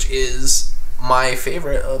Apes, which is my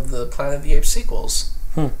favorite of the Planet of the Apes sequels.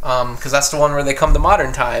 Because that's the one where they come to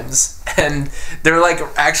modern times, and they're like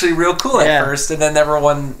actually real cool at first, and then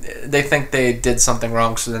they think they did something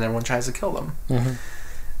wrong, so then everyone tries to kill them.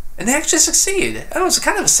 And they actually succeed. It was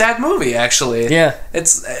kind of a sad movie, actually. Yeah.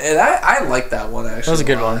 I like that one, actually. That was a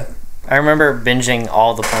good one. I remember binging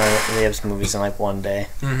all the Planet of the Apes movies in like one day.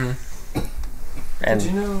 And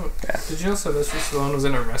did you know Sylvester Stallone was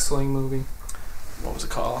in a wrestling movie? What was it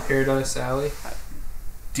called? Paradise Alley.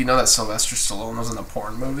 Do you know that Sylvester Stallone was in a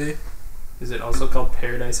porn movie? Is it also called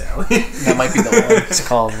Paradise Alley? That might be the one. it's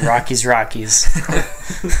called Rocky's Rockies.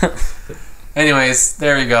 Anyways,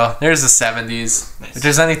 there we go. There's the 70s. Nice. If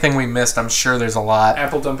there's anything we missed, I'm sure there's a lot.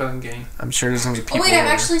 Apple Dumpling Gang. I'm sure there's going to be people. Oh, wait, I've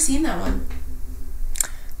actually seen that one.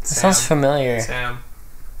 That sounds familiar. Sam.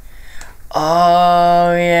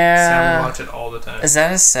 Oh, yeah. Sam would watch it all the time. Is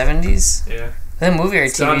that a 70s? Yeah. Is that a movie or a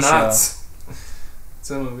TV show? It's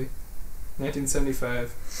a movie.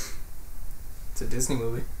 1975. It's a Disney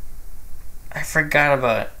movie. I forgot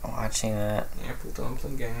about watching that. Apple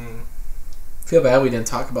Dumpling Gang. I feel bad we didn't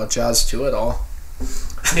talk about Jaws 2 at all.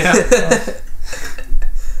 Yeah.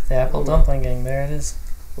 The Apple Dumpling Gang, there it is.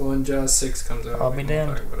 Well, when Jaws 6 comes out, I'll be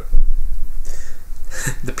damned.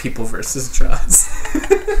 The People versus Jaws.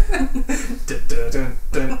 Dun, dun, dun,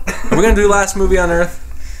 dun. Are we going to do Last Movie on Earth?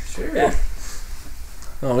 Sure. Yeah.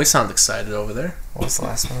 Oh, we sound excited over there. What was the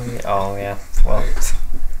last movie? Oh, yeah. Well,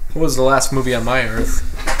 what was the last movie on my Earth?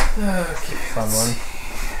 Okay. Fun one.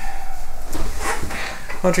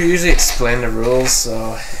 Why don't you usually explain the rules,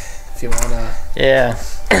 so if you want to... Yeah.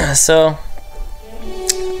 So,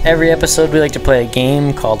 every episode we like to play a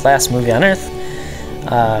game called Last Movie on Earth.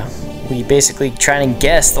 We basically try and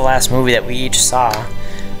guess the last movie that we each saw.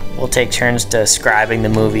 We'll take turns describing the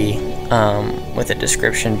movie with a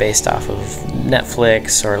description based off of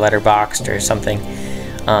Netflix or Letterboxd or something.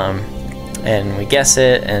 And we guess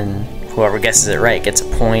it, and whoever guesses it right gets a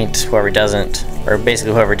point. Whoever doesn't, or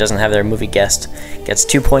basically whoever doesn't have their movie guessed, gets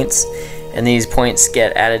 2 points. And these points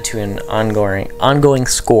get added to an ongoing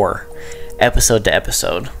score, episode to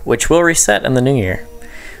episode, which will reset in the new year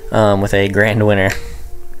with a grand winner.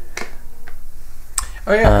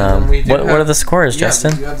 Oh yeah. And then we do what are the scores,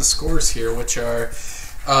 Justin? You have the scores here, which are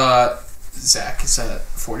Zach is at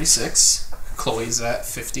 46, Chloe's at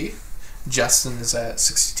 50, Justin is at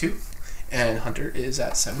 62, and Hunter is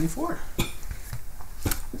at 74.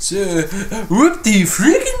 So, whoop de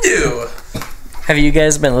freaking do! Have you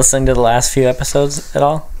guys been listening to the last few episodes at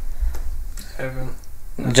all? I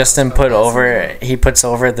haven't. Justin he puts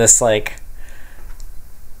over this like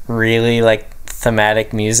really like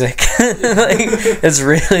thematic music. Like it's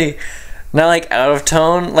really not like out of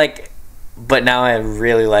tone, like, but now I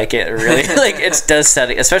really like it. Really like it does set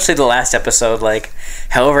it, especially the last episode. Like,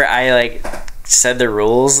 however I like said the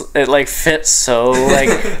rules, it like fits so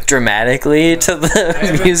like dramatically to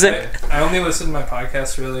the music. I only listen to my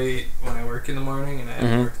podcast really when I work in the morning, and I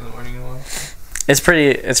haven't worked in the morning in a while. It's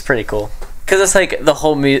pretty cool because it's like the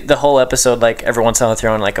whole episode. Like every once in a while,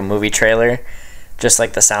 throw in like a movie trailer, just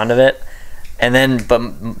like the sound of it. And then, but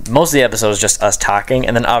most of the episode is just us talking,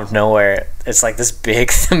 and then out of nowhere, it's like this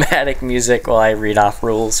big thematic music while I read off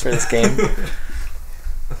rules for this game.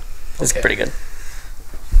 It's pretty good.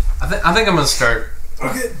 I think I'm going to start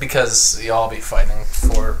because y'all be fighting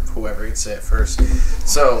for whoever can say it first.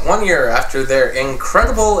 So, 1 year after their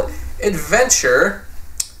incredible adventure,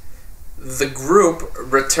 the group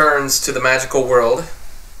returns to the magical world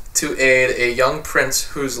to aid a young prince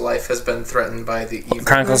whose life has been threatened by the evil...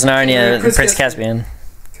 Chronicles of Narnia, Prince Caspian.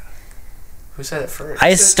 Who said it first?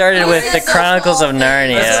 I started with the Chronicles of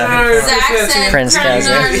Narnia. Zach said Prince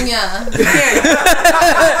Caspian.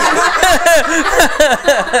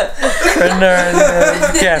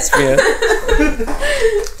 Caspian.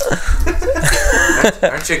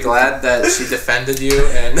 Aren't you glad that she defended you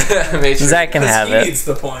and made sure... Zach can have it. He needs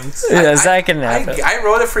the points. Yeah, Zach can have it. I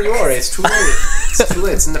wrote it for you already. It's too late. It's too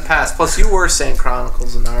late. It's in the past. Plus, you were saying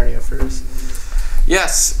Chronicles of Narnia first.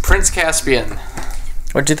 Yes, Prince Caspian.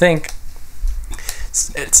 What'd you think?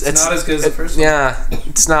 It's not as good as the first one. Yeah,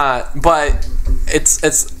 it's not. But it's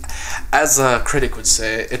as a critic would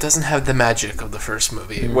say, it doesn't have the magic of the first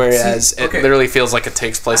movie. Whereas it literally feels like it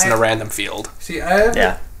takes place in a random field. See,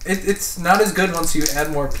 it's not as good once you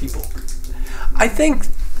add more people. I think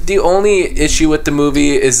the only issue with the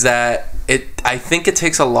movie is that I think it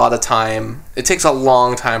takes a lot of time. It takes a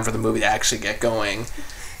long time for the movie to actually get going.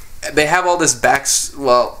 They have all this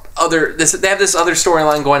they have this other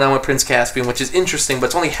storyline going on with Prince Caspian, which is interesting, but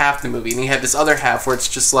it's only half the movie, and you have this other half where it's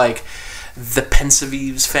just like the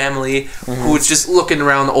Pensives family, who was just looking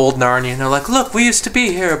around old Narnia, and they're like, "Look, we used to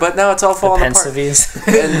be here, but now it's all falling apart." Pensives.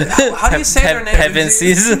 And how do you say their name?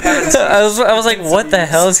 Pevensies. I was like, what the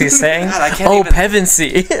hell is he saying? God, I can't even...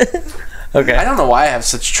 Pevensey. Okay. I don't know why I have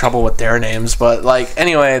such trouble with their names, but like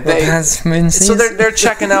anyway, so they're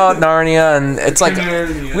checking out Narnia, and it's like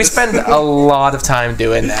we spend a lot of time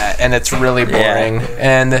doing that, and it's really boring.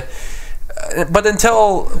 And but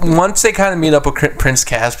until once they kind of meet up with Prince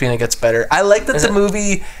Caspian, it gets better. I like that the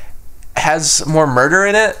movie has more murder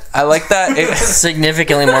in it. I like that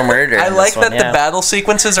significantly more murder. I like that the battle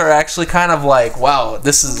sequences are actually kind of like, wow,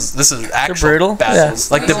 this is actual brutal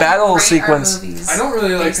battles. Yeah. Like the battle sequence. I don't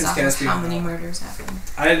really like Prince Caspian. How many murders happen?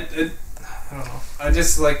 I don't know. I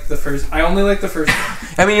just like the first. I only like the first one.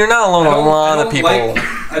 I mean, you're not alone. A lot of people.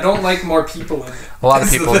 I don't like more people in it. A lot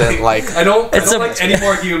of people didn't like. I don't like any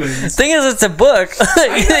more humans. Thing is, it's a book.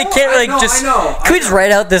 They can't like just. Can we just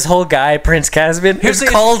write out this whole guy, Prince Caspian? It's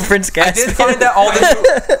called Prince Caspian. I did find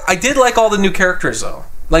that I did like all the new characters though.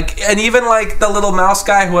 Like, and even like the little mouse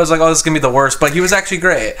guy who was like, "Oh, this is gonna be the worst," but he was actually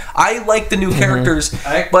great. I like the new characters,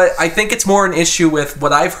 but I think it's more an issue with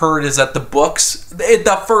what I've heard is that the books,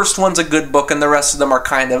 the first one's a good book, and the rest of them are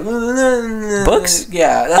kind of books.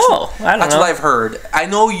 Yeah, I don't know. That's what I've heard. I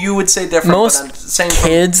know you would say different. Most but I'm saying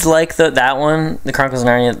kids like that one, The Chronicles of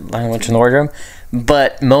Narnia, Lion, Witch, and the Wardrobe.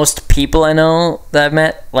 But most people I know that I've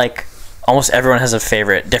met, like almost everyone has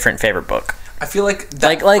a different favorite book. I feel like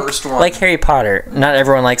that first one, like Harry Potter. Not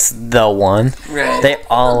everyone likes the one. Right. They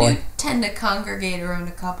all tend to congregate around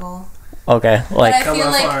a couple. Okay, like I feel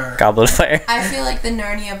like Goblet of Fire. I feel like the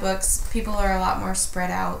Narnia books, people are a lot more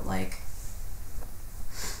spread out. Like,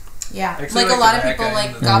 yeah, like a lot of people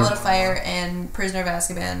like Goblet of Fire and Prisoner of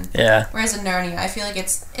Azkaban. Yeah. Whereas in Narnia, I feel like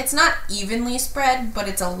it's not evenly spread, but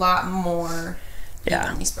it's a lot more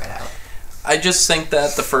evenly spread out. I just think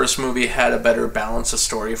that the first movie had a better balance of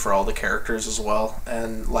story for all the characters as well,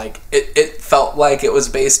 and like it felt like it was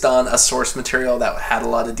based on a source material that had a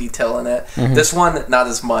lot of detail in it. This one, not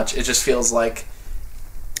as much. It just feels like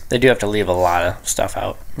they do have to leave a lot of stuff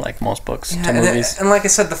out, like most books to movies. And like I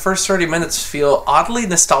said, the first 30 minutes feel oddly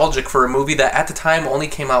nostalgic for a movie that at the time only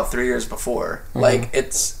came out 3 years before. Like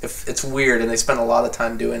it's weird, and they spent a lot of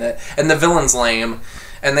time doing it. And the villain's lame,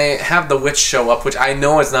 and they have the witch show up, which I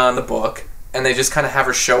know is not in the book. And they just kind of have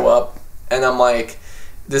her show up, and I'm like,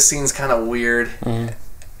 this scene's kind of weird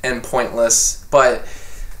and pointless. But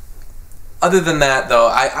other than that, though,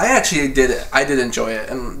 I actually did enjoy it,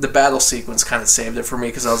 and the battle sequence kind of saved it for me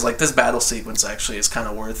because I was like, this battle sequence actually is kind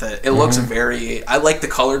of worth it. It looks I like the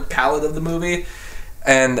colored palette of the movie,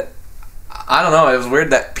 and I don't know, it was weird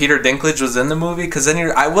that Peter Dinklage was in the movie, because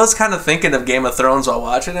then I was kind of thinking of Game of Thrones while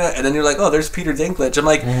watching it, and then you're like, oh, there's Peter Dinklage. I'm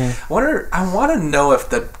like, I want to know if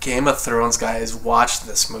the Game of Thrones guys watched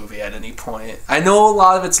this movie at any point. I know a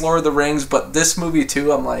lot of it's Lord of the Rings, but this movie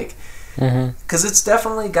too, I'm like, because it's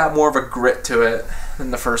definitely got more of a grit to it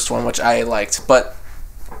than the first one, which I liked, but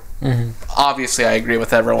obviously I agree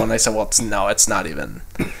with everyone. They said, well, it's not even,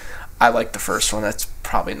 I like the first one. It's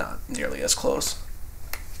probably not nearly as close.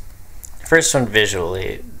 First one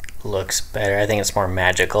visually looks better. I think it's more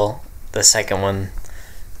magical. The second one,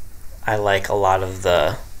 I like a lot of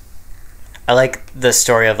I like the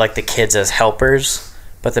story of like the kids as helpers,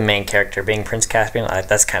 but the main character being Prince Caspian.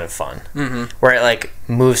 That's kind of fun. Where it like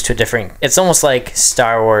moves to a different. It's almost like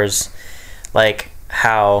Star Wars, like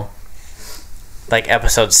how, like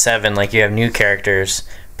Episode 7, like you have new characters,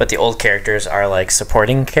 but the old characters are like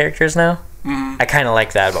supporting characters now. I kind of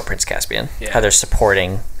like that about Prince Caspian. Yeah. How they're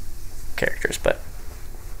supporting characters, but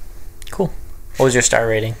cool. What was your star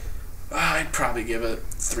rating? I'd probably give it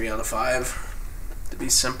 3 out of 5 to be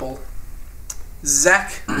simple.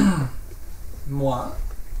 Zach. Moi.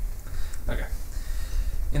 Okay.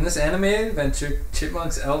 In this animated adventure,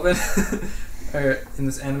 Chipmunks Elvin or in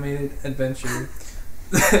this animated adventure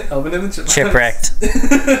Elvin and the Chipmunks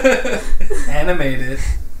Chipwrecked. Animated.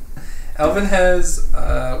 Elvin has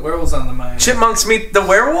werewolves on the mind. Chipmunks meet the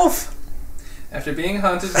werewolf? After being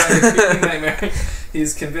haunted by a creepy nightmare, he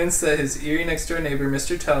is convinced that his eerie next-door neighbor,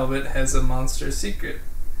 Mr. Talbot, has a monster secret.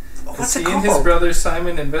 What's As it he called? and his brother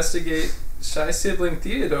Simon investigate, shy sibling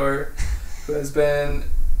Theodore, who has been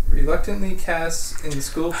reluctantly cast in the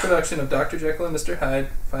school production of Dr. Jekyll and Mr. Hyde,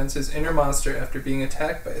 finds his inner monster after being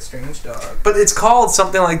attacked by a strange dog. But it's called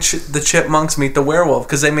something like the Chipmunks Meet the Werewolf,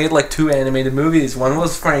 because they made like 2 animated movies. One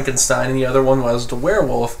was Frankenstein, and the other one was The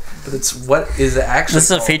Werewolf. But it's what is it actually This is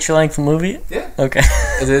called? a feature-length movie? Yeah. Okay.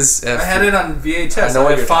 It is. I had it on VHS. I know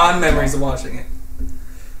what I you're have fond talking memories about. of watching it.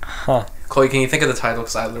 Huh. Chloe, can you think of the title?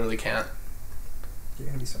 Because I literally can't. You're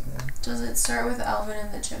gonna be something there. Does it start with Alvin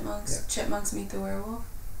and the Chipmunks? Yeah. Chipmunks meet the werewolf?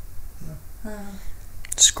 No.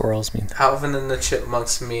 Squirrels mean. Alvin and the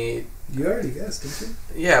Chipmunks meet. You already guessed, didn't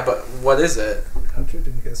Yeah, but what is it? you? Hunter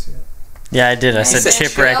didn't guess yet. Yeah, I did. I said said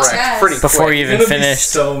shipwreck Yes. Pretty before quick. you You're even gonna be finished.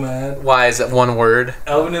 so mad. Why is it one word?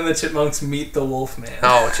 Alvin and the Chipmunks meet the Wolfman.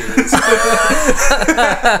 Oh, jeez.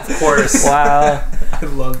 Of course. Wow. I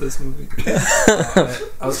love this movie.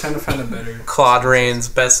 I was trying to find a better. Claude Rains,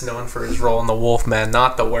 best known for his role in The Wolfman,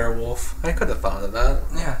 not the werewolf. I could have thought of that.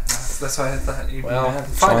 Yeah, that's why I thought you'd Well, be mad.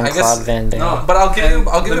 fine. I Jean-Claude guess. Van Damme. No, But I'll give and you.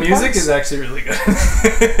 I'll give the you music points. is actually really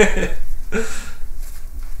good.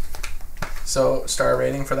 So, star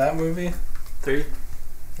rating for that movie? 3.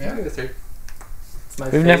 Yeah, I'll give it 3. It's my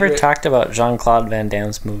We've never favorite talked about Jean-Claude Van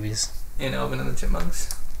Damme's movies in Alvin and the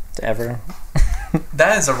Chipmunks. ever.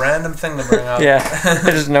 That is a random thing to bring up. Yeah,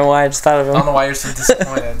 I just know why I just thought of I don't him. know why you're so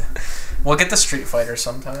disappointed. We'll get the Street Fighter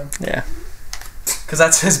sometime. Yeah, Because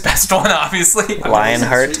that's his best one, obviously.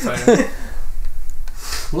 Lionheart,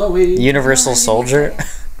 Chloe. Universal Soldier.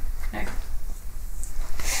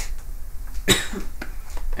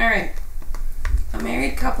 Alright. A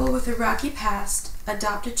married couple with a rocky past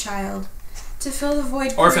adopt a child to fill the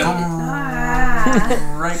void. Orphan.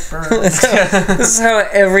 Ah. Right, burn. This is how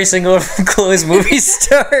every single Chloe's movie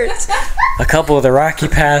starts. A couple with a rocky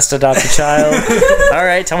past adopt a child. All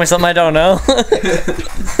right, tell me something I don't know.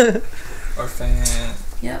 Orphan.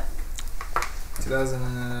 Yep.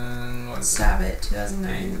 2000. What is it? Stop it.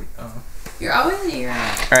 2009. Oh. You're always a year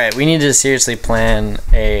out. All right, we need to seriously plan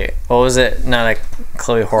a. What was it? Not a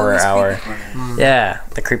Chloe horror Chloe's hour. Creepy Corner. Yeah,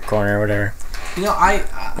 the creep corner or whatever. You know,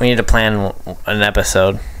 I We need to plan an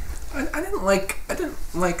episode. didn't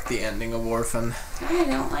like the ending of Orphan. I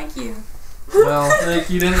don't like you. Well, Like,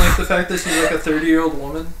 you didn't like the fact that she's like a 30-year-old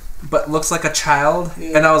woman? but looks like a child,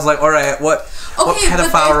 and I was like, all right, what Okay, but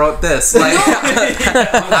pedophile there- wrote this? Like, I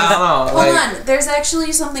don't know. Hold Like, on. There's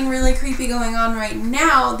actually something really creepy going on right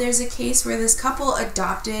now. There's a case where this couple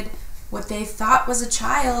adopted what they thought was a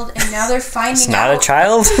child, and now they're finding It's not out. a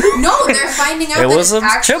child. No, they're finding out It that was it's a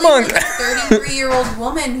actually chipmunk. like a 33-year-old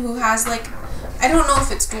woman who has like, I don't know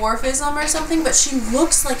if it's dwarfism or something, but she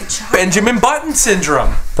looks like a child. Benjamin Button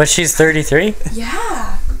syndrome. But she's 33,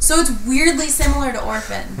 Yeah. So it's weirdly similar to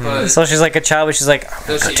Orphan. But so she's like a child, but she's like,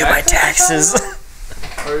 does go she do my act like a taxes.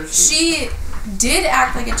 child? Or is she... She did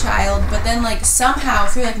act like a child, but then like somehow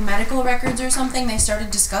through like medical records or something, they started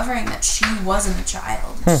discovering that she wasn't a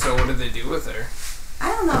child. So what did they do with her? I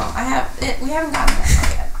don't know. We haven't gotten that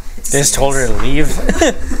far yet. It's a They just told her series. to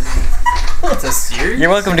leave. It's a series? You're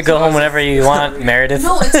welcome to go home whenever you want, Meredith.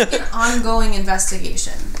 No, it's like an ongoing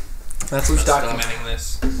investigation. That's who's documenting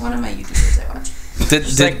this. One of my YouTubers I watch.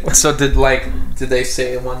 Did they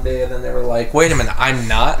say one day and then they were like, wait a minute, I'm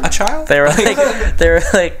not a child? They were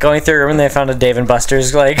like going through a room and they found a Dave and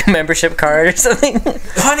Buster's like membership card or something.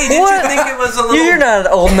 Honey, did What? you think it was a little? You're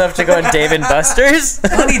not old enough to go to Dave and Buster's.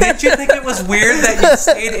 Honey, did you think it was weird that you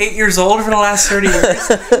stayed 8 years old for the last 30 years?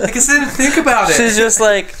 I guess I didn't think about it. She's just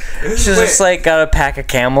like got a pack of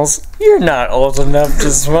Camels. You're not old enough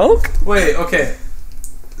to smoke. Wait, okay.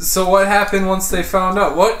 So what happened once they found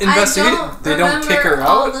out? What investigate? They don't kick her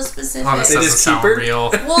all out? the specifics. They just keep her?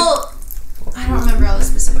 Well, I don't remember all the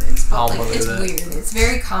specifics, but I'll like believe it's it. weird. It's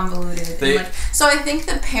very convoluted. They- And, like, so I think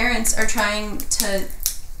the parents are trying to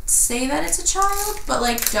say that it's a child, but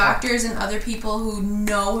like doctors and other people who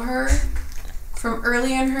know her from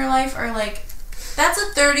earlier in her life are like, that's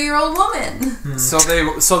a 30-year-old woman. So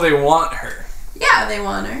they want her. Yeah, they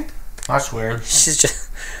want her. That's weird. She's just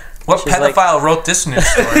What She's like- pedophile wrote this news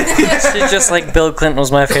story? she's just like Bill Clinton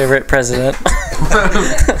was my favorite president.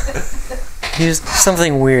 There's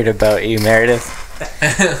something weird about you, Meredith.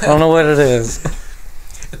 I don't know what it is.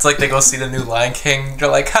 It's like they go see the new Lion King. They're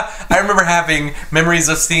like, ha, I remember having memories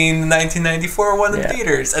of seeing the 1994 one in Yeah.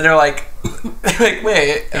 theaters. And they're like,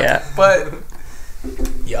 wait. Yeah. But,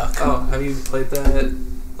 yuck. Oh, have you played that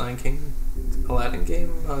Lion King Aladdin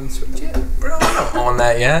game on Switch yet? Bro, I don't own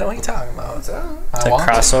that yet. What are you talking about? What's that? It's I a want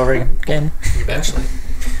to. crossover game. Eventually.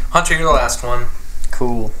 Hunter, you're the last one.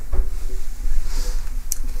 Cool.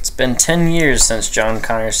 It's been 10 years since John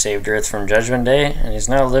Connor saved Earth from Judgment Day, and he's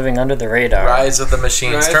now living under the radar. Rise of the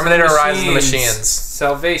Machines. Terminator Rise of the Machines.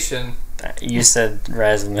 Salvation. You said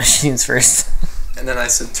Rise of the Machines first. And then I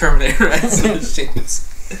said Terminator Rise of the Machines.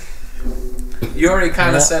 You already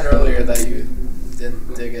kind of said earlier that you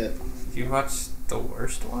didn't dig it. You watched the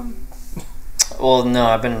worst one? Well, no,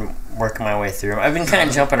 I've been working my way through 'em. I've been kind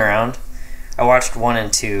of jumping around. I watched 1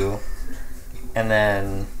 and 2, and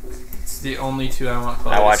then It's the only two I want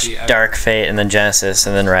Chloe I to watched see ever. Dark Fate, and then Genesis,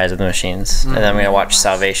 and then Rise of the Machines. And then I'm going to watch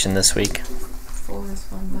Salvation this week.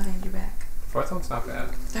 Fourth one behind your back. Fourth one's not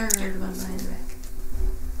bad. Third one behind your back.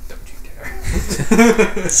 Don't you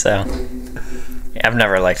dare. So, I've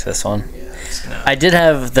never liked this one. Yeah, I did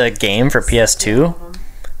have the game for PS2,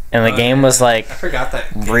 and the game was like I forgot that.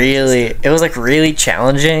 really. It was like really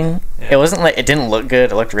challenging. Yeah. It wasn't like it didn't look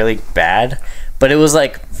good. It looked really bad, but it was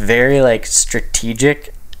like very like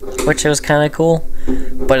strategic, which was kind of cool.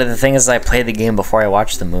 But the thing is, I played the game before I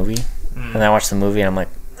watched the movie, and I watched the movie, and I'm like,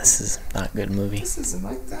 this is not a good movie. This isn't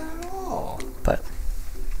like that at all. But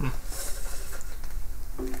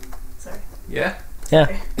Yeah.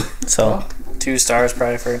 yeah, so 2 stars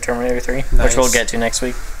probably for Terminator 3, which Nice. we'll get to next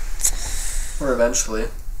week or eventually.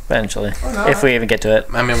 eventually, not? if we even get to it.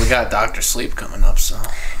 I mean, we got Dr. Sleep coming up, so.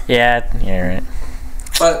 Yeah, right.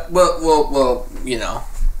 But we'll you know,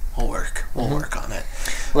 we'll work on it.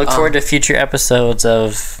 Look forward to future episodes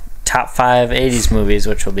of top 5 80s movies,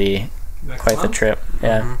 which will be Next quite the month? trip.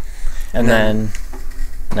 Yeah, and then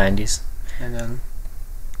 90s, And then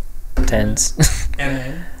 10s. And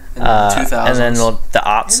then 2000s. and then we'll the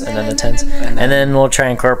aughts, and then the 10s, and then we'll try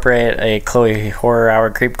and incorporate a Chloe Horror Hour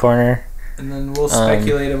Creep Corner. and then we'll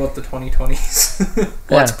speculate about the 2020s.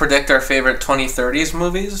 let's Yeah. predict our favorite 2030s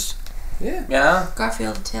movies. Yeah. Yeah.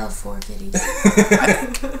 Garfield, A Tale of Four Kitties.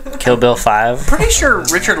 Kill Bill 5. Pretty sure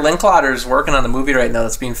Richard Linklater is working on a movie right now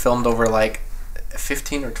that's being filmed over like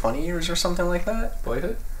 15 or 20 years or something like that.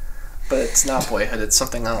 Boyhood. But it's not Boyhood, it's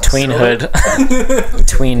something else. Tweenhood.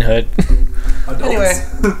 Tweenhood. Adults. Anyway,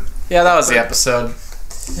 yeah, that was the episode.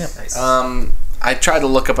 Nice. I tried to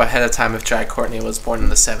look up ahead of time if Jai Courtney was born in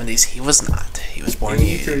the 70s. He was not. He was born in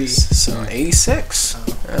the 83. 80s. So 86.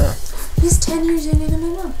 Yeah. He's 10 years younger than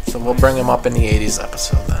my mom. So we'll bring him up in the 80s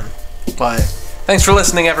episode then. But thanks for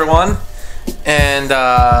listening, everyone. And,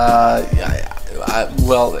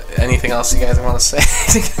 well, anything else you guys want to say?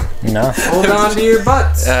 No. Hold on to your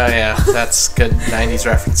butts. Yeah, that's good 90s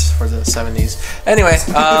reference for the 70s. Anyway,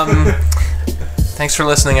 thanks for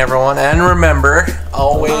listening, everyone. And remember,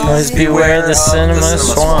 always beware the cinema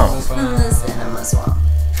swamp. The Cinema Swamp.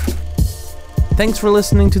 Thanks for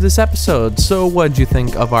listening to this episode. So, what'd you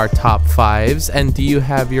think of our top 5s? And do you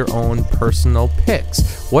have your own personal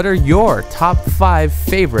picks? What are your top 5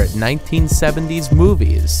 favorite 1970s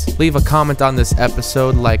movies? Leave a comment on this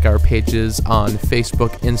episode, like our pages on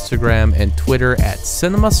Facebook, Instagram, and Twitter at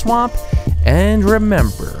Cinema Swamp. And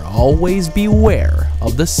remember, always beware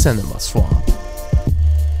of the Cinema Swamp.